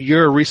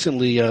you're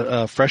recently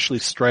freshly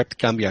striped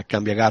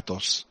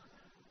Cambiagatos.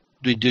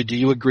 Do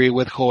you agree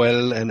with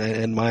Joel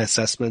and my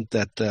assessment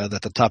that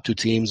the top two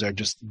teams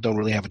don't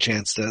really have a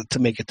chance to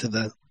make it to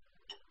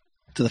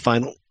the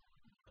final?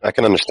 I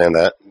can understand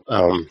that.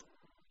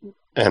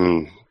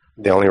 And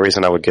the only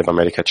reason I would give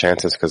America a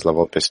chance is because La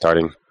Volpe is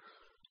starting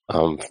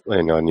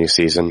a new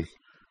season.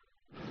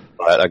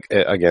 But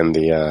again,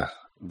 the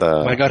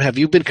my God, have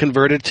you been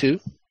converted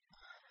too?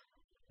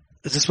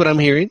 Is this what I'm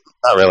hearing?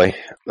 Not really.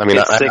 I mean,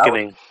 It's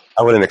sickening.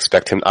 I wouldn't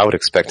expect him. I would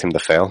expect him to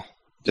fail.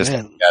 Just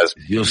as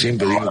Yo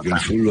siempre digo que el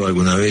fútbol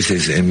algunas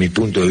veces, en mi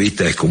punto de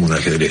vista, es como un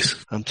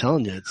ajedrez. I'm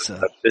telling you, it's.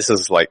 This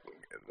is like,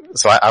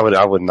 so I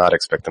would not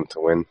expect them to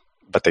win,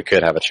 but they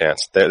could have a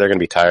chance. They're going to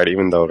be tired,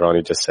 even though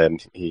Ronnie just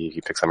said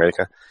he picks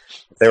America.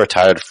 If they were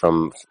tired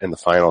in the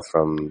final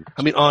from.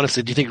 I mean,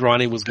 honestly, do you think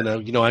Ronnie was gonna?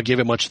 I gave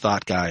it much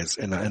thought, guys,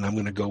 and I'm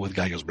gonna go with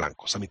Gallos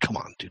Blancos. I mean, come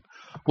on, dude.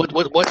 What?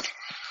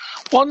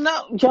 Well,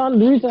 now, John,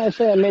 the reason I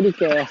say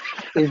America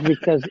is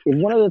because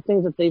one of the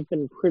things that they've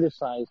been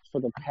criticized for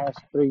the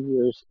past 3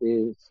 years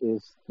is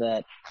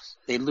that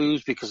they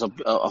lose because of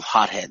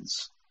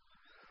hotheads.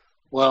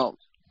 Well,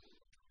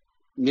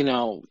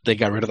 they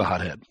got rid of the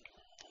hothead.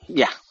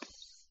 Yeah.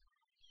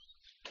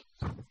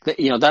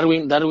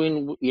 Darwin,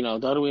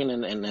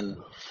 and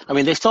I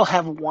mean, they still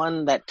have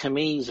one that to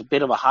me is a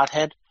bit of a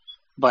hothead,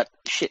 but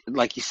shit,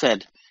 like you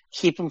said,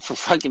 keep him for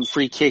fucking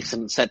free kicks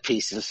and set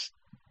pieces.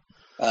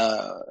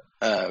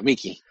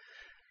 Miki.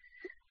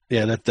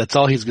 Yeah, that's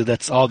all he's good.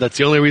 That's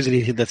the only reason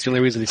he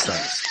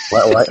starts.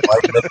 Why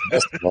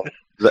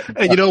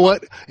And you know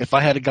what? If I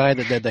had a guy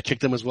that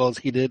kicked him as well as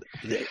he did,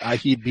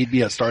 he'd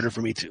be a starter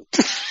for me too.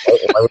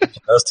 Why would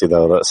you those two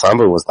though?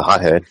 Sambu was the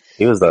hothead.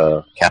 He was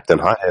the captain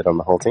hothead on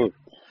the whole team.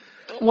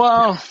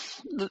 Well,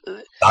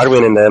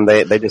 Darwin and them,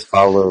 they just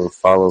follows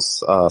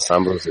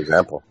Sambu's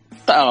example.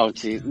 Oh,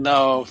 gee,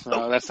 no,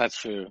 that's not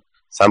true.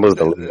 Sambu's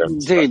the leader.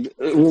 Dude,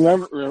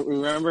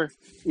 remember,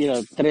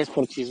 tres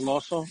por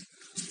chismoso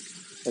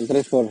and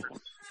tres por.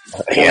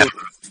 Yeah.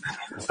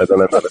 I don't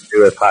know how to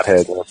do it,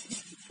 hothead.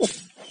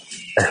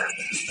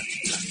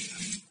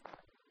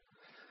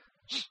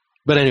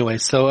 But anyway,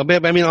 so I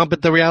mean,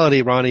 but the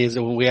reality, Ronnie, is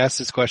that when we asked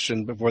this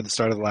question before the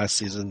start of the last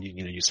season,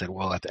 you said,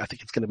 "Well, I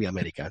think it's going to be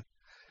America."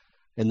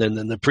 And then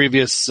in the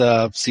previous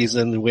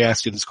season, we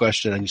asked you this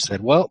question, and you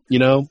said, "Well,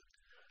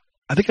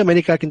 I think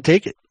America can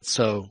take it."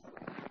 So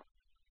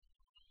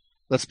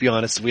let's be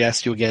honest. We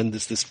asked you again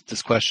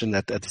this question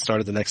at the start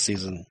of the next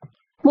season.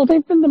 Well,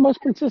 they've been the most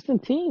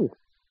consistent team.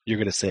 You're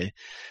going to say,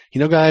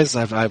 guys,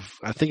 I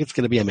think it's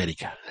going to be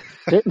America.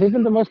 They've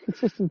been the most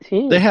consistent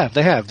team. They have.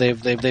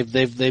 They've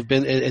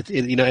been,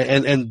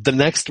 and the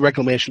next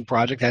reclamation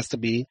project has to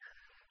be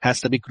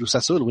Cruz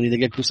Azul. We need to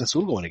get Cruz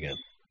Azul going again.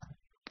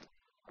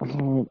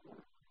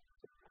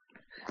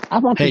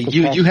 Hey,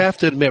 you have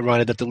to admit,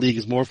 Ronnie, that the league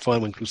is more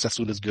fun when Cruz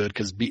Azul is good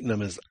because beating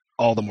them is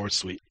all the more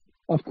sweet.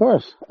 Of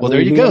course. Well,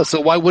 there you go. So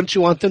why wouldn't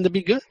you want them to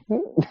be good?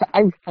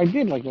 I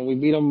did. Like when we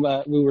beat them,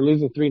 we were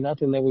losing 3-0,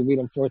 then we beat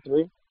them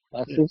 4-3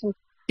 last season.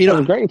 That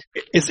was great.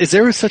 Is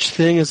there a such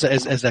thing as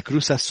a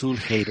Cruz Azul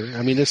hater?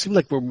 I mean, it seems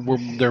like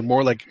we're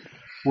more like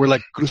we're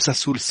like Cruz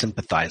Azul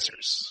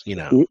sympathizers.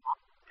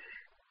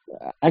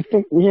 I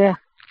think, yeah.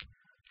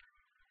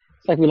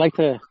 It's like we like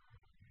to.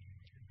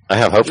 I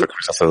have hope for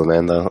Cruz Azul,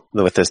 man. Though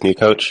with this new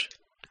coach,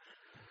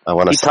 I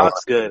want to. He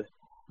talks good.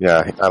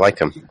 Yeah, I like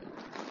him.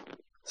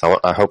 So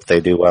I hope they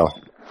do well.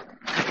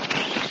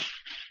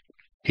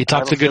 He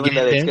talks a good game.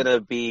 That it's going to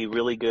be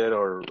really good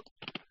or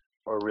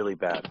really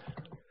bad.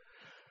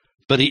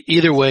 But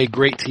either way,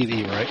 great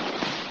TV, right?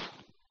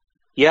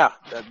 Yeah,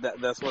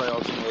 that's what I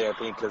ultimately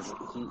think, because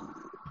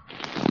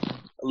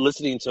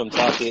listening to him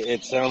talk,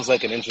 it sounds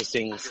like an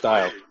interesting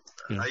style,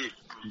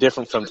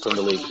 different from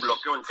the league.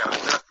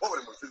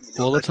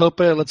 Well, let's hope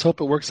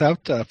it works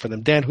out for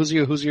them. Dan, who's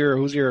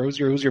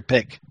your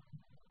pick?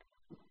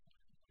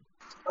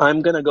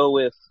 I'm gonna go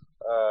with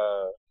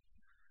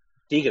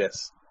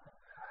Tigres.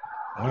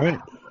 All right.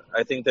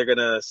 I think they're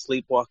gonna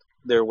sleepwalk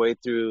their way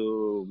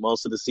through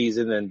most of the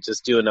season and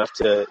just do enough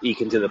to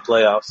eke into the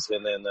playoffs,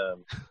 and then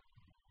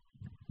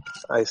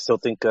I still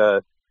think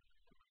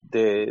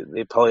they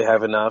probably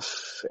have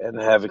enough and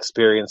have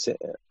experience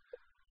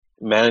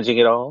managing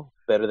it all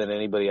better than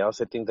anybody else.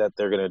 I think that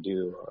they're going to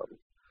do.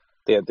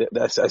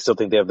 I still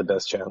think they have the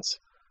best chance.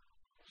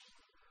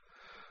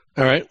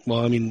 All right.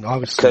 Well, I mean,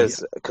 obviously,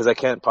 because I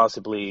can't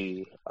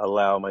possibly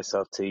allow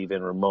myself to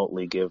even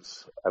remotely give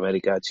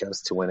America a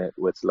chance to win it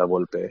with La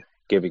Volpe.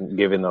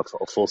 Given a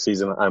full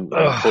season, I'm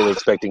fully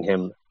expecting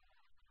him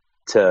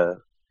to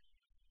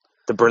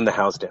burn the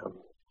house down.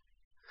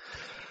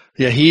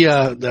 Yeah, he.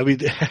 I mean,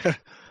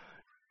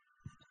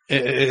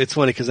 it's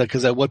funny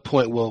because at what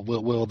point will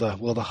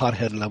the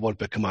hothead La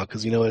Volpe come out?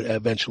 Because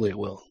eventually it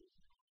will.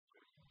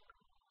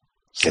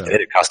 So.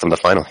 It cost him the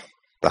final.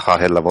 The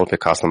hothead La Volpe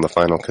cost him the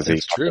final because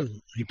It's true.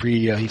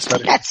 He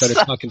started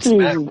talking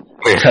smack.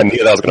 I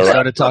knew that was going to.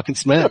 Started talking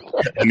smack.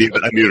 I knew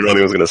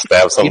Ronnie was going to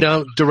stab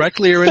something.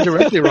 Directly or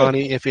indirectly,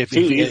 Ronnie. If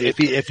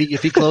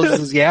he closes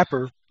his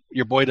yapper,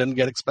 your boy doesn't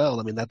get expelled.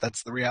 I mean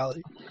that's the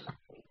reality.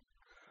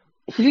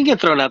 He didn't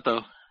get thrown out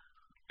though.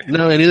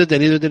 No, and neither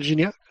did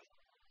Gignac.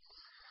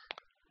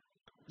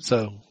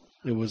 So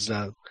it was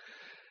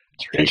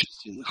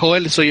interesting.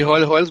 Joel's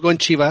going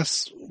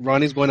Chivas.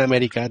 Ronnie's going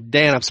America.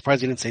 Dan, I'm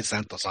surprised you didn't say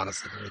Santos,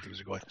 honestly, the way things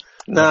are going.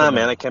 Nah,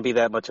 man, I can't be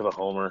that much of a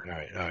homer. All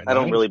right. I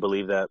don't really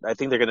believe that. I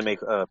think they're going to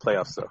make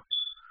playoffs, though.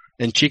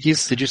 And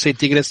Chiquis, did you say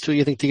Tigres too?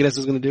 You think Tigres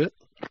is going to do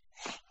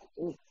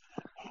it?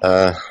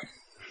 I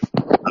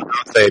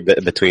would say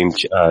between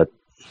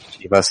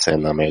Chivas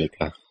and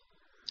America.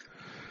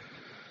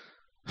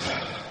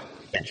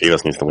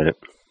 Chivas needs to win it.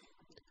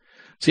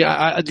 See,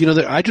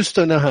 I just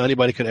don't know how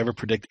anybody could ever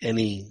predict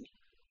any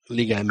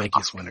Liga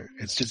MX winner.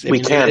 It's just, it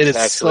is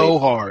actually so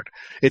hard.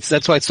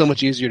 That's why it's so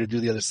much easier to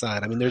do the other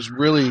side. I mean, there's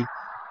really,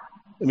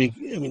 I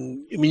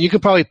mean, you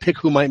could probably pick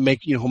who might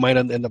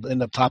end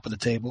up top of the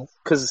table.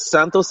 Because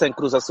Santos and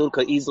Cruz Azul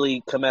could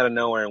easily come out of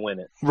nowhere and win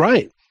it.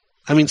 Right.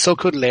 I mean, so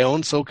could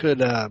León. So could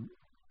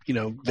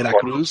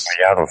Veracruz.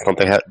 Rayados, don't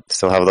they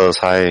still have those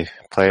high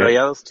players?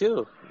 Rayados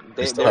too.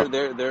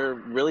 They're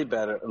really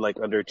bad at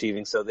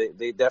underachieving, so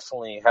they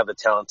definitely have the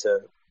talent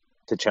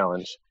to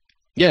challenge.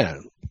 Yeah,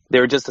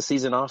 they were just a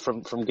season off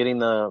from getting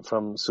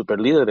from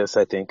Superlíderes,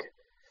 I think,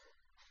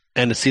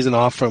 and a season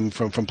off from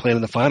playing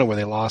in the final where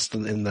they lost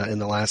in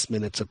the last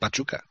minute to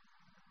Pachuca.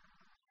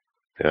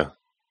 Yeah,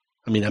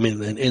 I mean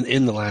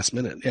in the last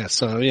minute. Yeah,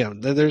 so yeah,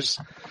 there's.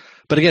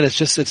 But again, it's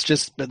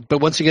just.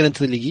 But once you get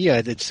into the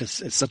Liguilla,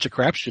 it's such a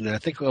crapshoot, and I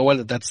think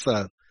that's.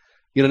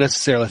 You don't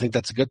necessarily think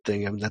that's a good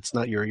thing. I mean, that's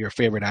not your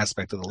favorite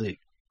aspect of the league.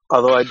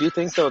 Although I do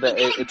think, though, that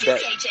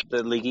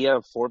the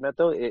Liguilla format,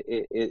 though,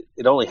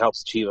 it only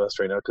helps Chivas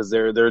right now because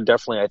they're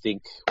definitely, I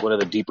think, one of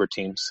the deeper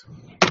teams.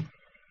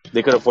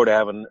 They could afford to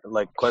have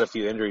quite a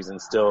few injuries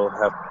and still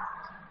have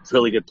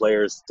really good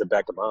players to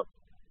back them up.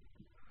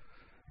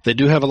 They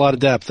do have a lot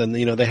of depth, and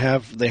they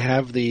have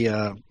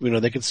the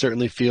they can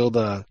certainly field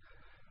a.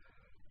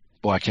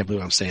 Boy, I can't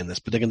believe I'm saying this,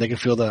 but they can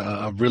field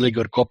a really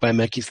good Copa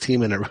MX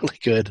team and a really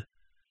good.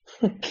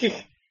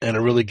 And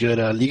a really good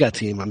Liga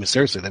team. I mean,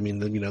 seriously. I mean,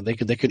 they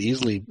could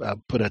easily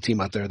put a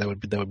team out there that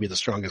would be the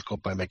strongest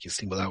Copa MX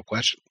team without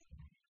question.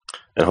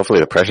 And hopefully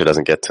the pressure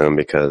doesn't get to him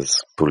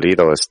because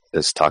Pulido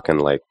is talking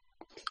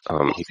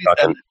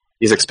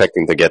he's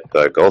expecting to get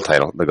the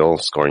goal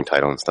scoring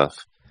title and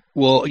stuff.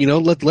 Well,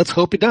 let's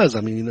hope he does.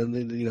 I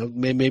mean,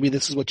 maybe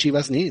this is what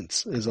Chivas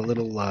needs is a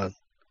little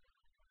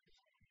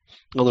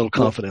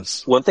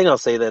confidence. One thing I'll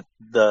say that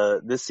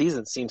this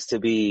season seems to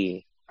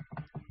be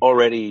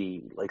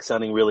already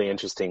sounding really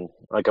interesting.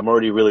 I'm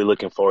already really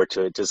looking forward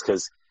to it just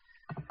because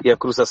you have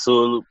Cruz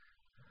Azul,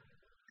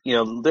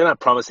 they're not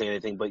promising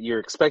anything, but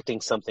you're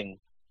expecting something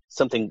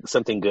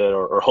good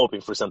or hoping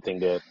for something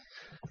good.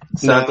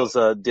 Santos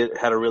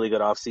had a really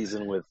good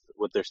offseason with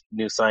their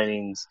new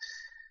signings.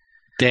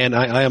 Dan,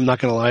 I am not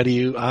going to lie to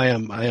you. I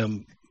am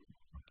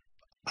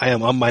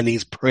on my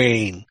knees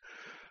praying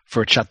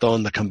for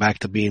Chaton to come back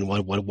to being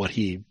what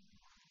he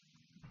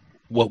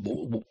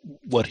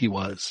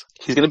was.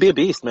 He's going to be a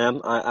beast, man.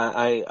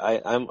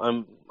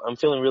 I'm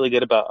feeling really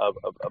good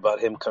about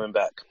him coming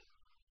back.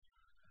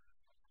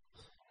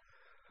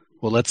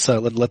 Well, let's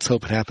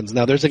hope it happens.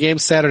 Now, there's a game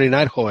Saturday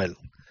night, Joel,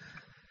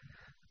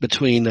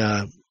 between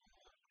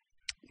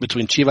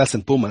Chivas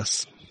and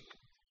Pumas.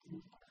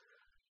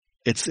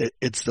 It's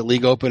the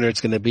league opener.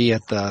 It's going to be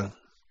at the.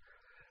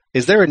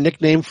 Is there a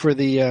nickname for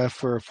the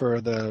for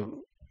the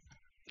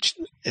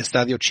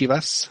Estadio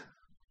Chivas?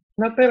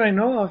 Not that I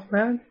know of,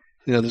 man.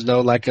 There's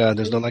no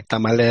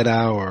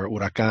Tamalera or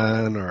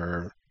Huracan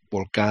or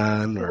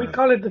Volcan or. We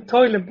call it the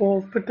toilet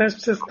bowl, but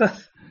that's just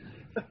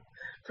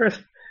for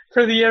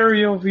for the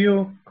aerial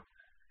view.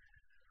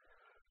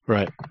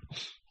 Right.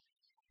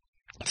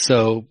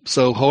 So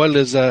Joel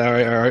is.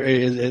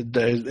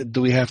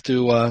 Do we have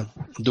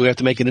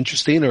to make it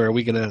interesting, or are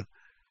we gonna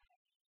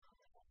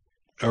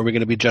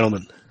be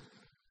gentlemen?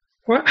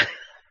 Well,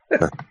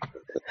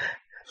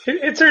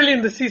 it's early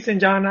in the season,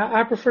 John.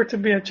 I prefer to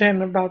be a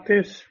chan about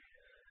this.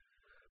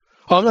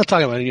 Oh, I'm not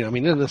talking about, I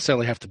mean, it doesn't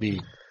necessarily have to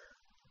be,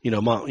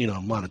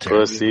 monetary.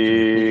 Pussy.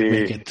 We can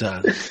make it,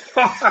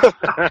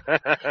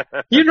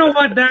 You know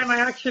what, Dan? I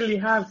actually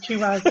have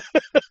Chivas as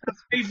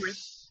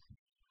favorites.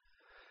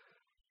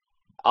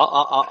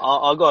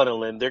 I'll go out on a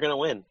limb. They're gonna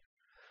win.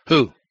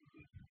 who?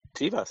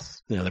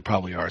 Chivas. Yeah, they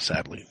probably are,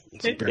 sadly.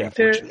 It's very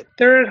unfortunate.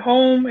 They're at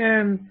home,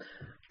 and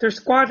their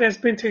squad has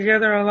been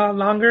together a lot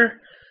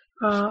longer.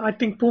 I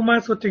think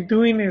Pumas, what they're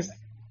doing is,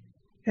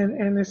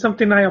 and it's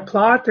something I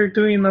applaud. They're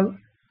doing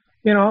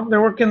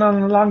they're working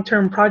on a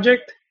long-term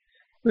project,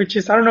 which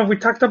is, I don't know if we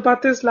talked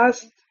about this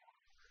last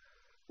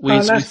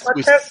We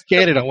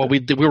skated on. Well, we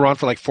were on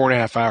for like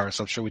 4.5 hours,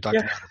 so I'm sure we talked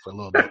about it for a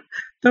little bit.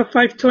 The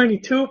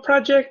 522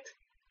 project,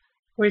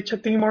 which I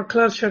think more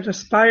clubs should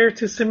aspire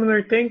to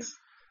similar things.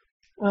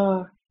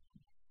 Vergara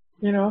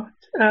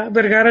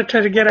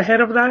tried to get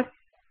ahead of that.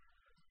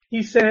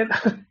 He said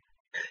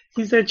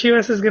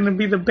Chivas is going to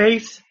be the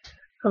base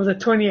of the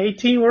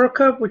 2018 World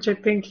Cup, which I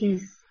think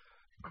he's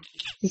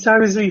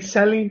obviously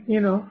selling,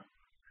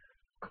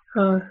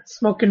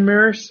 smoke and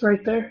mirrors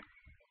right there.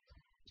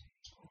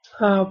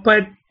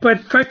 But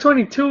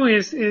 522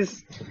 is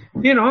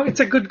it's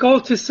a good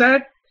goal to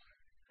set,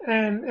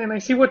 and I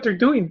see what they're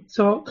doing.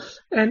 So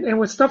and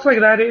with stuff like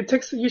that, it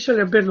takes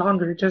usually a bit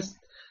longer, just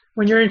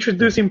when you're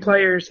introducing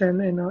players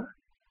and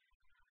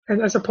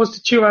as opposed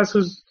to Chivas,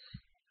 who's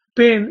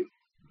been,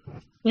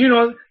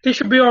 they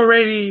should be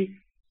already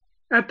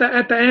at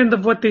the end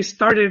of what they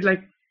started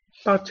like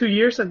about 2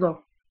 years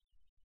ago.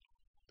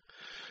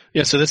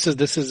 Yeah, so this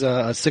is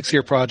a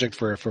 6-year project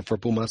for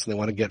Pumas, and they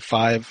want to get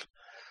 5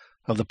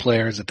 of the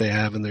players that they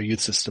have in their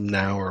youth system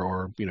now,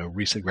 or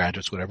recent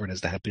graduates, whatever it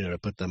is, to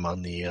put them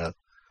on the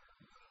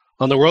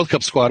World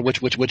Cup squad.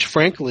 Which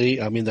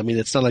frankly, I mean,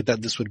 it's not like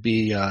that. This would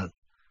be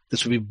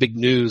big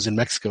news in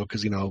Mexico,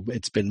 because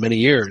it's been many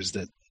years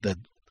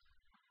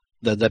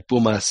that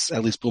Pumas,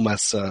 at least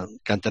Pumas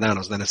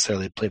Canteranos, not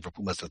necessarily played for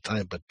Pumas at the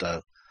time,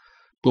 but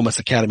Pumas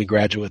Academy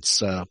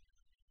graduates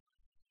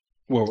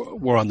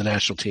were on the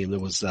national team. There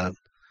was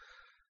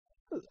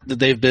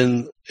they've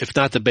been, if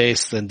not the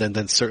base,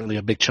 then certainly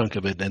a big chunk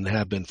of it, and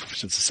have been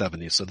since the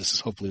 70s. So this is,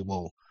 hopefully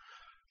we'll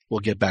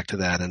get back to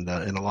that, and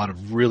a lot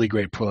of really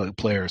great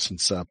players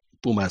since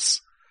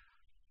Pumas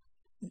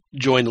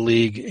joined the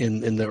league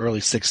in the early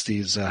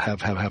 60s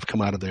have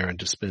come out of there and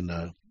just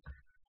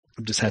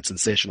had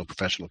sensational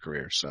professional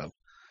careers. So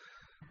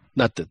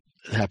not that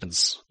it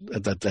happens,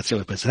 that's the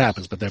only place it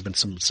happens, but there have been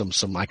some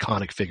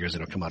iconic figures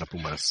that have come out of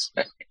Pumas.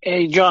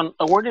 Hey, John,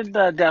 where did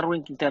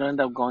Darwin Quintero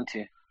end up going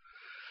to?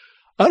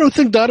 I don't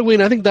think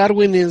Darwin. I think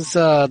Darwin is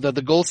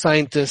the goal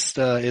scientist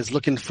is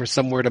looking for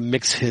somewhere to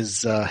mix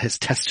his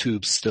test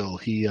tubes. Still,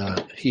 he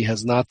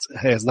has not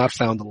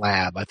found the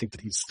lab. I think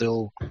that he's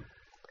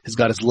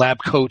got his lab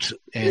coat.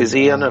 And, is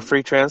he on a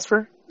free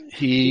transfer?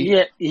 He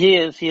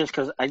is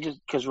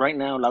because right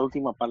now La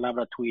Última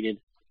Palabra tweeted,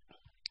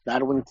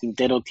 Darwin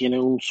Quintero tiene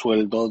un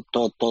sueldo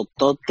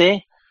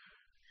tototote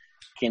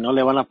que no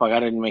le van a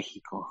pagar en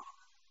México.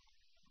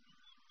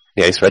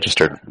 Yeah, he's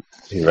registered.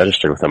 He's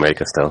registered with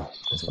America still.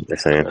 That's what they're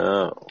saying.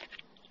 Oh.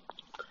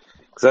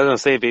 Because I was going to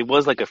say, if it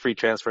was like a free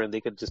transfer and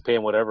they could just pay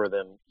him whatever,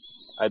 then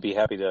I'd be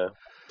happy to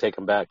take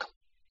him back.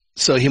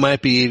 So he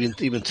might be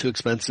even too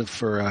expensive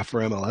for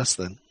MLS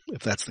then,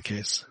 if that's the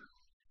case.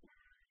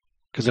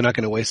 Because they're not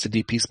going to waste a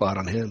DP spot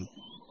on him.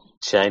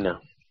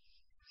 China.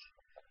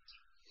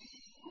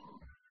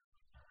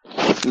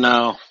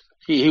 No,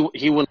 he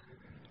wouldn't.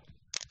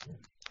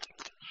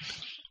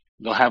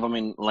 They'll have him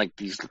in like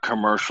these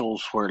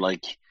commercials where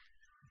like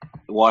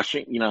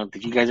washing.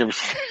 Did you guys ever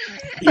see?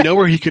 You know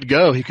where he could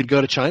go? He could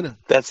go to China.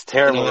 That's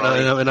terrible.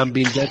 And I'm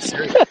being dead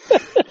serious.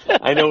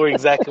 I know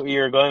exactly where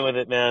you're going with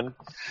it, man.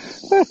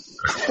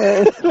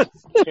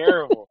 That's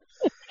terrible.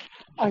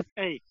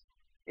 Hey,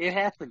 it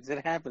happens.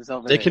 It happens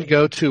over They there. could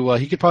go to.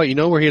 He could probably.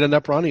 Where he'd end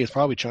up running is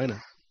probably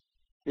China.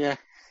 Yeah.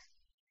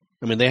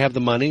 I mean, they have the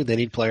money. They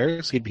need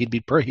players. He'd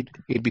be perfect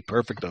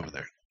over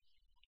there.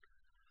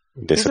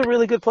 He's a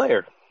really good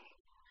player.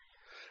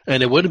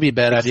 And it wouldn't be a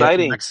bad idea for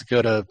Exciting.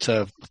 Mexico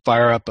to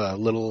fire up a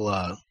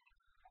little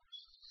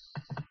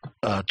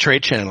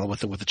trade channel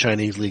with the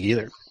Chinese league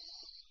either.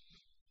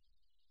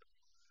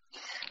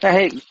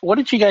 Hey, what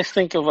did you guys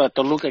think of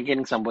Toluca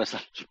getting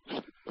Sambuesa?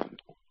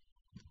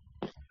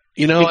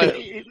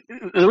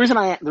 The reason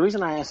I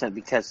asked that,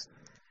 because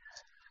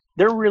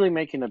they're really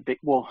making a big,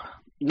 well,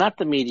 not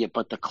the media,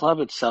 but the club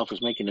itself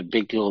is making a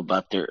big deal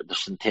about the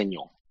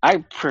centennial.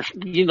 My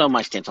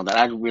stance on that.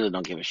 I really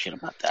don't give a shit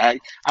about that.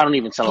 I don't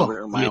even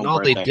celebrate my own all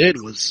birthday. they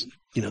did was,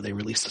 they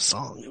released a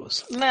song. It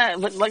was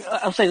but like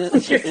I'm saying,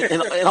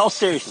 in all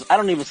seriousness, I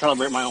don't even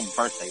celebrate my own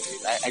birthday.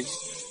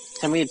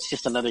 To me, it's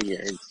just another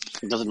year.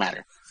 It doesn't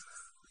matter.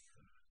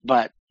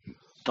 But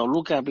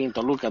Toluca being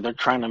Toluca, they're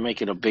trying to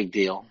make it a big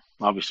deal,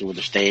 obviously with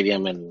the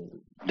stadium,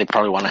 and they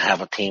probably want to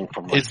have a team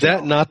from. Is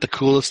that not the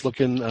coolest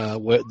looking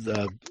what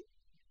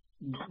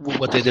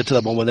they did to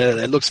that moment?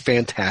 It looks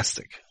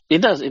fantastic. It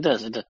does.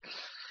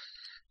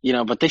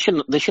 But they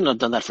shouldn't have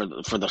done that for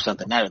the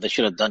Centenario. They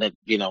should have done it,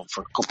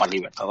 for Copa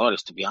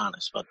Libertadores, to be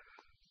honest. But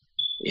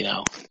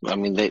I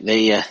mean,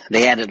 they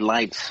added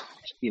lights,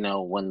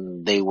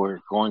 when they were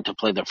going to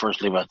play their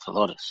first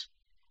Libertadores.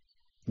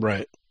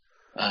 Right.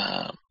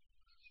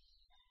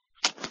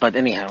 But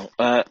anyhow,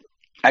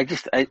 I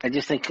just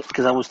think,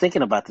 because I was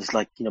thinking about this,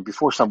 like,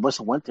 before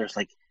Sambuesa went there, it's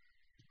like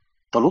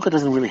Toluca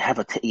doesn't really have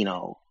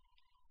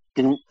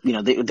they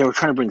were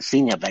trying to bring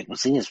Sina back, but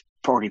Sina's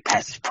already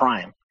past his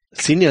prime.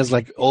 Sina is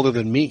like older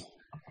than me.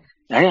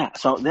 Yeah.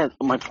 So that's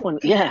my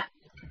point. Yeah.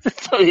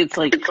 So it's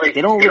like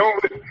they don't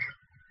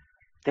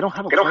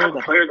have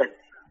a player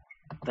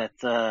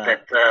that's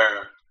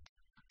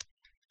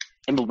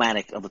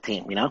emblematic of the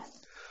team,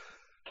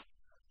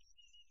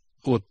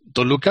 What,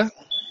 Toluca?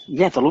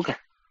 Yeah, Toluca.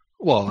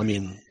 Well, I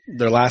mean,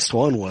 their last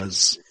one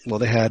was,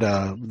 they had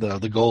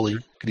the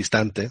goalie,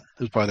 Cristante,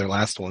 who's probably their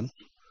last one.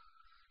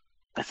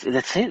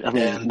 That's it. I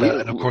mean,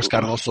 and of course,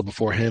 Cardoso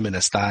before him, and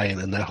Estay,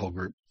 and that whole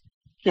group.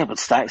 Yeah, but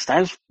Stay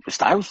was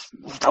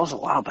a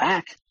while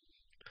back.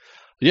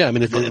 Yeah, I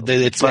mean,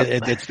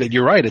 it's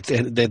you're right.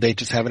 They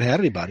just haven't had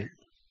anybody.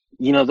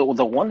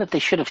 The one that they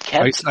should have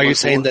kept. Are you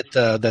saying that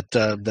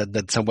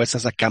Sambuesa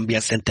is a cambia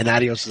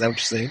centenarios? Is that what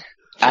you're saying?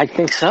 I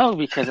think so,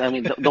 because I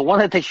mean, the one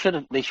that they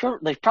probably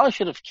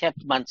should have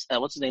kept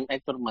what's his name?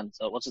 Hector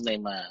what's his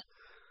name?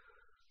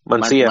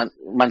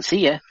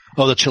 Mancilla.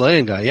 Oh, the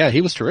Chilean guy. Yeah, he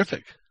was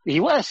terrific. He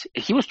was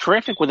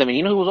terrific with him.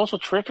 And who was also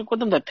terrific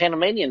with him? That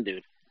Panamanian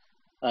dude.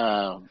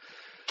 Oh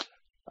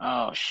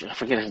shit, I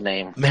forget his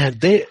name. Man,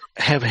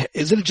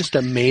 isn't it just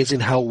amazing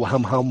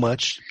how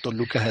much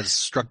Toluca has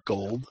struck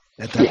gold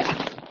at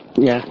that?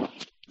 Yeah.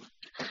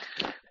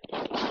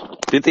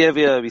 Did they have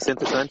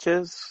Vicente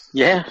Sanchez?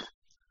 Yeah.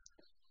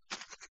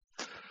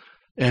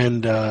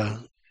 And I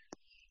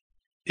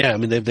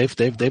mean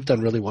they've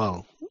done really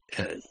well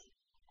at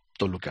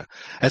Toluca.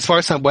 As far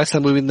as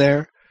Sambuesa moving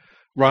there,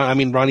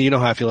 Ronnie, you know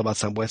how I feel about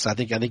Sambuesa. I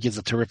think he's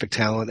a terrific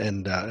talent,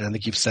 and I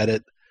think you've said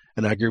it,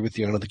 and I agree with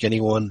you. I don't think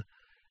anyone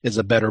is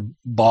a better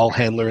ball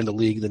handler in the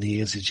league than he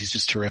is. He's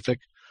just terrific.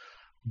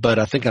 But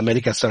I think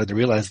America started to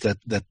realize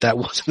that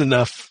wasn't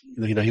enough.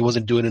 He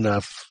wasn't doing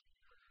enough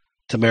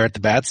to merit the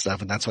bad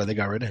stuff, and that's why they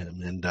got rid of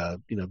him. And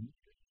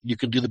you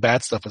can do the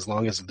bad stuff as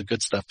long as the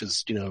good stuff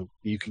is,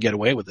 you can get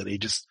away with it. He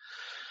just,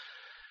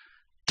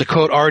 to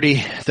quote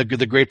Artie,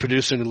 the great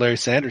producer in the Larry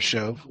Sanders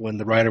Show, when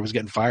the writer was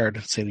getting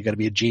fired, saying you got to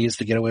be a genius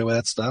to get away with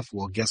that stuff.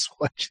 Well, guess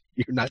what?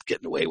 You're not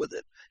getting away with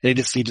it. And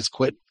he just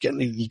quit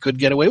he couldn't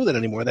get away with it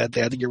anymore. That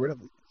they had to get rid of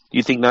him.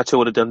 You think Nacho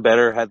would have done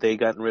better had they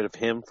gotten rid of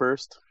him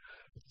first?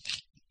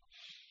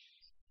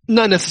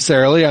 Not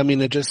necessarily. I mean,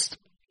 it just,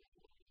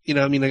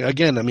 Sambuesa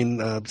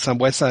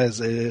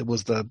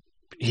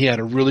he had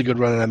a really good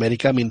run in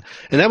America. I mean,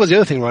 and that was the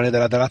other thing, Ronnie,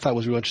 that I thought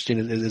was real interesting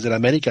is that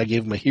America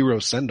gave him a hero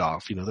send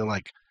off. They're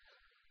like,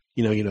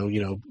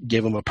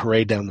 gave him a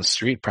parade down the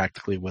street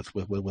practically with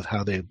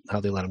how they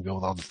let him go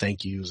with all the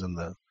thank yous and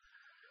the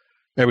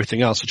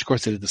everything else. Which of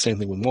course they did the same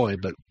thing with Moy.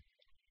 But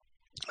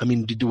I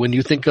mean, when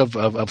you think of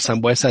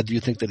Sambuesa, do you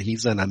think that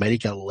he's an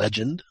America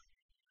legend?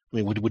 I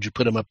mean, would you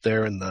put him up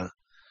there in the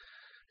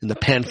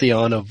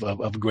pantheon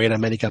of great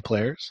America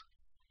players?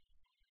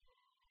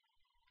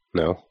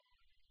 No.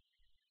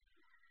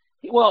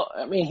 Well,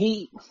 I mean,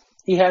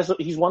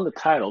 he's won the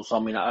title, so I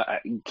mean,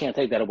 I you can't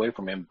take that away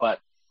from him. But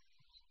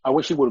I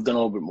wish he would have done a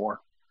little bit more.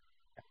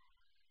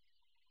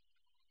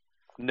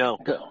 No.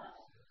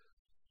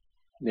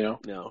 No,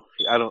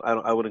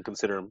 I wouldn't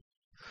consider him.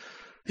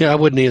 Yeah, I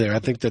wouldn't either. I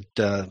think that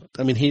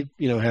he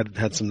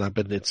had some not,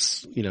 but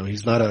it's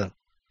he's not a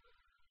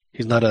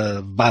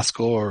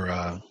Vasco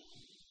or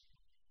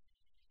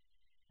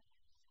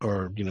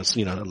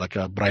like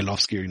a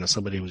Brailovsky or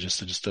somebody who was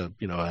just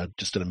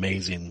an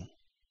amazing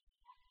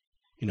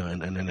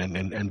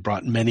and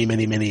brought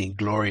many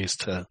glories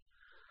to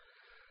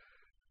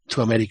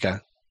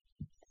America.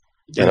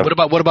 Yeah.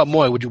 What about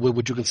Moy? Would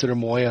you consider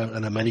Moy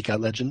an America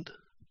legend?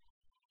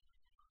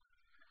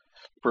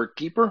 For a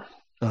keeper?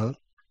 Uh-huh.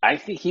 I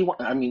think he won.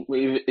 I mean,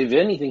 if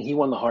anything, he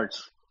won the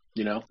hearts,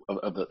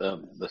 of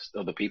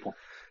the people.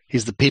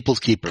 He's the people's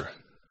keeper.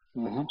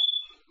 Mm-hmm.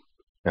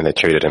 And they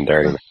treated him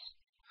dirty.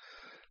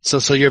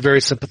 So you're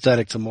very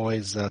sympathetic to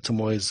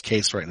Moy's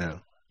case right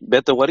now.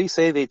 Beto, what do you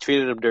say they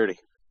treated him dirty?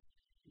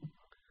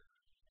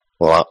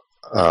 Well,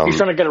 he's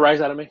trying to get a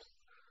rise out of me.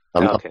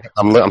 I'm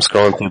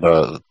scrolling through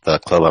the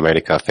Club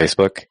America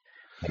Facebook,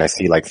 and I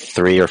see like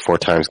 3 or 4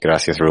 times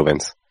Gracias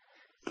Rubens,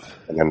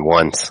 and then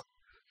once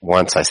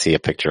I see a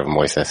picture of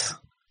Moises,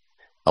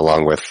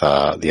 along with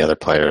the other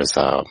players,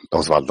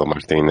 Osvaldo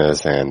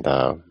Martinez and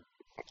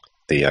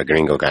the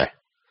Gringo guy.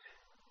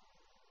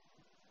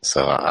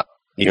 So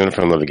even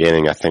from the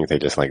beginning, I think they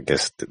just like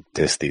diss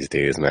these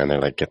dudes, man. They're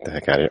like, get the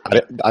heck out of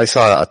here. I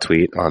saw a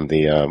tweet on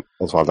the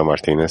Osvaldo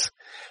Martinez.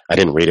 I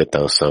didn't read it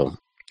though, so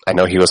I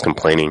know he was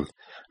complaining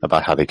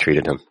about how they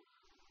treated him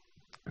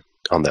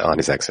on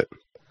his exit.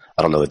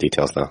 I don't know the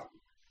details though.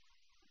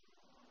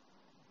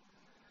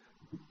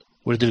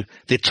 What did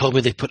they told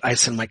me they put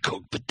ice in my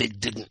Coke, but they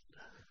didn't.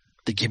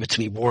 They gave it to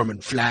me warm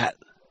and flat.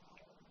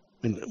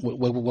 I mean,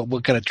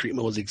 what kind of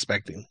treatment was he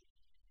expecting?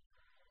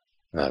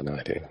 I have no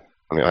idea.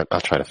 I mean,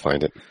 I'll try to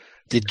find it.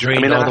 They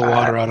drained all the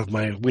water out of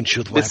my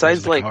windshield wipers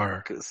in the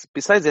car.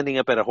 Besides ending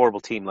up at a horrible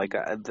team, like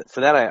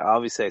for that,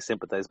 I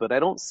sympathize, but I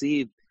don't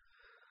see.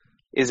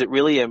 Is it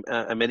really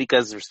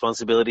America's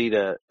responsibility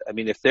to? I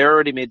mean, if they're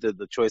already made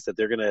the choice that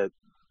they're going to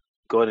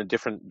go in a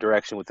different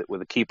direction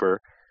with a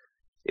keeper,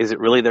 is it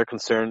really their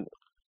concern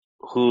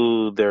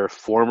who their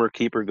former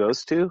keeper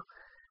goes to?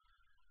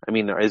 I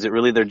mean, is it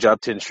really their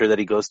job to ensure that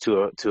he goes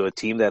to a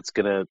team that's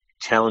going to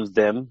challenge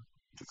them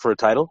for a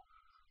title?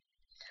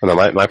 No,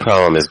 my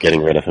problem is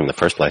getting rid of him in the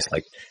first place.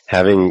 Like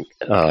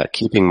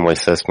keeping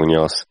Moises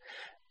Munoz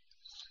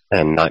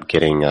and not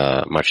getting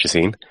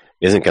Marchesín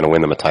isn't going to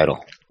win them a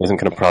title. Isn't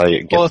going to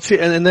probably get. Well,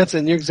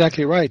 and you're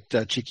exactly right,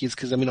 Chiquis.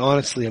 Because I mean,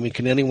 honestly,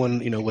 can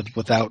anyone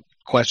without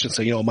question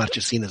say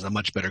Marchesín is a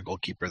much better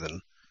goalkeeper than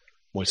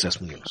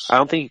Moises Munoz? I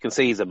don't think you can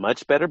say he's a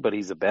much better, but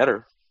he's a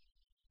better.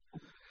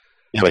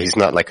 Yeah, but he's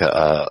not like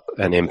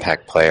an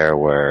impact player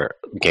where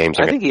games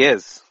are. I think he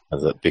is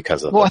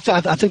because of. Well, I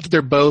think that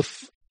they're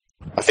both.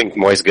 I think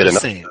Moy's good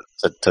enough same.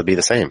 To be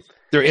the same.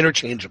 They're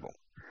interchangeable.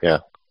 Yeah.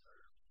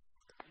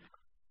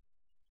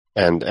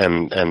 And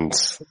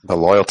the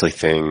loyalty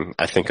thing,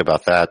 I think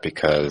about that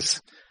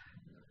because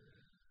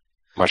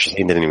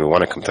Marchesín didn't even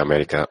want to come to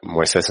America.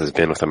 Moises has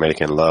been with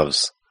America and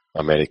loves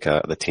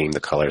America, the team, the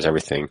colors,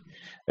 everything,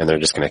 and they're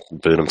just going to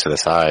boot him to the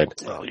side.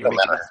 Oh,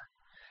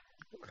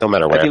 no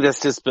matter where.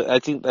 I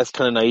think that's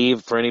kind of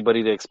naive for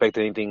anybody to expect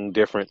anything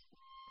different.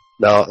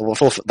 No, well,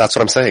 that's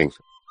what I'm saying.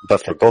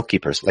 But for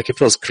goalkeepers, like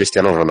if it was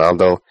Cristiano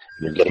Ronaldo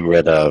and you're getting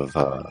rid of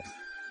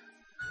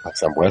like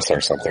Zambuesa or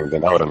something,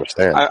 then I would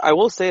understand. I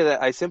will say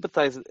that I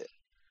sympathize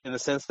in the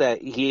sense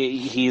that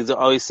he's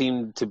always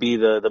seemed to be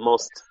the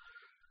most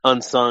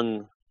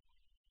unsung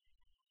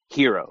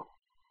hero.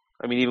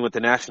 I mean, even with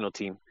the national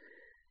team.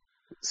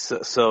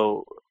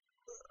 So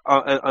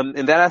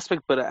in that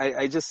aspect, but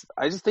I just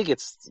think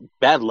it's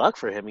bad luck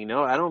for him.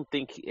 I don't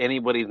think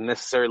anybody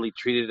necessarily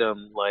treated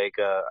him like.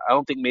 I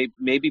don't think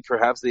maybe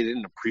perhaps they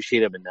didn't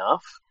appreciate him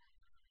enough.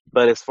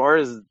 But as far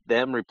as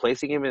them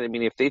replacing him, I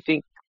mean, if they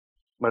think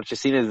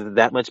Marchesín is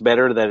that much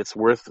better that it's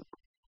worth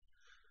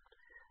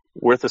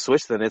a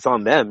switch, then it's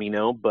on them.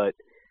 But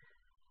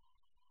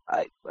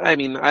I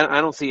mean,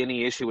 I don't see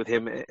any issue with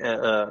him.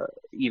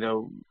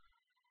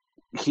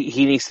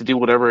 He needs to do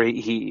whatever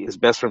he is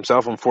best for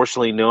himself.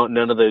 Unfortunately,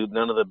 none of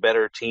the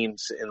better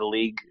teams in the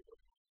league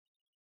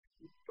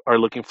are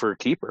looking for a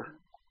keeper.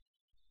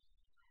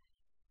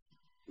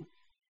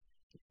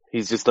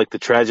 He's just like the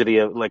tragedy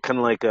of kind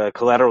of like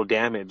collateral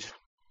damage,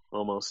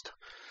 almost.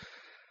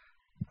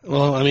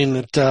 Well, I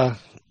mean,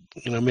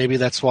 maybe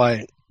that's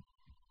why.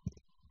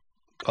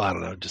 I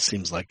don't know. It just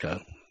seems like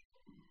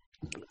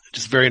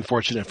just very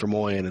unfortunate for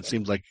Moy, and it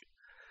seems like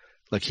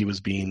he was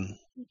being.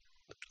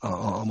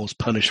 Almost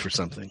punished for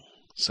something.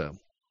 So,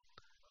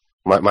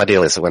 my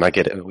deal is if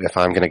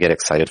I'm going to get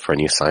excited for a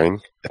new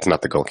signing, it's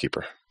not the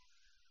goalkeeper.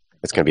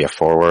 It's going to be a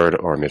forward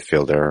or a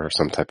midfielder or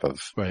some type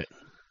of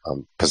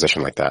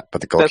position like that.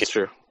 But the goalkeeper, that's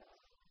true.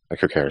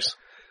 Like who cares?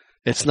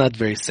 It's not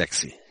very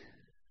sexy.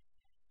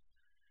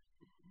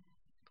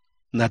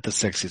 Not the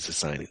sexiest of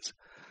signings.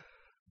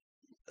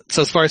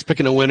 So as far as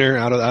picking a winner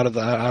out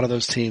of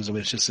those teams, I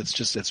mean,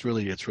 it's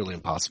really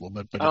impossible.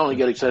 But I only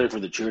get excited for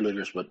the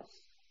cheerleaders, but.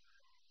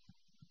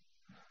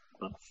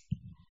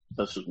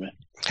 That's just me.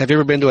 Have you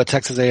ever been to a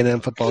Texas A&M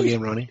football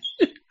game, Ronnie?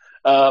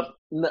 No.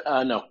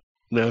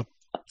 No?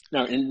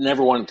 No,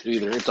 never wanted to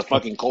either. It's a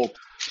fucking cult.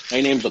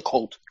 My name's a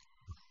cult.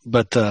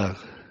 But you'll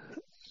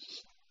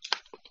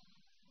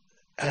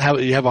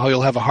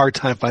have a hard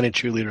time finding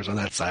cheerleaders on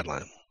that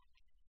sideline.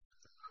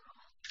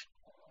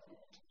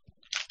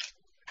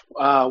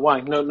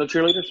 Why? No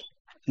cheerleaders?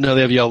 No,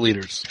 they have yell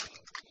leaders.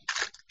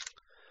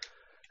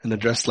 And they're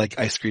dressed like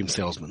ice cream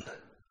salesmen.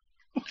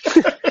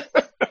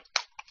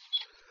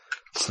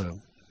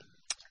 So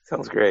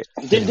sounds great.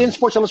 Didn't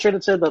Sports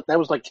Illustrated say that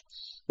was like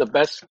the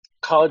best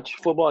college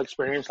football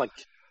experience? Like,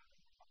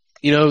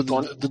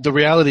 the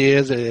reality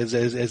is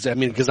I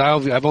mean, because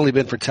I've only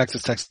been for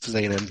Texas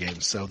A&M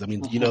games, so I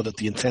mean, that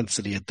the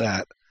intensity at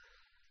that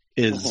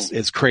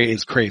is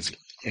crazy,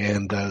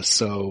 and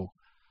so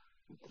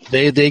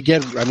they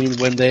get. I mean,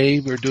 when they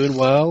were doing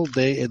well,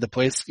 the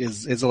place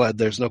is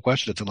there's no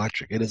question it's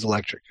electric. It is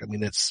electric. I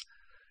mean, it's.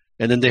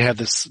 And then they have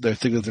their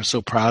thing that they're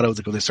so proud of.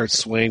 They start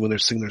swaying when they're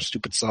singing their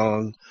stupid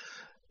song.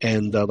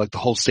 And, like the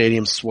whole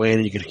stadium's swaying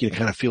and you can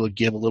kind of feel it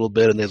give a little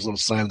bit. And there's a little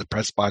sign in the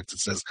press box that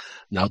says,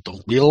 now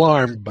don't be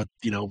alarmed, but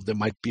there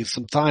might be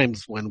some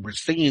times when we're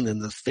singing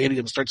and the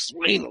stadium starts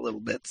swaying a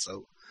little bit.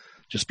 So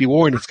just be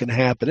warned, it's going to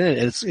happen.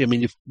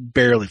 And you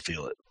barely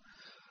feel it,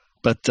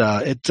 but,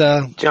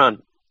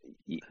 John,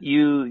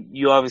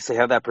 you obviously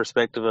have that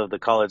perspective of the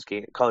college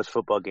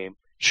football game.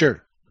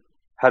 Sure.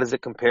 how does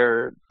it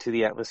compare to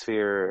the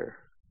atmosphere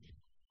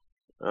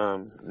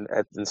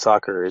in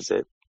soccer? Is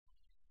it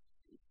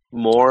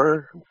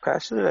more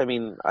passionate? I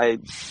mean, well,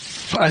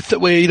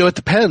 it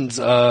depends.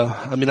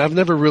 I mean, I've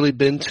never really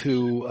been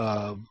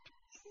to,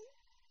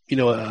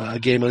 a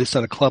game, at least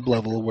on a club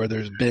level, where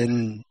there's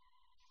been,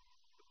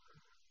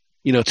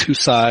 two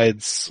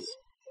sides,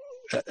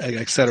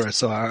 et cetera.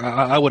 So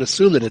I would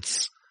assume that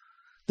it's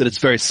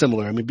very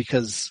similar. I mean,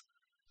 because,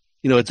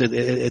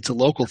 it's a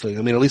local thing.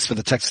 I mean, at least for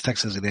the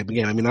Texas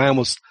game. I mean, I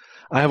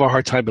have a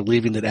hard time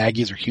believing that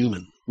Aggies are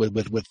human with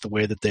the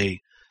way that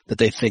they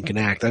think and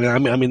act. I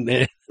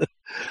mean,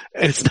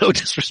 it's no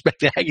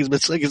disrespect to Aggies, but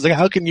it's like,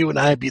 how can you and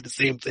I be the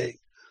same thing?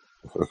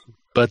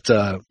 But,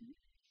 but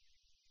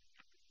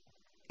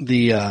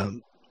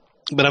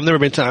I've never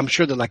been to, I'm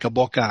sure that like a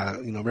Boca,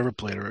 River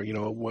Plate or,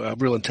 a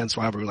real intense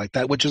rivalry like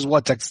that, which is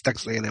what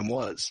Texas A&M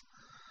was.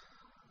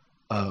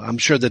 I'm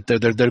sure that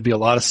there'd be a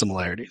lot of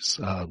similarities.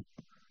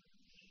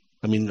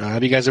 I mean,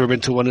 have you guys ever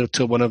been to one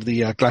of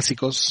the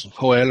clásicos,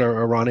 Joel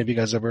or Ron? Have you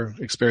guys ever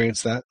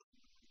experienced that?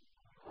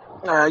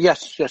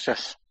 Yes.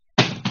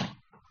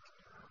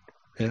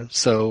 Yeah.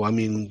 So, I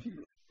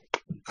mean,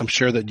 I'm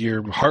sure that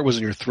your heart was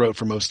in your throat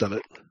for most of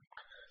it.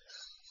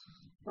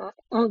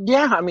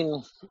 Yeah, I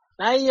mean,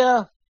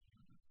 I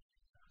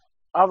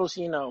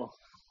obviously,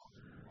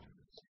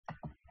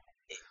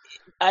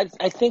 I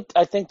think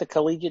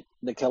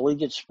the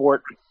collegiate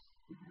sport,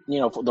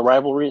 for the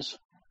rivalries,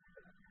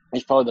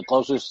 is probably the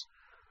closest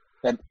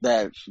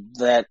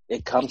that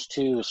it comes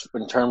to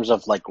in terms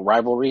of like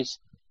rivalries,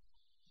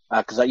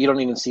 because you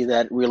don't even see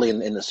that really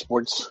in the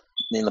sports,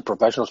 in the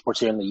professional sports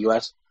here in the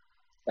U.S.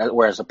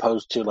 Whereas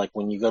opposed to like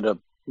when you go to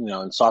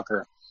in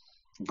soccer,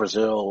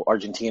 Brazil,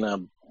 Argentina,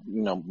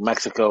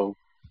 Mexico,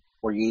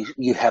 where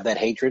you have that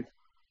hatred.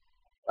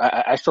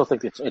 I still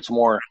think it's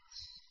more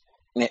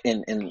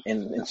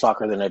in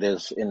soccer than it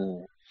is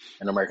in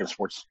American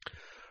sports.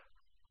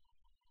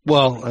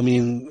 Well, I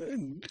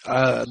mean,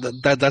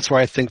 that's where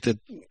I think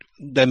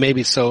that may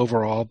be so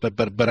overall,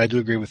 but I do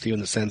agree with you in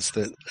the sense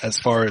that as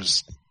far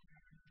as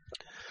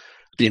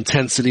the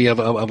intensity of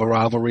a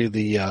rivalry,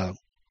 the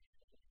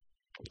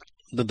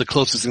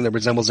closest thing that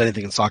resembles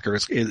anything in soccer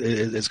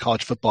is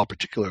college football,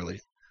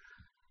 particularly.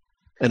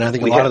 And I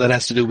think a lot of that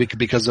has to do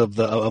because of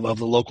the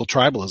local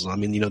tribalism. I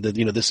mean,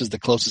 this is the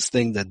closest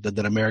thing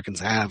that Americans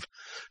have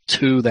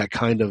to that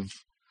kind of,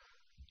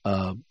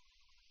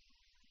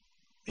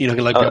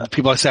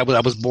 people say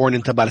I was born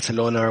into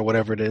Barcelona or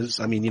whatever it is.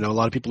 I mean, a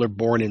lot of people are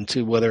born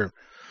into whether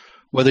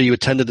you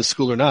attended the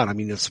school or not. I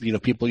mean, it's,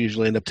 people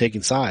usually end up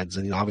taking sides,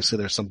 and obviously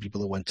there's some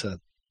people that went to,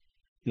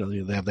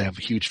 they have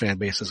huge fan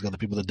bases. Other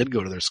people that did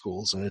go to their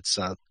schools, and it's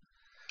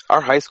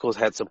our high schools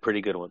had some pretty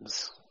good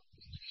ones.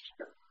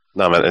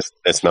 No, man,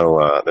 there's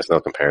no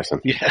comparison.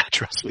 Yeah,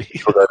 trust me.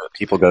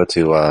 People go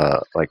to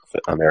like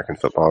American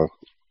football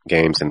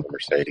games in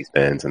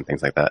Mercedes-Benz and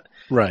things like that.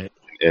 Right.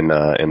 In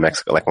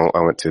Mexico, like when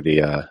I went to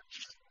the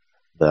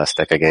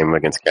Azteca game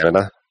against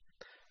Canada,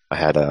 I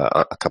had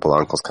a couple of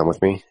uncles come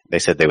with me. They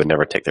said they would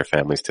never take their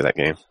families to that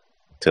game,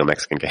 to a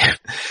Mexican game,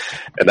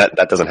 and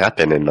that doesn't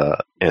happen in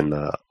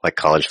like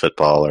college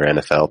football or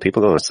NFL.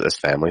 People go as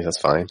families,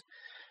 that's fine,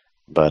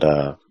 but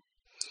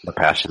the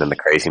passion and the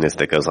craziness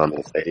that goes on in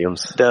the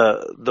stadiums.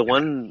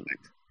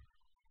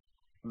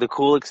 The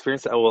cool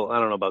experience. Well, I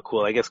don't know about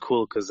cool. I guess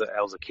cool because I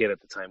was a kid at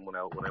the time when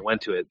I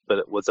went to it. But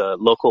it was a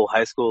local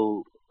high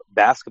school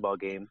basketball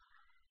game.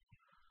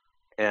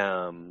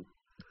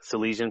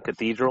 Salesian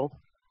Cathedral,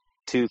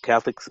 two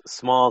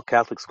small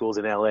Catholic schools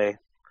in LA,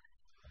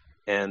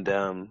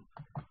 and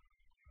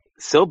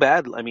so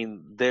bad. I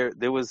mean,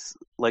 there was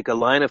like a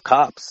line of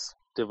cops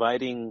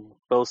dividing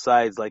both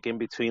sides, like in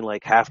between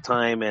like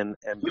halftime and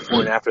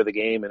before and after the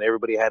game, and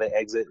everybody had to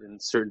exit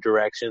in certain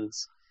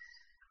directions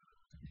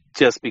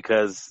just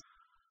because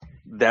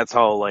that's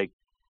how like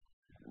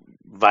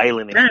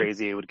violent and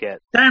crazy it would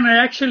get. Dan,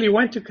 I actually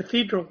went to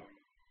Cathedral.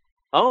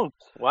 Oh,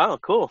 wow,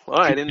 cool. Oh,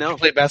 I didn't know. Did you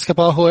play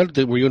basketball, Joel?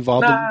 Were you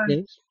involved in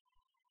games?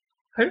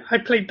 I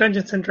played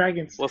Dungeons and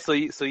Dragons. Well, so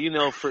you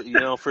know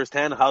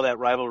firsthand how that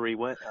rivalry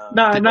went.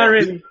 No, not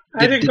really.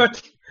 I didn't go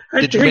to.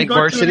 Did you make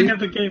varsity? To any of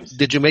the games.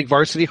 Did you make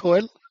varsity,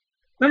 Joel?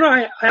 No,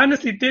 I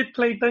honestly did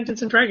play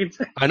Dungeons and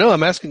Dragons. I know.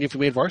 I'm asking you if you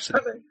made varsity.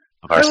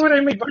 How would I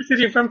make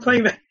varsity if I'm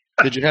playing that?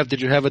 Did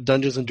you have a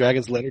Dungeons and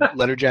Dragons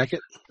letter jacket?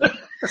 No,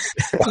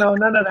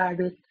 none of that,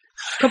 dude.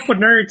 A couple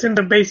nerds in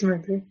the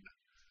basement, dude.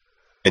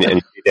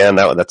 And Dan,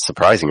 that's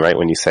surprising, right?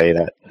 When you say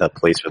that the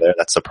police are there,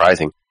 that's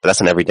surprising. But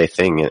that's an everyday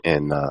thing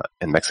in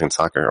Mexican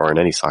soccer or in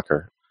any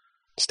soccer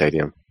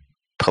stadium.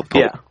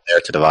 Police are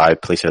there to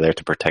divide. Police are there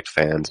to protect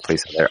fans.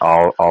 Police are there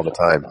all the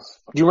time.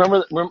 Do you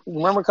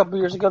remember a couple of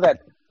years ago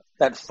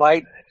that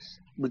fight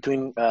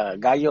between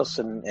Gallos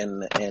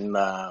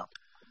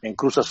and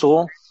Cruz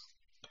Azul,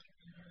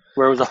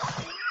 where it was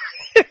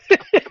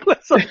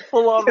a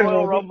full-on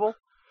Royal Rumble?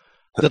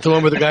 Is that the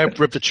one where the guy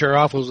ripped the chair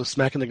off and was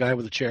smacking the guy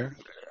with the chair?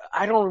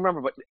 I don't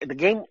remember, but the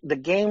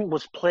game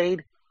was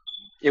played.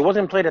 It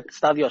wasn't played at the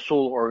Estadio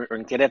Azul or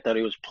in Querétaro.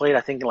 It was played,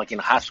 I think, like in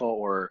Hasso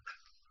or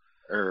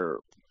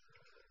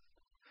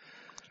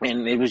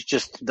And it was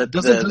just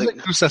Doesn't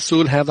Cruz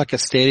Azul have like a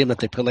stadium that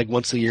they put like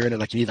once a year in,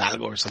 like in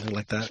Hidalgo or something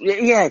like that?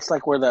 yeah, it's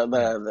like where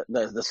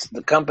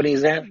the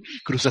company's at.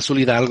 Cruz Azul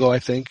Hidalgo, I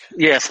think.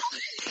 Yes.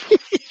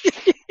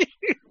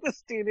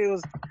 Dude, it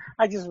was.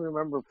 I just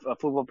remember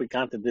Fútbol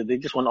Picante. They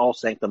just went all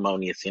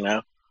sanctimonious, you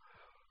know.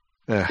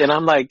 Yeah. And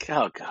I'm like,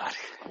 oh god,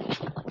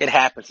 it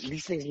happens.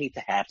 These things need to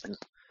happen.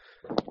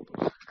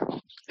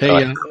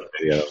 Hey,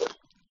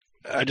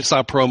 I just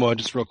saw a promo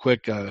just real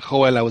quick.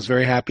 Joel, I was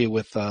very happy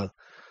with the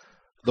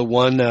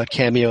one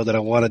cameo that I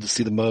wanted to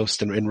see the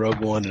most in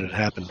Rogue One, and it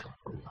happened.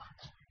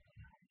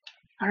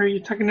 Are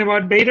you talking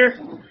about Vader?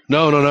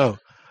 No.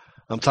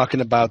 I'm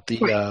talking about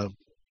the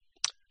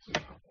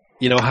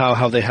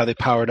how they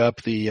powered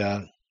up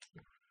the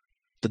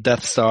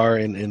Death Star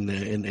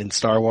in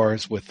Star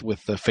Wars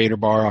with the fader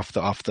bar off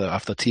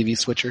the TV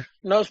switcher.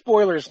 No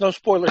spoilers.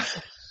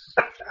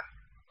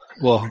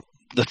 Well,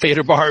 the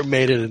fader bar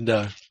made it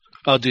into.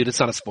 Oh, dude, it's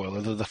not a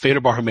spoiler. The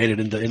fader bar made it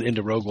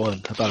into Rogue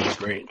One. I thought it was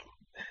great.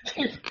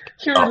 You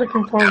were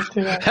looking forward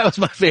to that. That was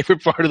my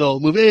favorite part of the whole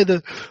movie. Hey,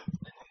 the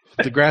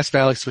Grass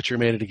Valley switcher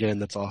made it again.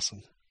 That's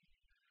awesome.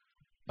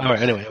 All right.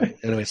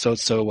 Anyway. So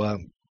if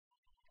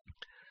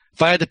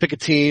I had to pick a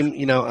team,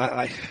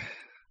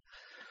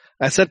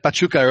 I said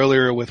Pachuca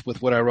earlier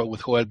with what I wrote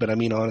with Joel, but I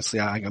mean honestly,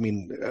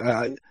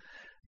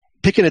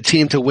 picking a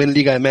team to win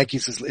Liga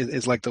MX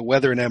is like the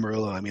weather in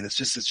Amarillo. I mean, it's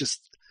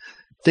just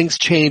things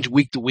change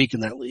week to week in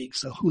that league,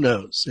 so who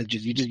knows?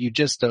 You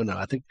just don't know.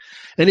 I think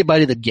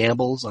anybody that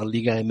gambles on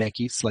Liga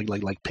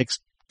MX, like picks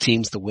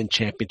teams to win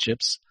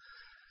championships,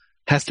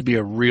 has to be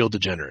a real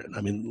degenerate. I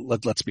mean,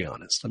 let's be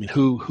honest. I mean,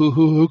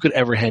 who could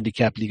ever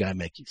handicap Liga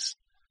MX?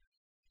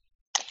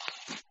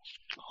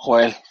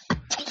 Well,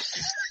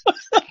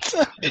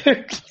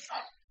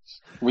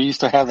 we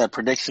used to have that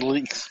prediction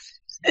leagues.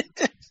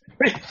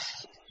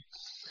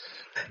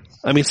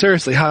 I mean,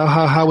 seriously,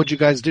 how would you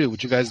guys do?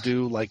 Would you guys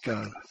do like,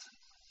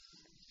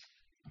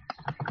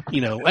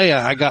 hey,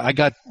 I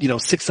got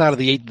 6 out of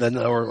the 8,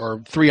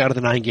 or 3 out of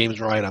the 9 games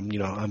right. I'm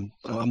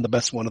the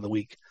best one of the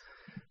week.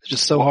 It's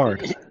just so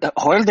hard.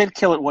 Joel did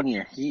kill it one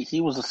year. He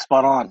was a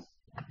spot on.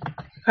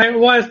 I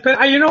was,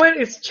 but you know what?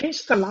 It's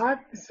changed a lot.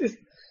 It's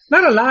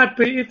not a lot,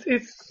 but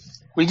it's.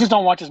 We just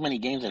don't watch as many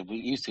games as we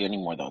used to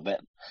anymore, though.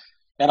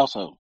 That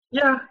also.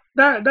 Yeah,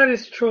 that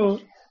is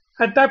true.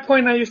 At that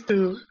point, I used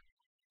to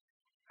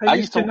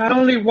not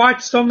only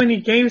watch so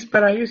many games,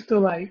 but I used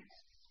to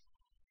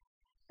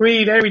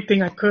read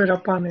everything I could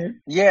up on it.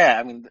 Yeah,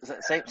 I mean,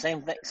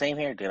 same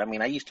here, dude. I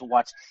mean, I used to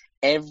watch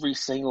every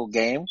single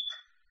game,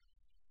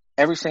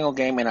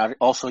 and I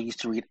also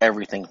used to read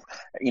everything,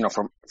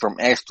 from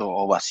Esto,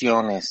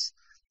 Ovaciones,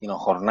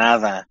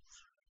 Jornada,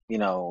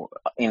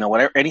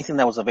 whatever, anything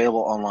that was available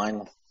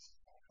online,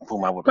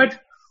 whom I would read.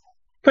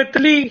 But the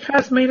league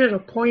has made it a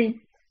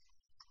point.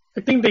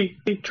 I think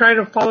they try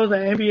to follow the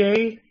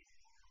NBA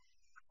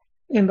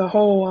in the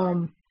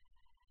whole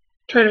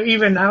try to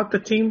even out the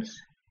teams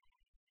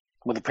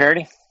with the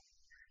parity.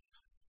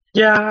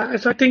 Yeah,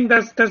 so I think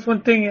that's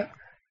one thing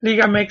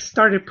Liga MX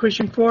started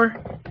pushing for,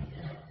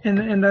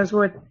 and that's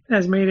what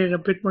has made it a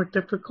bit more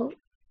difficult.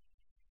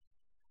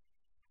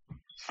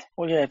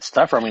 Well, yeah, it's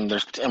tougher. I mean,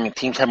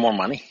 teams have more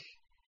money,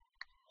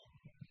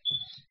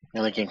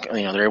 and they can,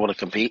 they're able to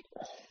compete.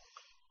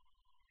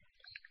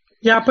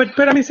 Yeah, but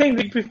I'm saying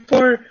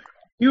before,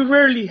 you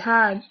rarely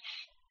had.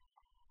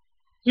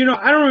 I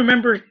don't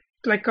remember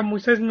like a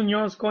Moises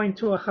Muñoz going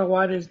to a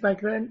Jaguares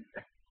back then.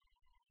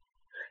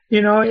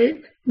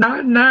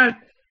 Not.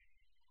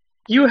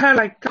 You had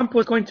like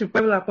Campos going to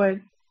Puebla, but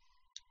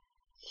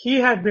he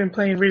had been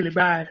playing really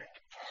bad.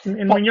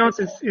 And Muñoz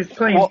is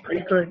playing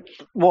pretty good.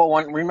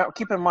 Well,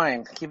 keep in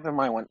mind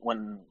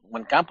when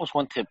Campos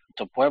went to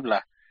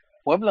Puebla,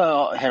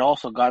 Puebla had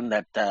also gotten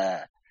that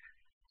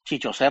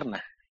Chicho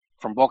Serna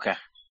from Boca.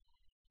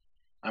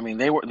 I mean,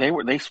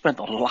 they spent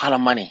a lot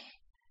of money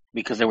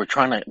because they were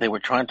trying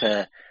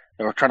to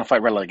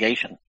fight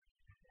relegation.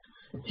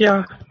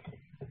 Yeah.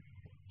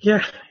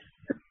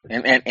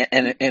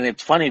 And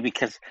it's funny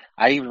because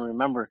I even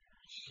remember.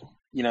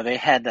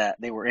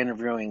 They were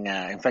interviewing,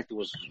 in fact, it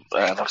was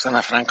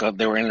Roxana Franco,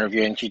 they were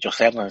interviewing Chicho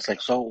Serna. It's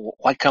like, so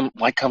why come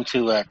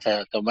to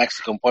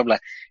Mexico and Puebla?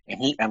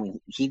 And he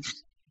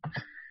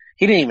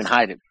didn't even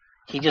hide it.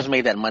 He just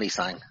made that money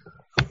sign.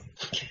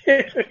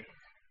 I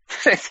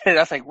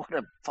was like, what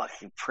a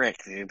fucking prick,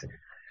 dude.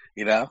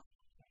 Yeah.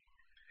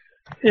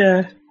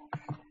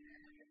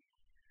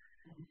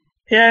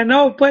 Yeah,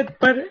 no, but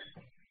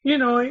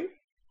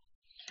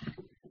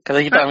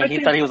because he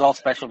thought he was all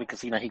special because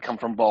he come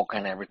from Boca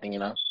and everything,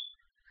 Do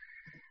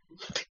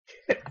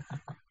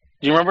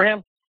you remember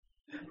him?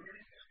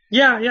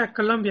 Yeah,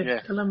 Colombian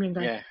guy.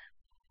 Yeah.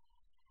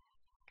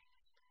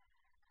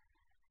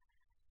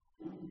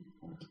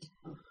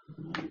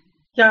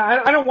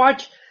 Yeah, I don't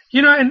watch,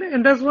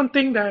 and that's one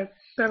thing that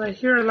I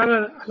hear a lot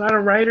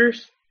of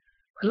writers,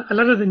 a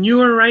lot of the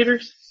newer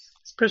writers,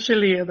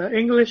 especially the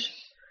English.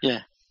 Yeah.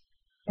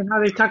 And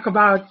how they talk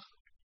about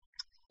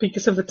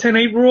because of the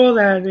 10-8 rule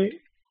that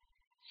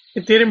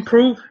it did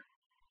improve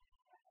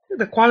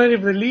the quality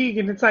of the league,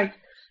 and it's like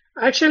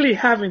I actually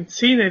haven't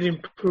seen it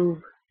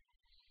improve.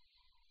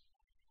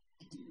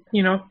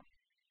 You know,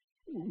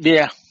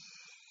 Yeah.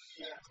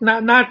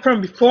 not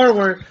from before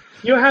where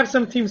you have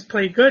some teams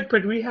play good,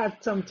 but we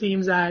had some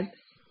teams that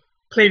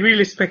played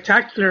really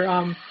spectacular.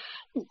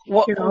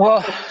 Well, You know.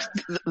 well,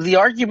 the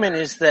argument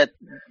is that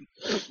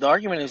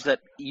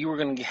you were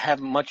going to have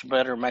much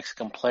better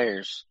Mexican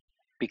players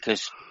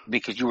because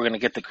you were going to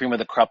get the cream of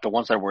the crop, the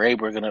ones that were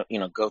able, going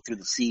to go through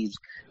the seeds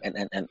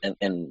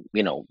and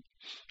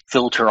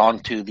filter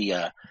onto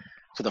the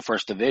to the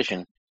first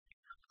division.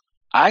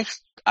 I'm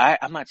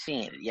not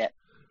seeing it yet.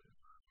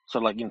 So,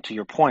 like, to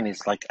your point,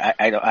 it's like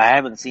I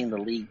haven't seen the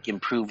league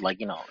improve,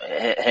 like,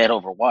 head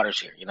over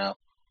waters here.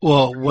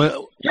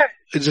 Well,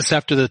 just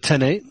after the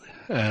 10-8,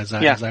 as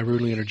I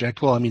rudely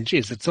interject. Well, I mean,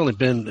 geez, it's only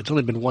been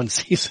one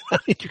season. I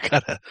mean, you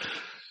gotta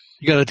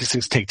let these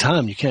things take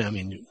time. You can't. I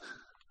mean,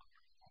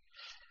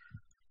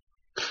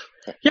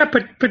 Yeah,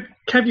 but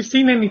have you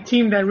seen any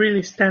team that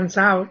really stands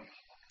out?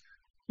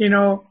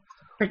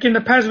 Like in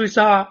the past we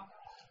saw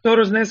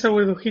Toros Neza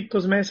with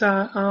Ojitos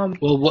Mesa.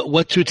 well,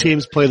 what two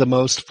teams play the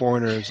most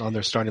foreigners on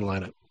their starting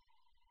lineup?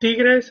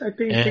 Tigres, I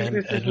think.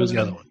 And Tigres who's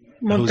the other one?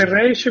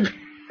 Monterrey should be.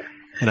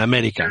 And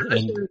America.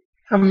 And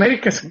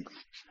America's.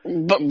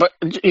 But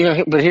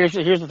here's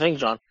the thing,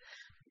 John.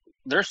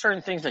 There are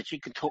certain things that you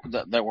could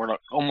that were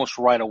almost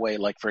right away.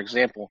 Like, for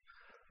example,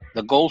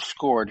 the goals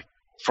scored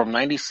from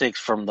 '96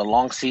 from the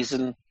long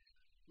season,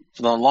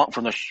 from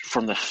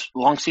the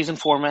long season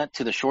format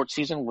to the short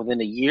season within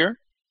a year.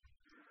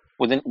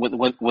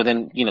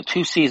 Within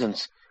 2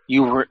 seasons,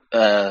 you were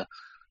the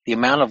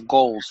amount of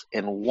goals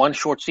in one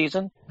short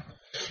season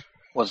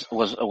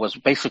was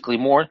basically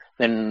more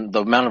than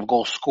the amount of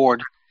goals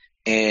scored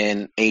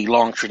in a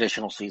long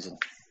traditional season.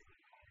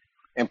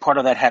 And part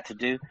of that had to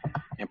do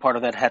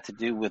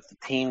with the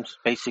teams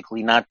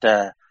basically not,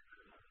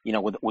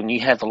 when you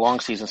had the long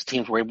seasons,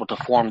 teams were able to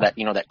form that,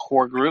 that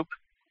core group,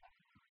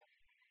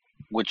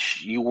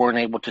 which you weren't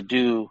able to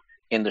do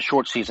in the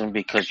short season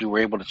because you were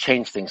able to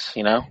change things,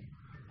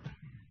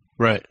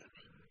 Right.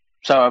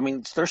 So, I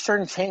mean, there's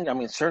certain change. I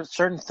mean,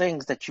 certain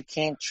things that you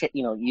can't,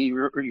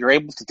 you're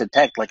able to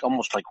detect like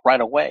almost like right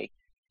away.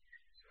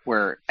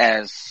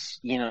 Whereas,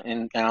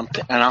 and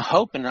I'm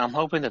hoping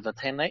that the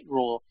 10-8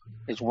 rule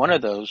is one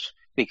of those,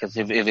 because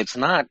if it's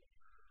not,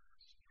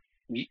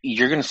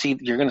 you're going to see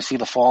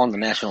the fall in the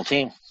national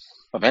team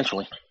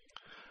eventually.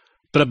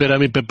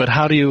 But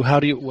how do you? I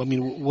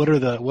mean, what are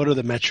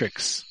the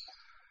metrics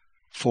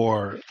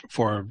for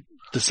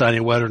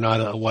deciding whether or not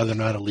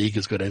a league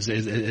is good?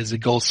 Is it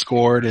goals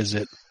scored? Is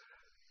it,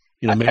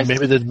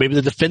 maybe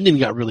the defending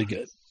got really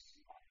good.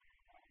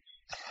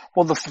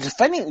 Well, the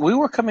defending, we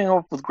were coming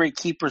up with great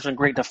keepers and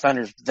great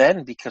defenders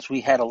then because we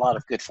had a lot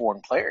of good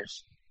foreign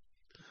players.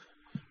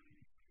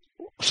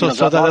 So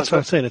that's what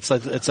I'm saying. It's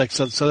like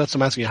so that's what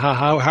I'm asking you.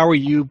 How are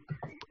you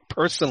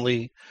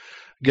personally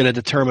going to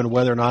determine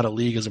whether or not a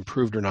league is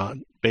improved or not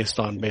based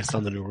on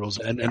the new rules?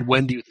 And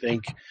when do you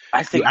think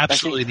you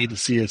absolutely need to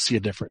see a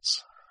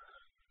difference?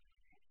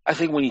 I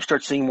think when you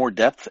start seeing more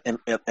depth and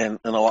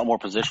a lot more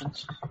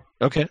positions.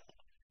 Okay.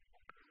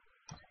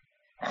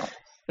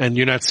 And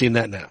you're not seeing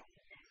that now.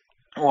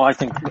 Well, I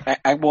think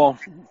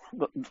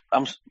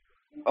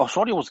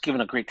Osorio was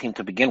given a great team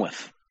to begin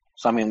with.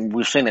 So, I mean,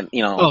 we're saying that,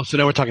 Oh, so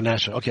now we're talking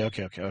national. Okay.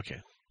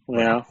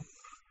 Yeah.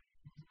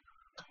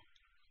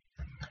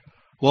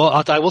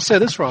 Well, I will say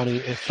this, Ronnie.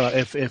 If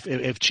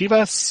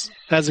Chivas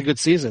has a good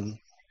season,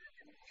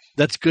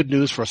 that's good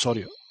news for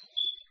Osorio.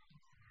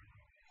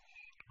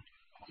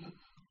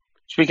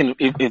 Speaking,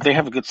 if they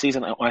have a good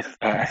season, I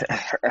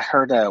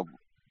heard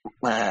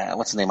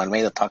what's the name?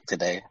 Almeida talk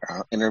today,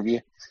 interview,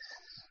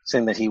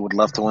 saying that he would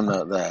love to win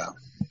the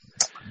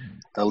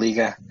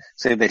Liga.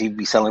 Saying that he'd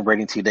be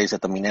celebrating 2 days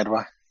at the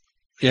Minerva.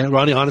 Yeah,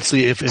 Ronnie.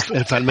 Honestly,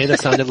 if Almeida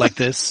sounded like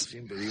this,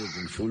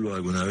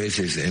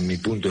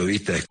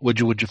 would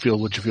you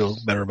feel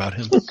better about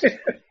him?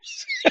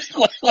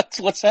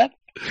 What's that?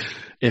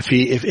 If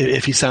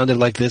he sounded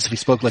like this, if he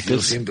spoke like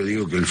this, siempre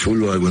digo que el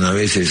fútbol algunas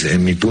veces,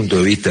 en mi punto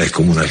de vista, es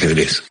como un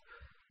ajedrez.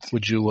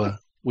 Would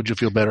you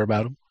feel better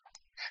about him?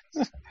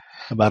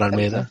 About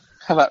Almeida?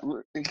 How about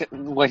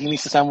what, he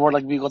needs to sound more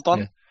like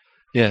Bigoton?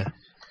 Yeah.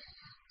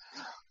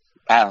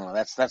 I don't know.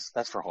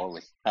 That's for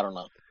Holy. I don't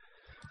know.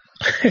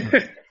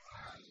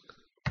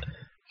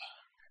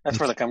 That's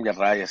for the Cambia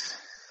Rayas.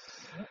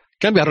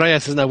 Cambia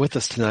Rayas is not with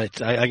us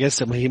tonight. I guess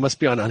he must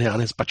be on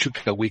his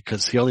Pachuca week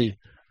because he only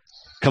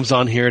comes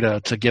on here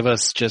to give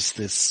us just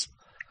this.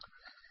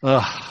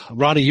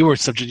 Ronnie, you were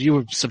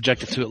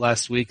subjected to it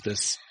last week.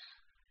 This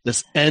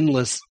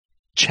endless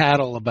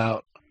chattel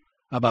about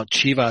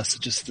Chivas,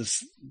 just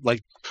this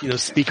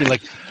speaking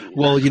like,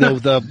 well,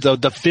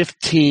 the fifth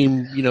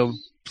team,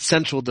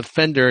 central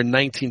defender in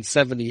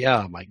 1970.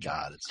 Oh my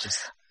God, it's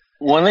just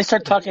when they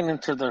start talking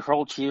into the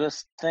whole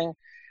Chivas thing,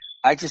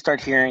 I just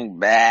start hearing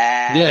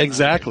bad. Yeah,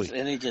 exactly.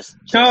 And it just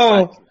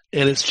No.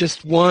 And it's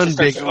just one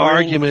big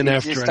argument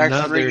after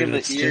another.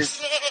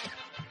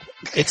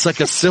 It's like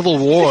a civil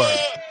war.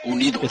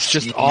 It's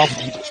just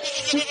awful.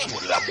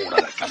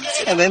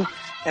 And then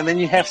and then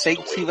you have fake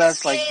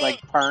Chivas like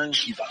Pern,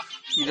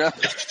 you know.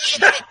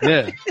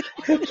 Yeah.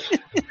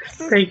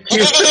 Fake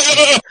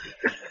Chivas.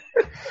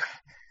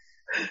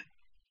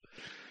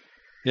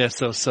 Yeah,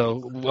 so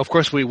of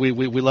course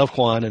we love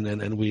Juan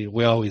and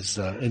we always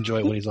enjoy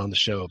it when he's on the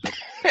show.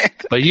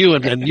 But you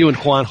and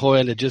Juan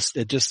Joel, it just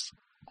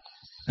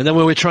and then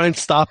when we try and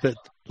stop it,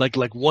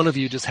 like one of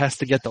you just has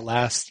to get the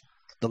last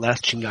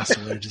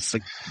chingazo, and just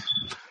like,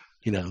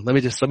 you know, let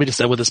me just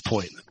end with this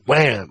point.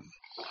 Wham!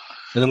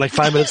 And then like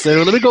 5 minutes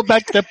later, let me go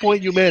back to that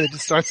point you made. It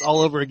just starts all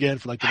over again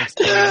for like the next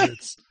 10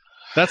 minutes.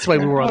 That's why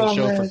we were on the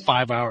show for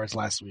 5 hours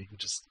last week,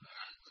 which is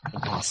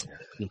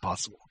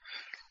impossible.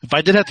 If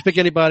I did have to pick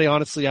anybody,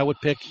 honestly, I would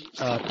pick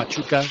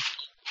Pachuca.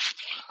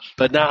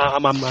 But now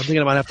I'm thinking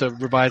I might have to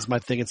revise my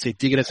thing and say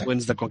Tigres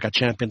wins the Conca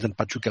Champions and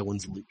Pachuca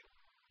wins the league.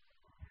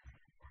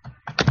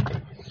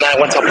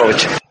 What's up,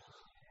 Coach?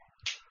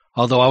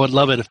 Although I would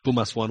love it if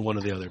Pumas won one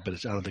or the other,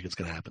 but I don't think it's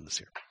going to happen this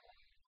year.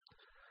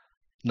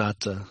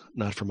 Not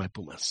for my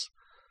Pumas.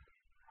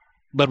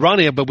 But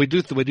Ronnie, we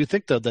do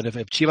think though that if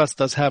Chivas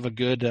does have a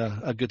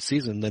good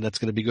season, then that's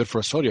going to be good for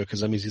Osorio,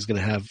 because that means he's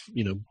going to have,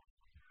 you know,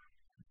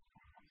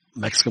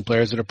 Mexican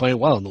players that are playing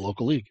well in the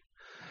local league.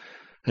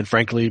 And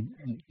frankly,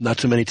 not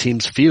too many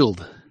teams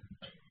field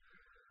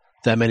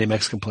that many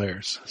Mexican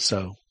players.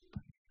 So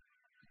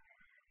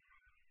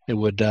it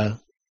would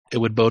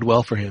bode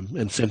well for him.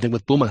 And same thing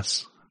with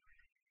Pumas.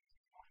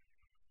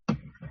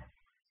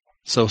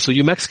 So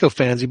you Mexico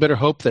fans, you better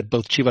hope that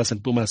both Chivas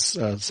and Pumas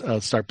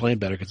start playing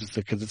better, because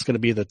it's going to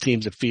be the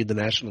teams that feed the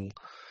national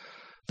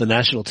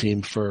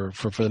team for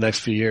the next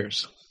few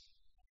years.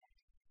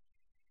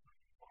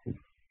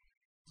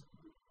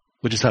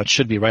 Which is how it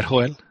should be, right,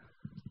 Joel?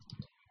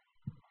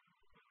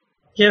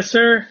 Yes,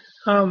 sir.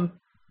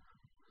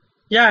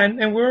 Yeah,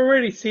 and we're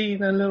already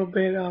seeing a little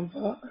bit of.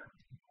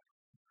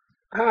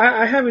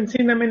 I haven't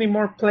seen that many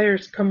more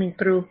players coming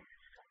through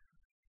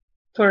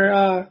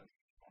for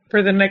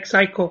the next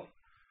cycle.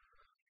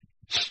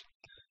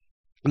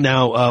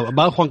 Now,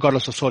 about Juan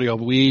Carlos Osorio,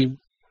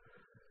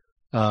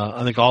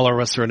 I think all of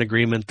us are in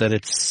agreement that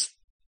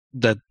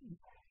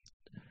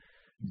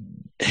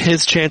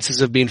his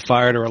chances of being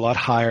fired are a lot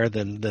higher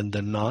than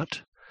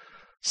not.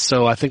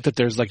 So I think that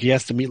there's he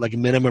has to meet he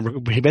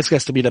basically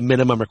has to meet a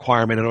minimum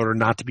requirement in order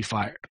not to be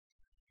fired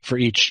for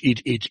each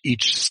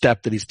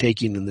step that he's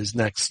taking in the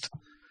next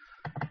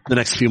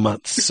few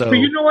months. So, but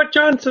you know what,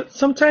 John? So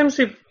sometimes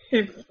if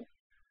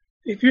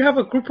you have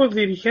a group of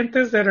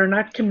dirigentes that are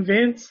not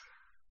convinced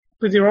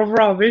with your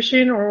overall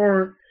vision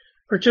or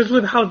just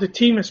with how the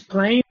team is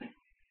playing,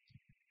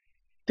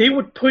 they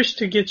would push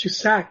to get you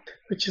sacked,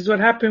 which is what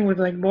happened with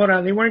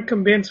Bora. They weren't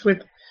convinced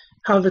with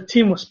how the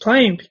team was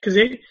playing, because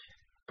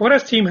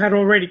Bora's team had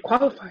already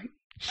qualified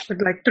with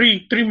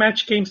three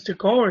match games to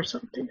go or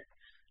something,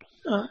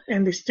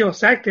 and they still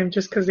sacked him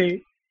just because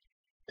they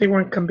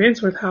weren't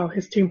convinced with how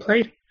his team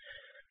played.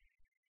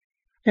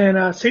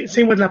 And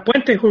same with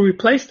Lapuente, who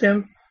replaced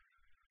him,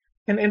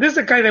 and this is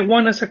a guy that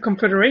won us a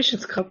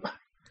Confederations Cup,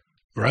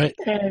 right?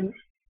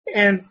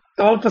 And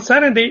all of a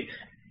sudden they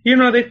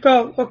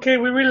felt, okay,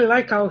 we really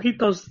like how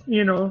Hito's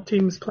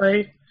teams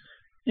play,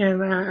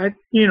 and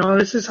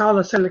this is how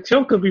the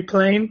selección could be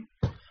playing.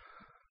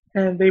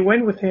 And they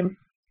went with him,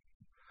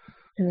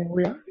 and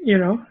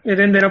it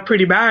ended up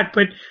pretty bad.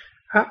 But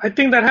I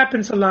think that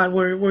happens a lot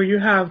where you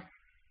have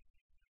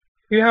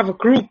a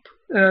group,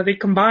 they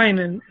combine,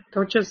 and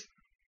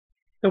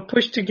they'll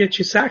push to get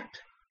you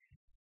sacked.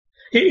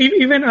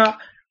 Even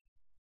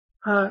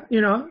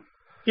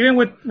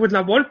with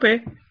La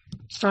Volpe,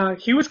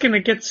 he was going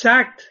to get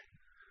sacked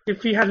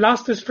if he had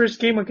lost his first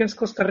game against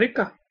Costa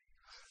Rica.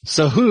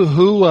 So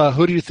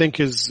who do you think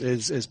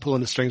is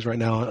pulling the strings right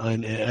now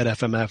at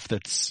FMF? Do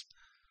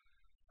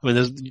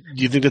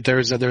you think that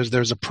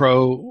there's a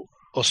pro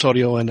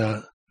Osorio and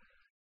a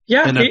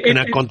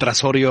contra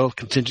Osorio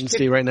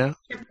contingency right now?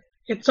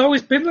 It's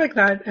always been like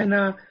that, and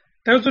that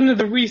was one of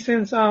the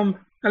reasons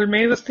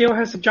Almeida still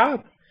has a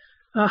job.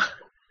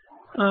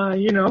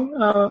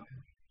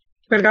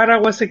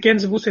 Vergara was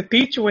against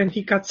Vucetich when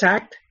he got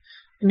sacked,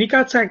 and he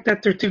got sacked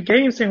after 2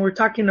 games, and we're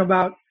talking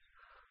about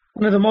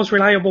one of the most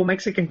reliable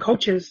Mexican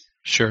coaches.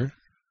 Sure.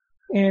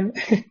 And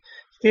they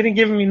didn't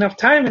give him enough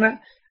time. And I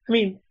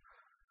mean,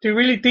 do you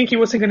really think he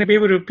wasn't going to be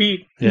able to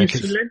beat New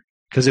Zealand?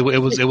 Because it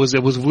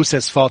was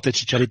Vucet's fault that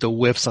Chicharito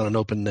whiffs on an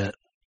open net.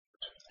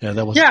 Yeah,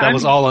 that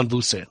was all on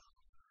Vucet.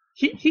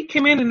 He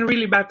came in a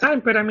really bad time,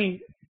 but I mean,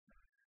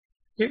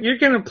 you're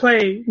going to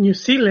play New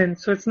Zealand,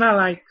 so it's not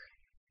like.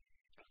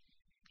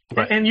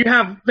 Right. And you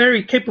have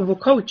very capable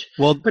coach.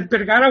 Well, but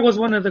Vergara was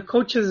one of the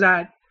coaches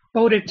that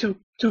voted to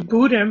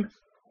boot him.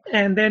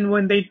 And then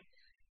when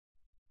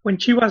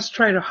Chivas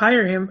tried to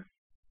hire him,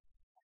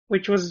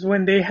 which was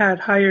when they had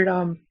hired,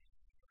 I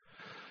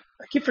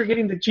keep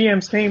forgetting the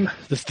GM's name.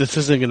 This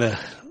isn't going to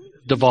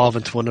devolve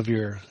into one of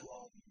your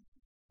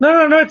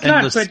no, it's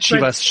not. But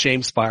Chivas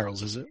shame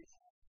spirals, is it?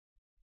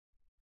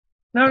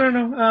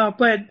 No.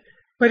 But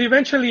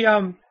eventually,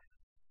 Chivas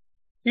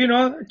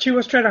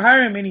tried to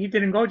hire him and he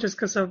didn't go just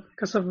because of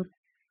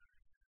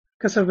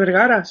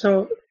Vergara.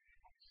 So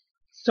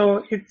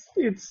So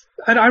it's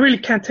I really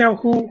can't tell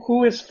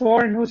who is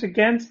for and who's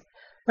against,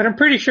 but I'm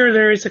pretty sure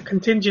there is a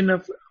contingent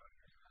of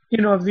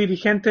of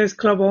dirigentes,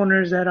 club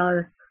owners that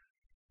are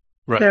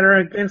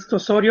against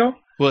Osorio.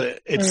 Well,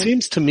 it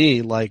seems to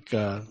me like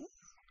now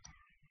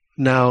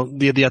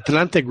the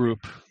Atlante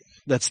group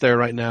that's there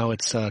right now,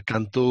 it's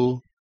Cantu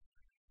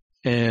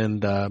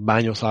and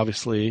Baños,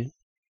 obviously.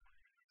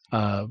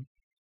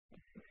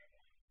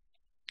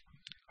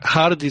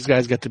 How did these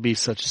guys get to be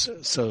so?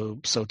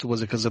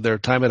 Was it because of their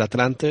time at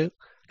Atlante?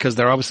 Because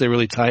they're obviously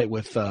really tight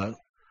with. I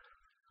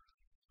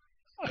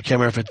can't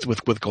remember if it's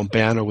with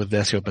Compeán or with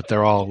Decio, but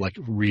they're all like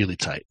really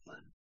tight.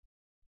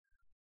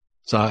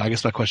 So I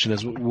guess my question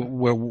is,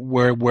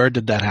 where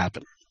did that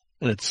happen?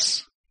 And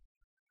it's.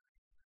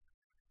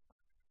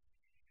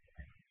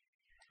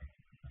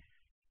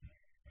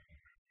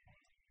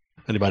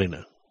 Anybody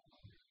know?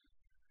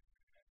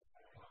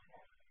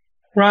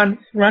 Ron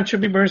should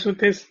be versed with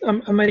this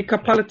America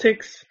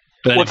politics.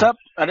 But What's up?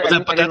 I that's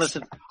didn't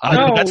listen.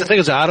 that's the thing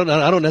is I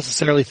don't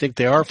necessarily think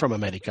they are from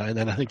America,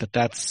 and I think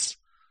that's.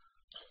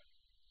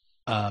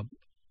 I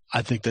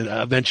think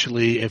that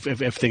eventually,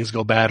 if things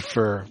go bad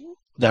for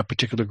that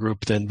particular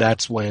group, then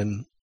that's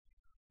when,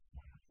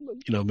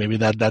 maybe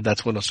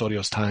that's when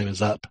Osorio's time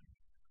is up,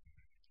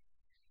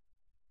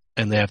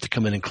 and they have to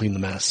come in and clean the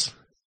mess,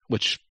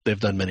 which they've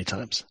done many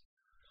times.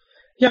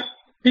 Yeah.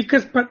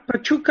 Because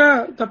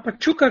the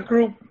Pachuca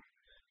group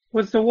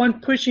was the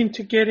one pushing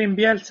to get in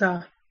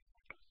Bielsa,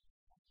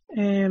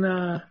 and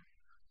that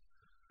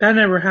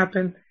never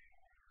happened.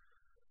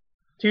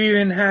 You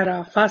even had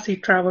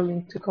Fassi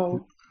traveling to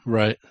go,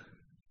 right?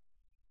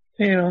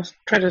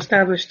 Try to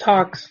establish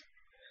talks.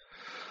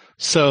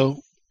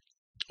 So,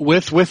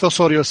 with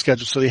Osorio's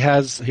schedule, so he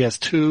has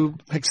 2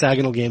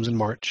 hexagonal games in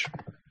March.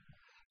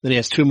 Then he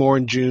has 2 more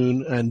in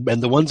June, and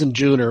the ones in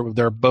June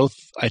they're both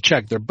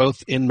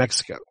in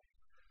Mexico.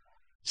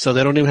 So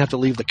they don't even have to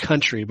leave the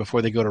country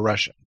before they go to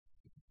Russia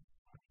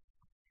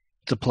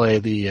to play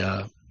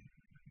the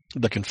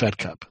Confed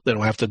Cup. They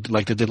don't have to,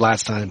 like they did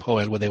last time,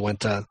 where they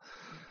went where'd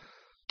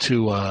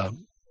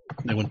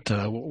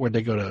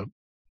they go to?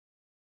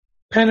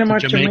 Panama,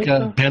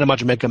 Jamaica. Panama,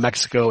 Jamaica,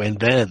 Mexico, and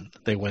then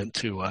they went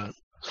to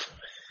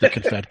the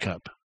Confed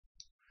Cup.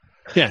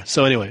 Yeah.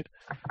 So anyway,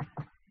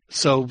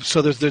 so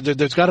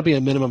there's got to be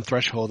a minimum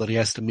threshold that he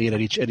has to meet at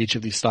each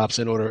of these stops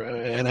in order.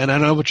 And I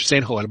know what you're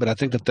saying, Joel, but I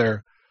think that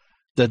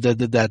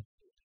that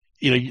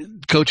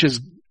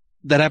coaches,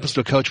 that happens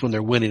to a coach when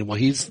they're winning. Well,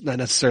 he's not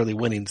necessarily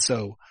winning.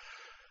 So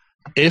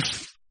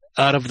if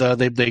out of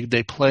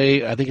they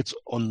play, I think it's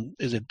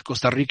is it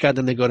Costa Rica,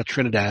 then they go to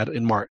Trinidad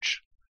in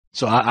March.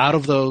 So out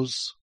of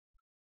those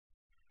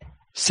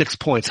 6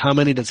 points, how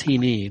many does he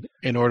need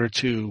in order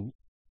to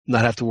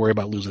not have to worry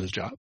about losing his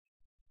job?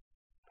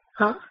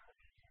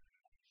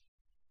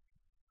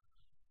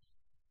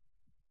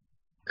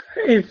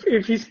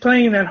 If he's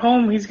playing at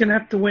home, he's going to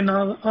have to win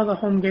all the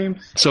home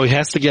games. So he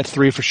has to get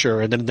 3 for sure,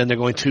 and then they're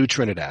going to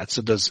Trinidad.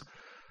 So does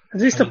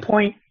at least a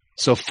point.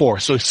 So 4.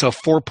 So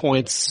 4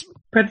 points.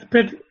 But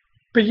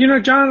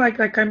John,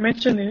 like I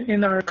mentioned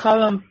in our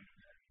column,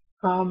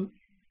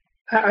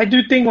 I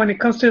do think when it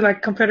comes to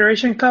like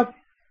Confederation Cup,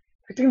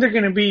 I think they're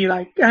going to be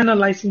like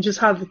analyzing just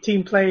how the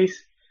team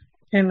plays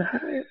and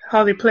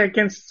how they play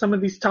against some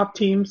of these top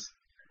teams,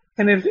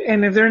 and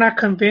if they're not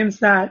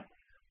convinced that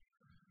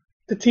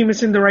the team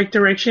is in the right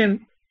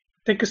direction,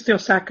 they could still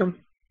sack him.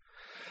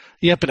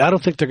 Yeah, but I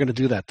don't think they're going to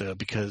do that though,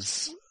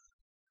 because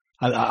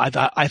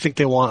I think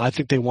they want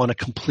to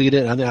complete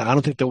it. I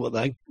don't think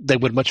they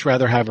would much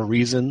rather have a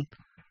reason,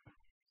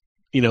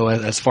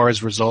 as far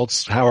as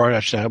results.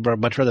 I'd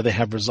much rather they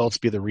have results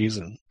be the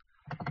reason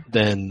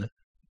than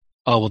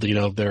they're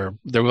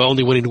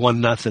only winning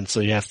 1-0, so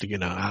you have to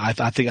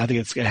I think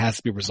it has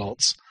to be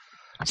results.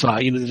 So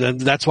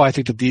that's why I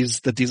think that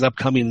these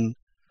upcoming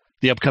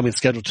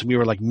schedule to me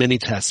were like mini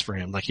tests for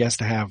him. Like he has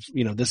to have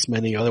this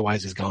many,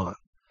 otherwise he's gone.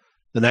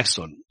 The next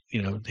one,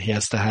 he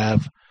has to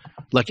have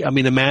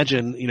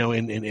imagine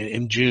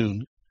in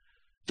June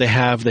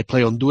they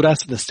play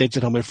Honduras and the States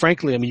at home. And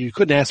frankly, you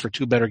couldn't ask for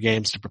 2 better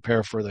games to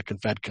prepare for the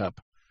Confed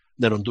Cup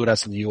than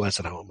Honduras and the U.S.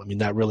 at home.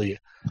 That really,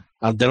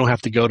 they don't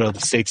have to go to the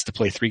States to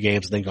play 3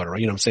 games and then go to,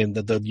 I'm saying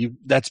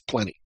that's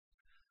plenty.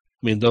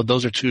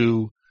 Those are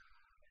 2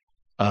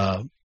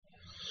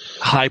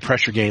 high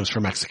pressure games for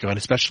Mexico, and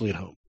especially at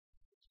home,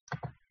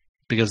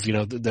 because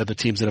they're the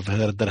teams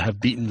that have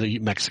beaten the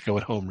Mexico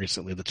at home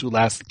recently. The two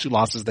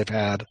losses they've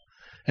had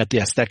at the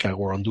Azteca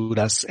were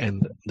Honduras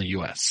and the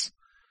U.S.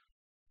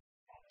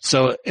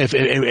 So if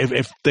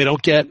they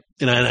don't get,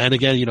 and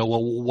again,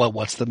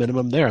 what's the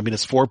minimum there?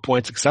 Is 4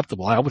 points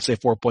acceptable? I would say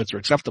 4 points are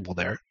acceptable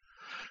there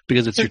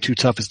because it's your 2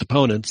 toughest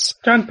opponents.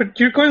 John, but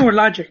you're going with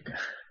logic.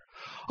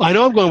 I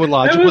know I'm going with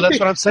logic. Well, that's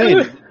what I'm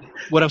saying.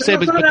 What I'm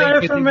saying is,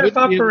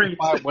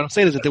 what I'm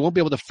saying is that they won't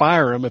be able to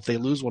fire him if they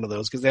lose one of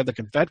those because they have the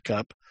Confed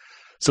Cup.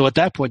 So at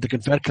that point, the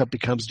Confed Cup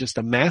becomes just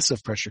a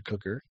massive pressure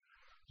cooker.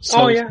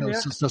 So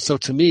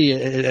to me,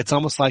 it's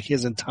almost like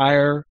his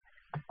entire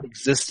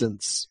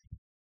existence,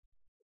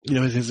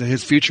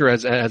 his future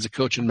as a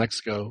coach in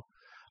Mexico,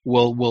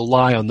 will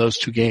lie on those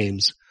two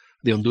games,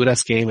 the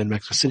Honduras game and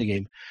Mexico City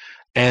game.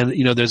 And,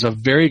 there's a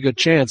very good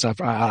chance,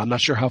 I'm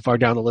not sure how far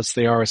down the list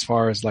they are as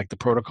far as like the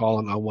protocol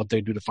and on what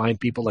they do to find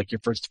people, like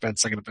your first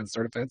offense, second offense,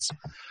 third offense.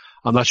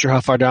 I'm not sure how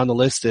far down the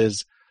list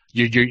is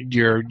you're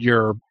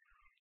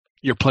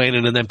playing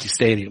in an empty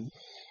stadium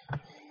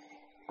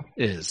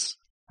is.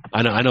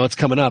 I know it's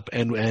coming up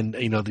and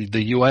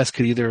the US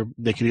could either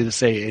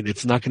say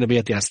it's not going to be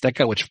at the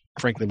Azteca, which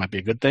frankly might be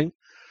a good thing,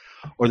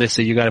 or they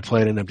say you got to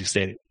play in an empty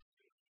stadium.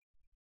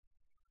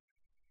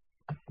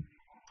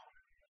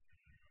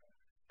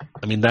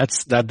 I mean,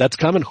 that's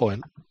coming,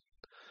 Joel.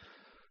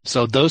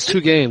 So those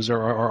two games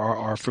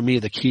are for me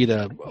the key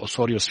to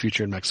Osorio's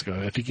future in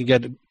Mexico. If he can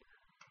get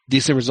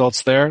decent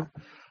results there,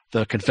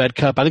 the Confed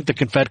Cup, I think the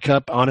Confed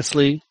Cup,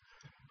 honestly,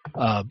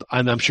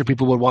 I'm sure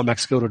people would want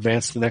Mexico to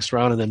advance to the next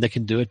round and then they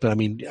can do it. But I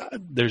mean,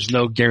 there's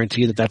no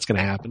guarantee that that's going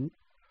to happen.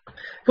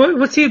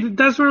 Well, see,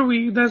 that's where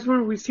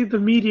we see the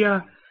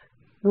media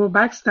will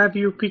backstab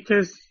you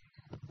because,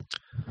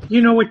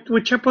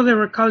 with Chepo they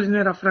were calling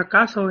it a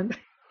fracaso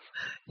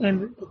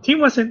and the team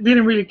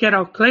didn't really get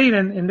outplayed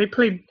and they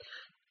played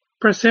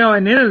Brazil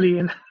and Italy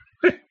and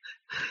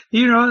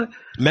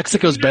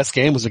Mexico's best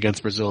game was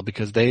against Brazil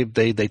because they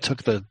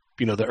took the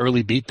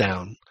early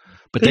beatdown,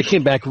 but they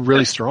came back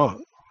really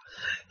strong.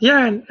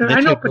 Yeah, and they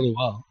I know played really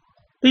well.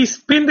 They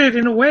spinned it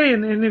in a way,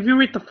 and if you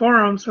read the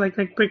forums like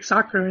Big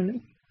Soccer,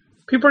 and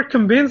people are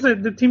convinced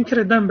that the team could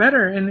have done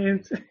better,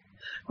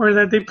 or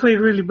that they played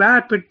really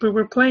bad, but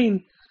we're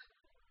playing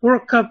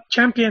World Cup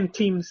champion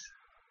teams.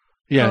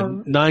 Yeah,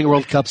 9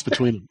 World Cups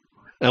between them,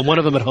 and one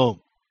of them at home.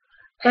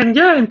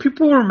 And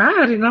people were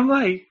mad, and I'm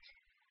like,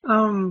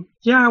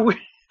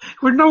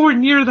 we're nowhere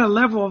near the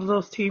level of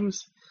those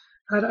teams.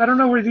 I don't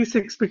know where these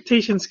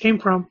expectations came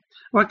from.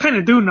 Well, I kind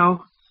of do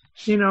know,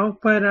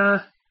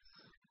 but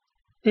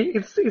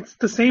it's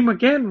the same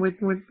again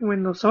with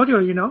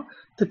Osorio.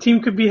 The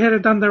team could be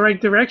headed down the right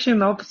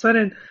direction. All of a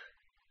sudden,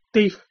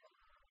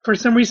 for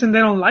some reason, they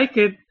don't like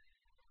it.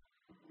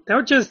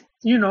 They'll just,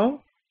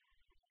 they'll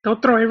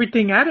throw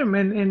everything at him,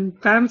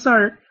 and fans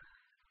are,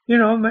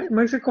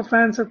 Mexico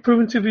fans are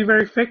proven to be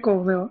very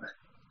fickle.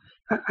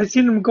 I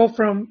seen them go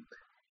from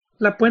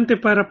La Puente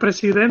para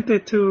Presidente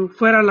to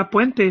Fuera La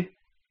Puente.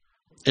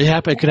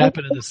 It could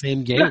happen in the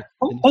same game. Yeah,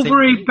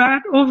 over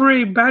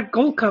a bad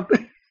Gold Cup.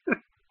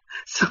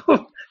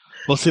 So.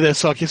 Well, see that.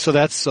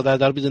 So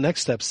that'll be the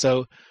next step.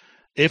 So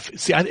if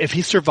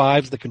he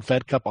survives the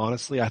Confed Cup,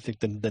 honestly, I think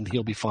then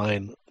he'll be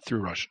fine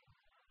through Russia.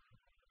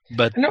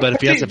 But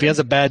if he has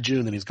a bad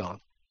June, then he's gone.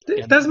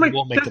 That's my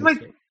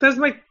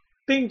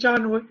thing,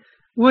 John.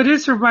 What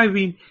is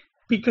surviving?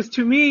 Because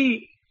to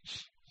me,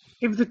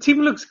 if the team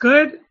looks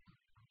good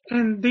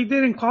and they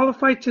didn't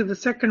qualify to the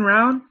second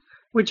round,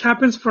 which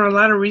happens for a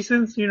lot of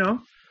reasons,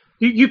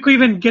 you could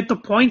even get the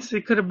points.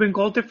 It could have been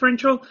goal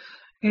differential,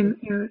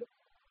 and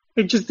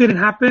it just didn't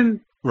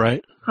happen.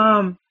 Right.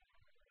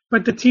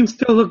 But the team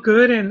still look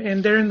good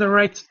and they're in the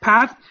right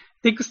path.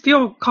 They could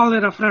still call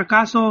it a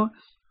fracaso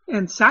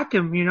and sack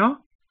him,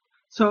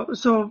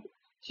 So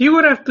he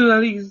would have to at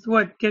least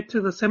get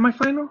to the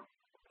semifinal.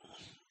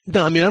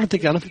 No, I mean I don't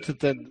think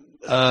that.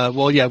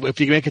 If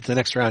you make it to the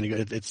next round,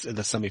 it's in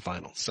the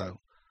semifinal. So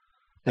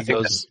I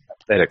think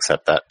they'd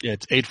accept that. Yeah,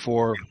 it's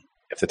 8-4.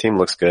 If the team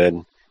looks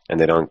good and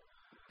they don't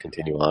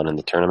continue on in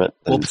the tournament,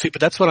 then... Well, see,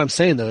 but that's what I'm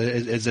saying though.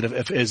 Is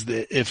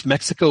that if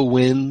Mexico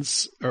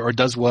wins or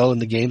does well in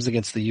the games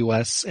against the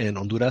U.S. and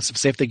Honduras,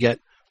 if they get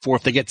 4,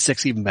 if they get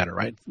 6, even better,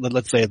 right?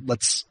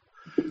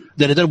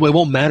 Then it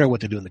won't matter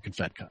what they do in the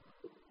Confed Cup.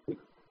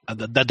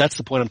 That's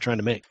the point I'm trying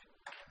to make.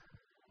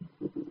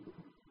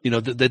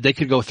 They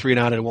could go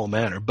 3-0 and it won't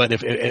matter. But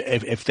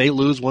if they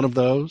lose one of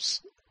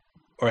those,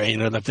 or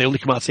if they only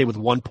come out say with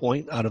 1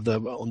 point out of the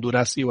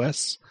Honduras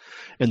US,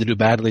 and they do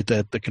badly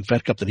at the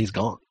Confed Cup, then he's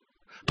gone.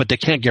 But they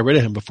can't get rid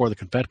of him before the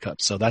Confed Cup,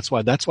 so that's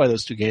why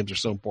those two games are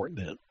so important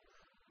to him.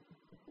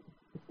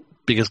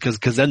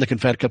 Because then the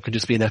Confed Cup can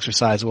just be an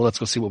exercise. Well, let's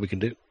go see what we can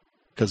do.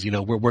 Because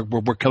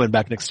we're coming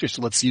back next year,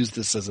 so let's use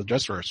this as a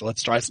dress rehearsal.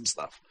 Let's try some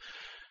stuff.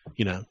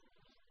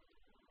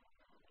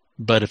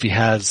 But if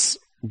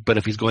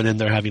he's going in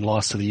there having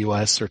lost to the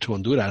U.S. or to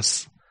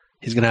Honduras,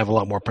 he's going to have a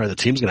lot more pressure. The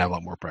team's going to have a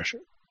lot more pressure.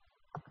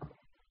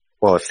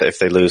 Well, if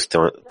they lose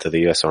to the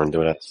U.S. or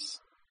Honduras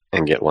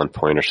and get 1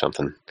 point or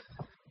something,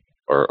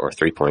 or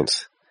 3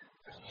 points,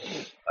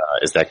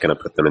 is that going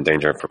to put them in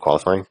danger for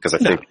qualifying? Because I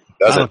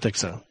don't think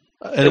so.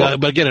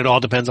 But again, it all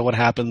depends on what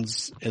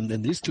happens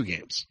in these two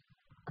games.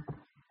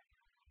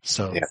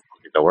 So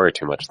don't worry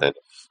too much then.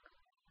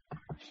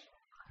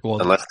 Well,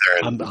 unless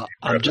they're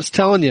I'm just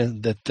telling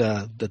you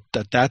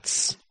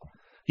that's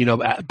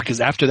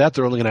because after that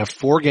they're only going to have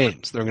 4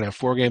 games. They're going to have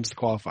 4 games to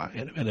qualify,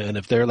 and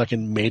if they're like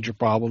in major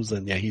problems,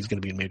 then he's going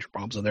to be in major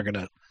problems,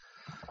 and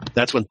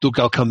that's when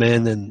Tuca will come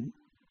in and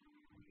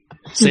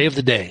save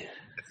the day.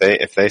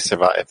 If they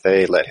survive, if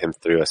they let him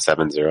through a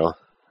 7-0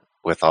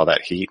 with all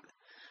that heat,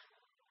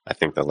 I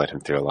think they'll let him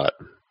through a lot.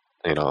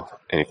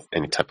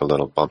 any type of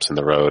little bumps in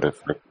the road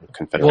for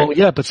Confederation. Well,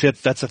 yeah, but see,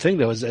 that's the thing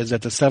though, is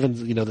that the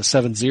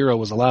 7-0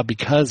 was allowed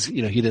because,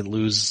 he didn't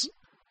lose,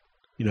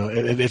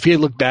 if he had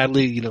looked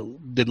badly,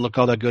 didn't look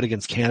all that good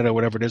against Canada or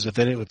whatever it is, if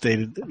they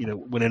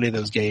win any of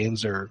those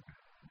games or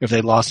if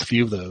they lost a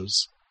few of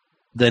those,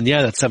 then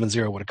yeah, that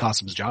 7-0 would have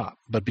cost him his job.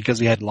 But because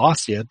he hadn't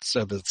lost yet,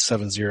 so the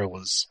 7-0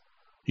 was,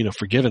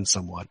 forgiven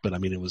somewhat. But I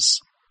mean, it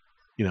was,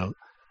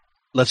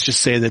 let's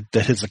just say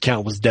that his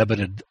account was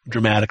debited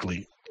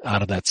dramatically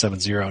out of that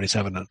 7-0 and he's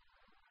having to,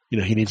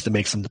 he needs to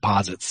make some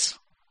deposits,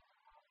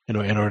 in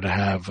order to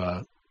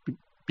have,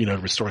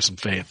 restore some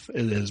faith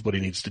is what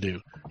he needs to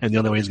do. And the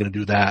only way he's going to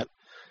do that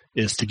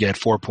is to get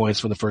 4 points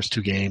from the first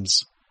two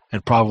games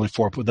and probably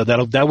 4 points.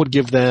 That would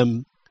give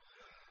them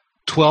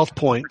 12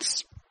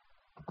 points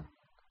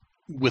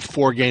with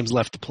 4 games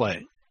left to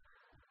play.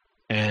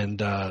 And,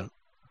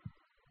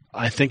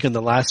 I think in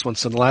the last one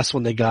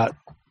they got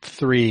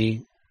 3.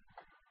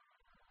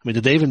 I mean,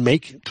 did they even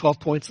make 12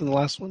 points in the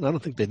last one? I don't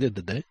think they did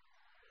they?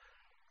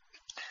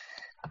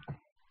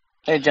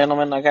 Hey,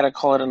 gentlemen, I got to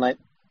call it a night.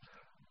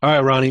 All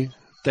right, Ronnie.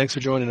 Thanks for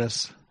joining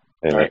us.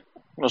 All right.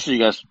 We'll see you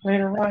guys.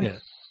 Later, Ron. Yeah.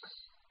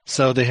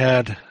 So they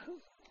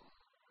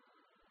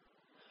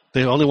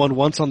only won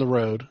once on the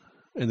road,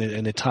 and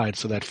they tied.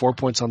 So they had 4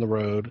 points on the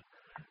road,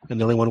 and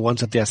they only won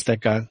once at the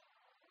Azteca.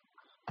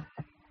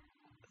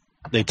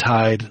 They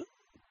tied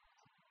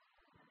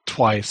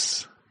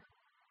twice,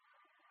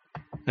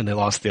 and they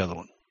lost the other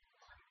one.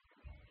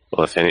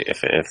 Well, if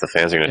the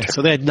fans are going to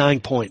so they had 9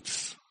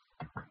 points.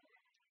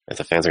 If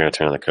the fans are going to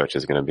turn on the coach,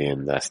 is going to be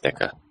in the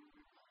Azteca,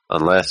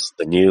 unless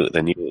the new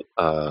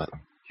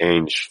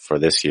change for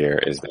this year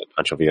is that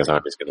Pancho Villa's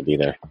army is going to be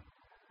there,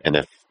 and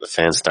if the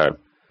fans start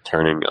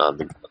turning on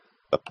the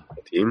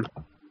team,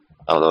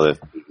 I don't know if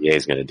the PBA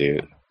is going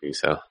to do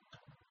so.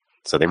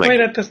 So they might. Wait,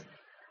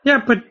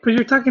 but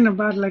you're talking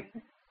about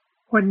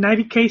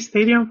 90K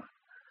stadium,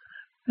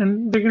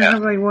 and they're going to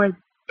have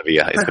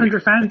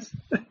 500 fans.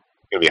 It's going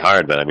to be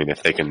hard, but I mean,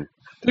 if they can,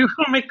 they're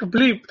going to make a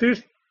bleep,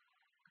 dude.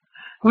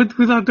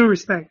 Without due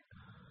respect.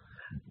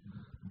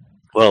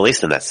 Well, at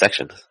least in that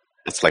section,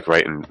 it's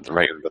right in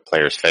the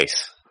player's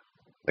face.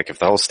 Like if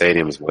the whole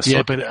stadium is whistling.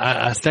 Yeah, but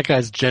Azteca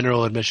is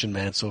general admission,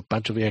 man. So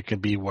Pancho Villa can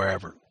be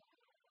wherever.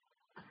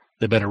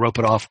 They better rope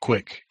it off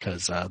quick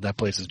because that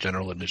place is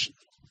general admission.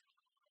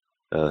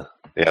 Yeah,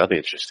 that'll be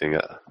interesting.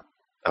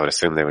 I would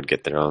assume they would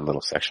get their own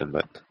little section,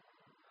 but.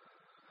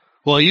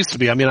 Well, it used to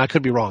be. I mean, I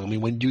could be wrong. I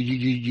mean, when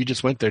you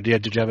just went there,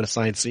 did you have an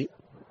assigned seat,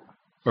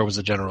 or was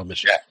it general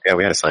admission? Yeah,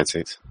 we had assigned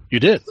seats. You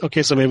did.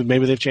 Okay, so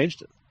maybe they've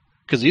changed it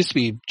because it used to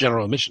be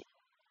general admission.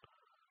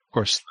 Of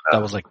course,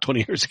 that was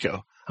 20 years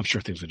ago. I'm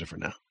sure things are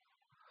different now.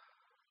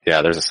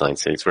 Yeah, there's assigned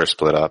seats. We're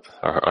split up.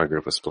 Our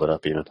group was split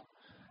up even.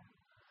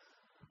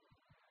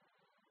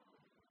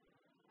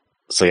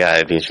 So yeah,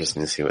 it'd be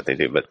interesting to see what they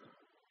do, but.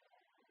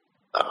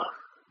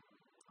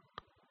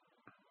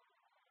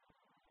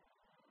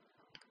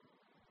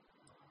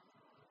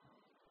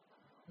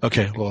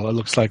 Okay, well, it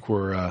looks like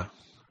we're at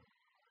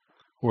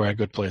a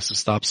good place to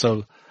stop.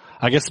 So,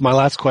 I guess my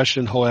last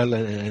question, Joel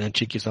and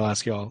Chiquis, I'll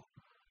ask y'all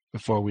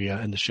before we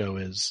end the show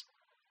is: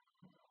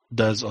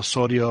 does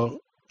Osorio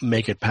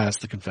make it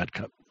past the Confed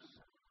Cup?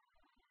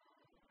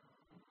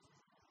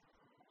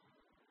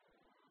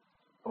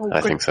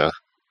 I think so.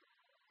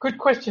 Good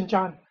question,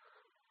 John.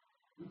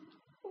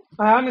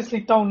 I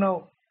honestly don't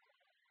know.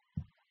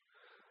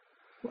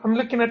 I'm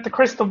looking at the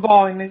crystal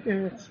ball,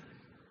 and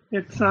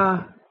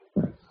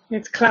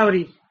it's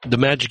cloudy. The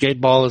Magic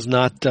 8 Ball is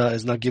not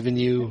giving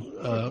you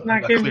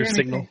a clear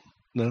signal.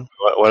 No.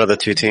 What are the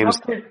two teams?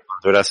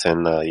 Honduras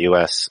and the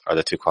U.S. are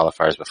the two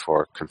qualifiers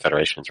before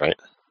Confederations, right?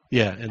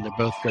 Yeah, and they're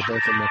both in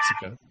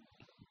Mexico.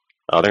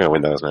 Oh, they're gonna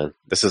win those, man.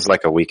 This is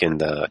like a weekend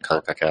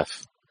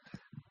CONCACAF.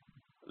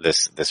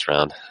 This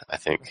round, I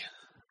think.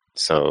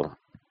 So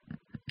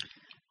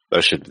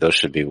those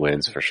should be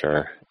wins for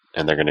sure,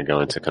 and they're gonna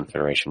go into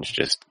Confederations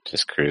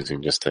just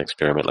cruising, just to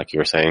experiment, like you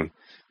were saying.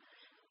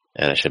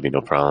 And it should be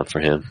no problem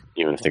for him,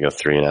 even if they go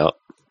 3 and out.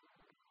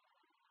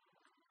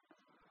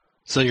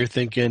 So you're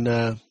thinking,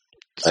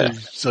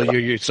 so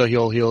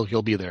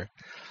he'll be there.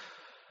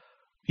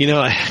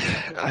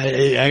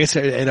 I guess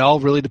it all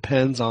really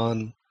depends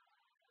on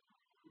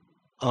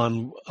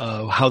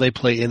how they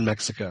play in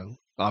Mexico,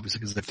 obviously,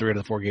 because the 3 out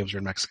of the 4 games are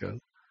in Mexico.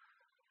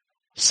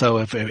 So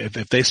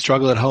if they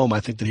struggle at home, I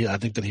think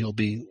that he'll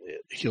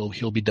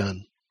be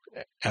done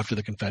after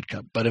the Confed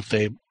Cup. But if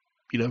they,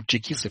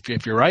 Chiquis,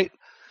 if you're right.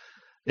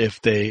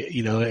 If they,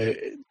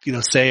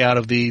 say out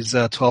of these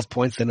 12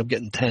 points, they end up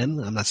getting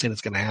 10. I'm not saying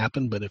it's going to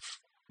happen, but if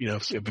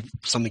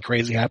something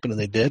crazy happened and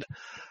they did,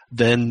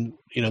 then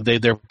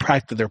they're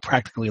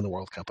practically in the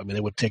World Cup. I mean,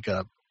 it would take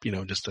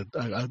just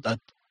a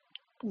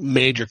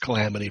major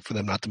calamity for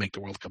them not to make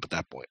the World Cup at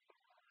that point.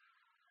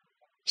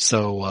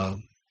 So,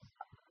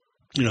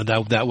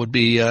 that would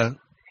be that.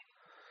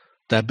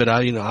 But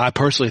I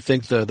personally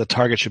think the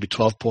target should be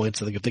 12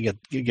 points. I think if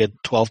they get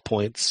 12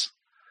 points.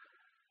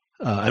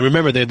 And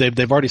remember,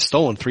 they've already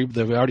stolen 3.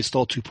 They've already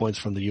stole 2 points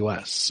from the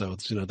U.S. So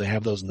they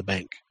have those in the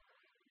bank.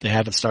 they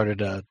haven't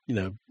started,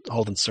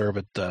 hold and serve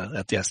at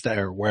the Azteca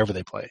or wherever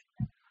they play,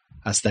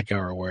 Azteca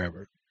or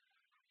wherever.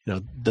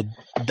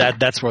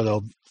 That's where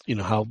they'll,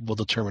 how will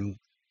determine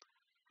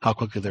how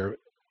quickly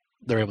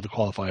they're able to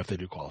qualify if they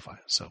do qualify.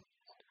 So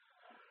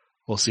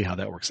we'll see how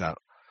that works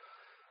out.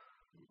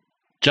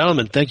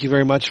 Gentlemen, thank you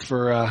very much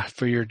for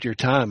your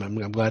time.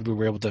 I'm glad we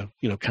were able to,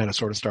 kind of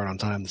sort of start on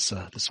time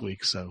this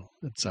week. So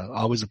it's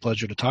always a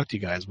pleasure to talk to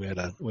you guys. We had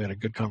a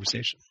good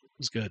conversation. It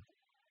was good.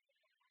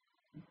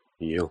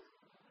 You.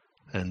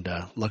 And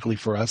luckily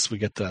for us, we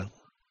get to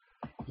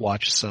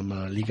watch some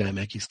Liga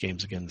MX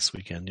games again this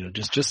weekend.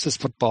 Just as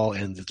football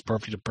ends, it's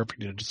perfect.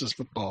 Just as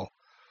football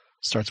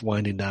starts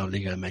winding down,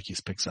 Liga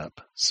MX picks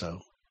up.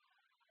 So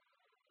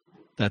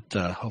that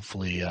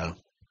hopefully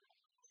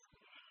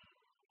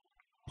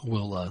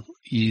will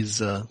ease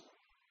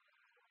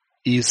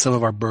some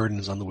of our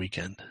burdens on the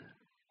weekend.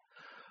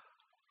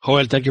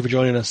 Joel, thank you for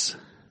joining us.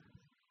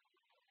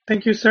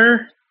 Thank you,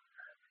 sir.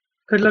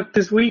 Good luck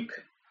this week.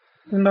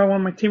 And I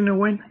want my team to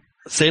win.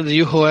 Same to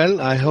you, Joel.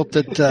 I hope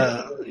that,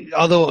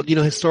 although,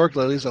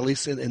 historically, at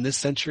least in this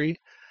century,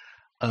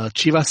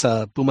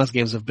 Chivas Pumas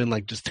games have been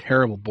like just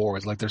terrible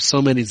bores. Like there's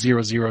so many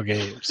 0-0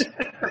 games.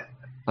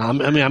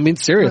 I mean,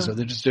 serious.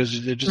 They're just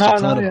a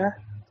ton of them.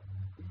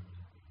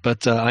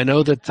 But I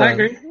know that I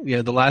agree.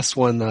 The last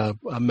one,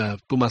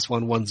 Pumas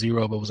won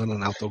 1-0, but was on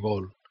an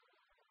autogol.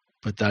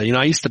 But I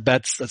used to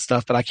bet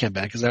stuff, but I can't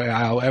bet because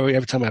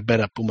every time I bet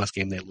a Pumas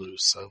game, they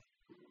lose. So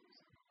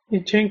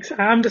you jinx.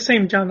 I'm the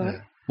same, John.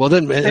 Yeah. Well,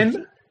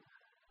 then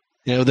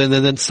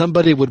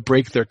somebody would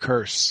break their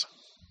curse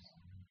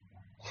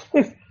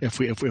if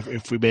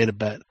we made a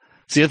bet.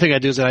 So the other thing I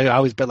do is I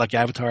always bet like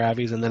Avatar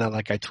Avies, and then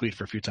I tweet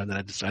for a few times, and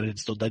I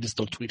just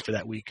don't tweet for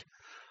that week,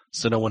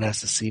 so no one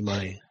has to see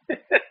my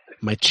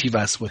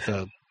Chivas with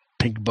a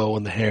pink bow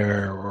in the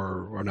hair,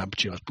 or not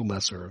Chivas,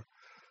 Pumas, or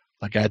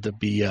like I had to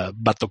be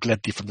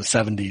Batocletti from the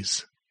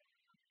 70s.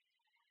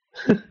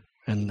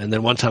 and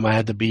then one time I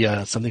had to be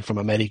something from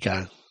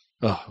America.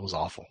 Oh, it was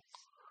awful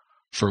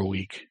for a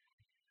week.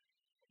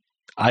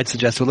 I'd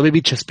suggest, well, let me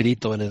be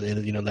Chespirito in a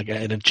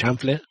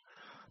chanfle.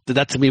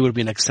 That to me would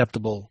be an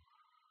acceptable.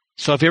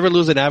 So if you ever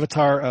lose an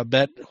Avatar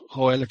bet,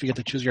 Joel, if you get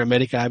to choose your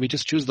America Abbey,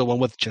 just choose the one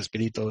with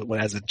Chespirito when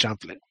it has a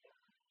chanfle.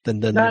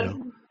 Then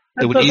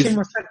it would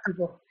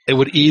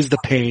ease the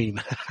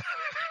pain.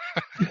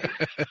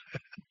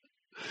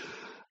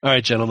 All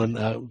right,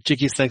 gentlemen.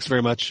 Chiquis, thanks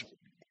very much.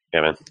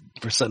 Yeah, man.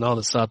 For setting all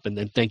this up,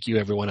 and thank you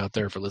everyone out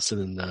there for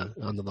listening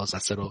on the Los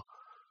Acero.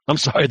 I'm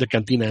sorry, the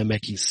Cantina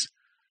MX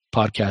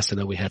podcast. I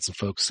know we had some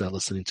folks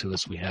listening to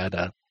us. We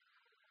had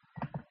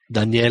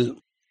Daniel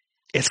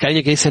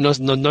Escaña que dice no es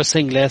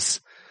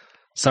inglés.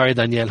 Sorry,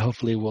 Daniel.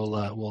 Hopefully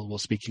we'll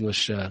speak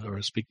English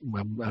or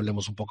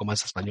hablemos un poco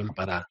más español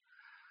para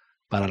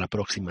la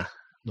próxima.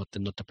 No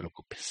te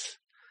preocupes.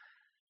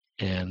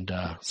 And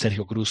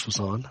Sergio Cruz was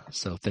on,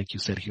 so thank you,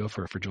 Sergio,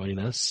 for joining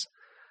us.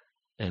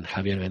 And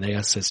Javier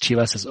Venegas says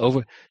Chivas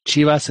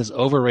is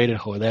overrated.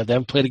 They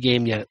haven't played a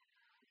game yet,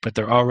 but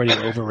they're already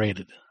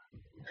overrated.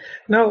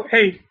 No,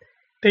 hey,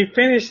 they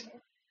finished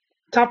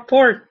top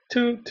 4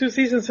 two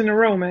seasons in a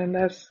row, man.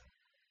 That's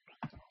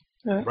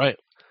right.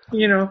 I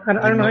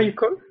don't know how you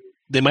call.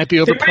 They might be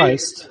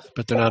overpriced,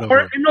 but they're not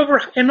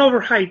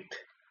overhyped.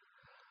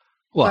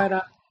 Well,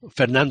 but,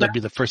 Fernando would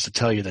be the first to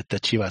tell you that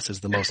Chivas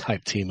is the most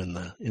hyped team in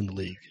the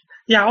league.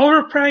 Yeah,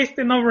 overpriced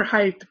and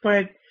overhyped,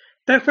 but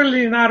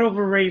definitely not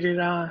overrated.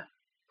 Their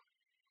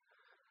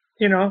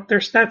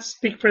stats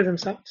speak for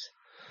themselves.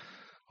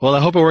 Well, I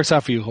hope it works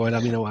out for you, Hoyt.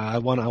 I mean, I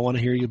want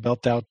to hear you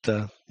belt out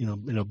the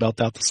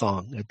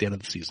song at the end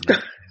of the season.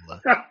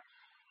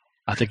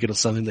 I think it'll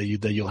something that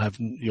you'll have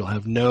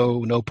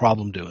no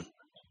problem doing.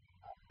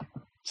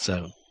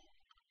 So,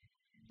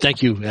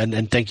 thank you,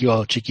 and thank you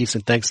all, Chiquis,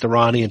 and thanks to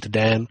Ronnie and to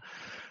Dan,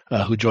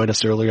 who joined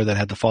us earlier that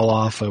had to fall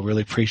off. I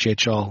really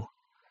appreciate y'all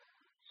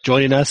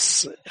joining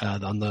us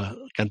on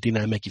the Cantina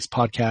MX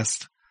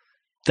podcast.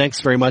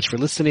 Thanks very much for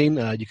listening.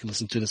 You can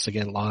listen to this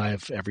again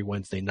live every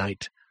Wednesday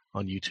night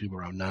on YouTube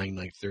around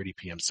 9:30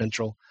 p.m.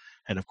 Central.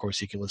 And, of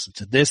course, you can listen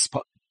to this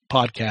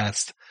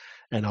podcast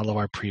and all of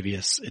our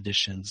previous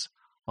editions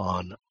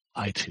on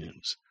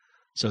iTunes.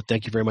 So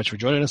thank you very much for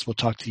joining us. We'll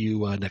talk to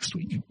you next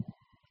week.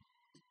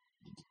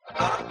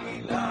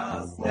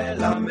 Águilas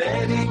del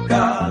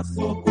América,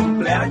 su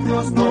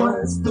cumpleaños no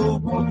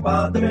estuvo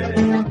padre.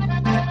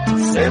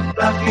 Se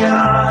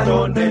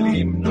plagiaron el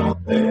himno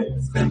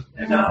del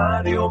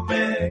centenario,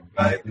 me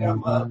cae de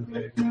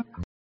madre.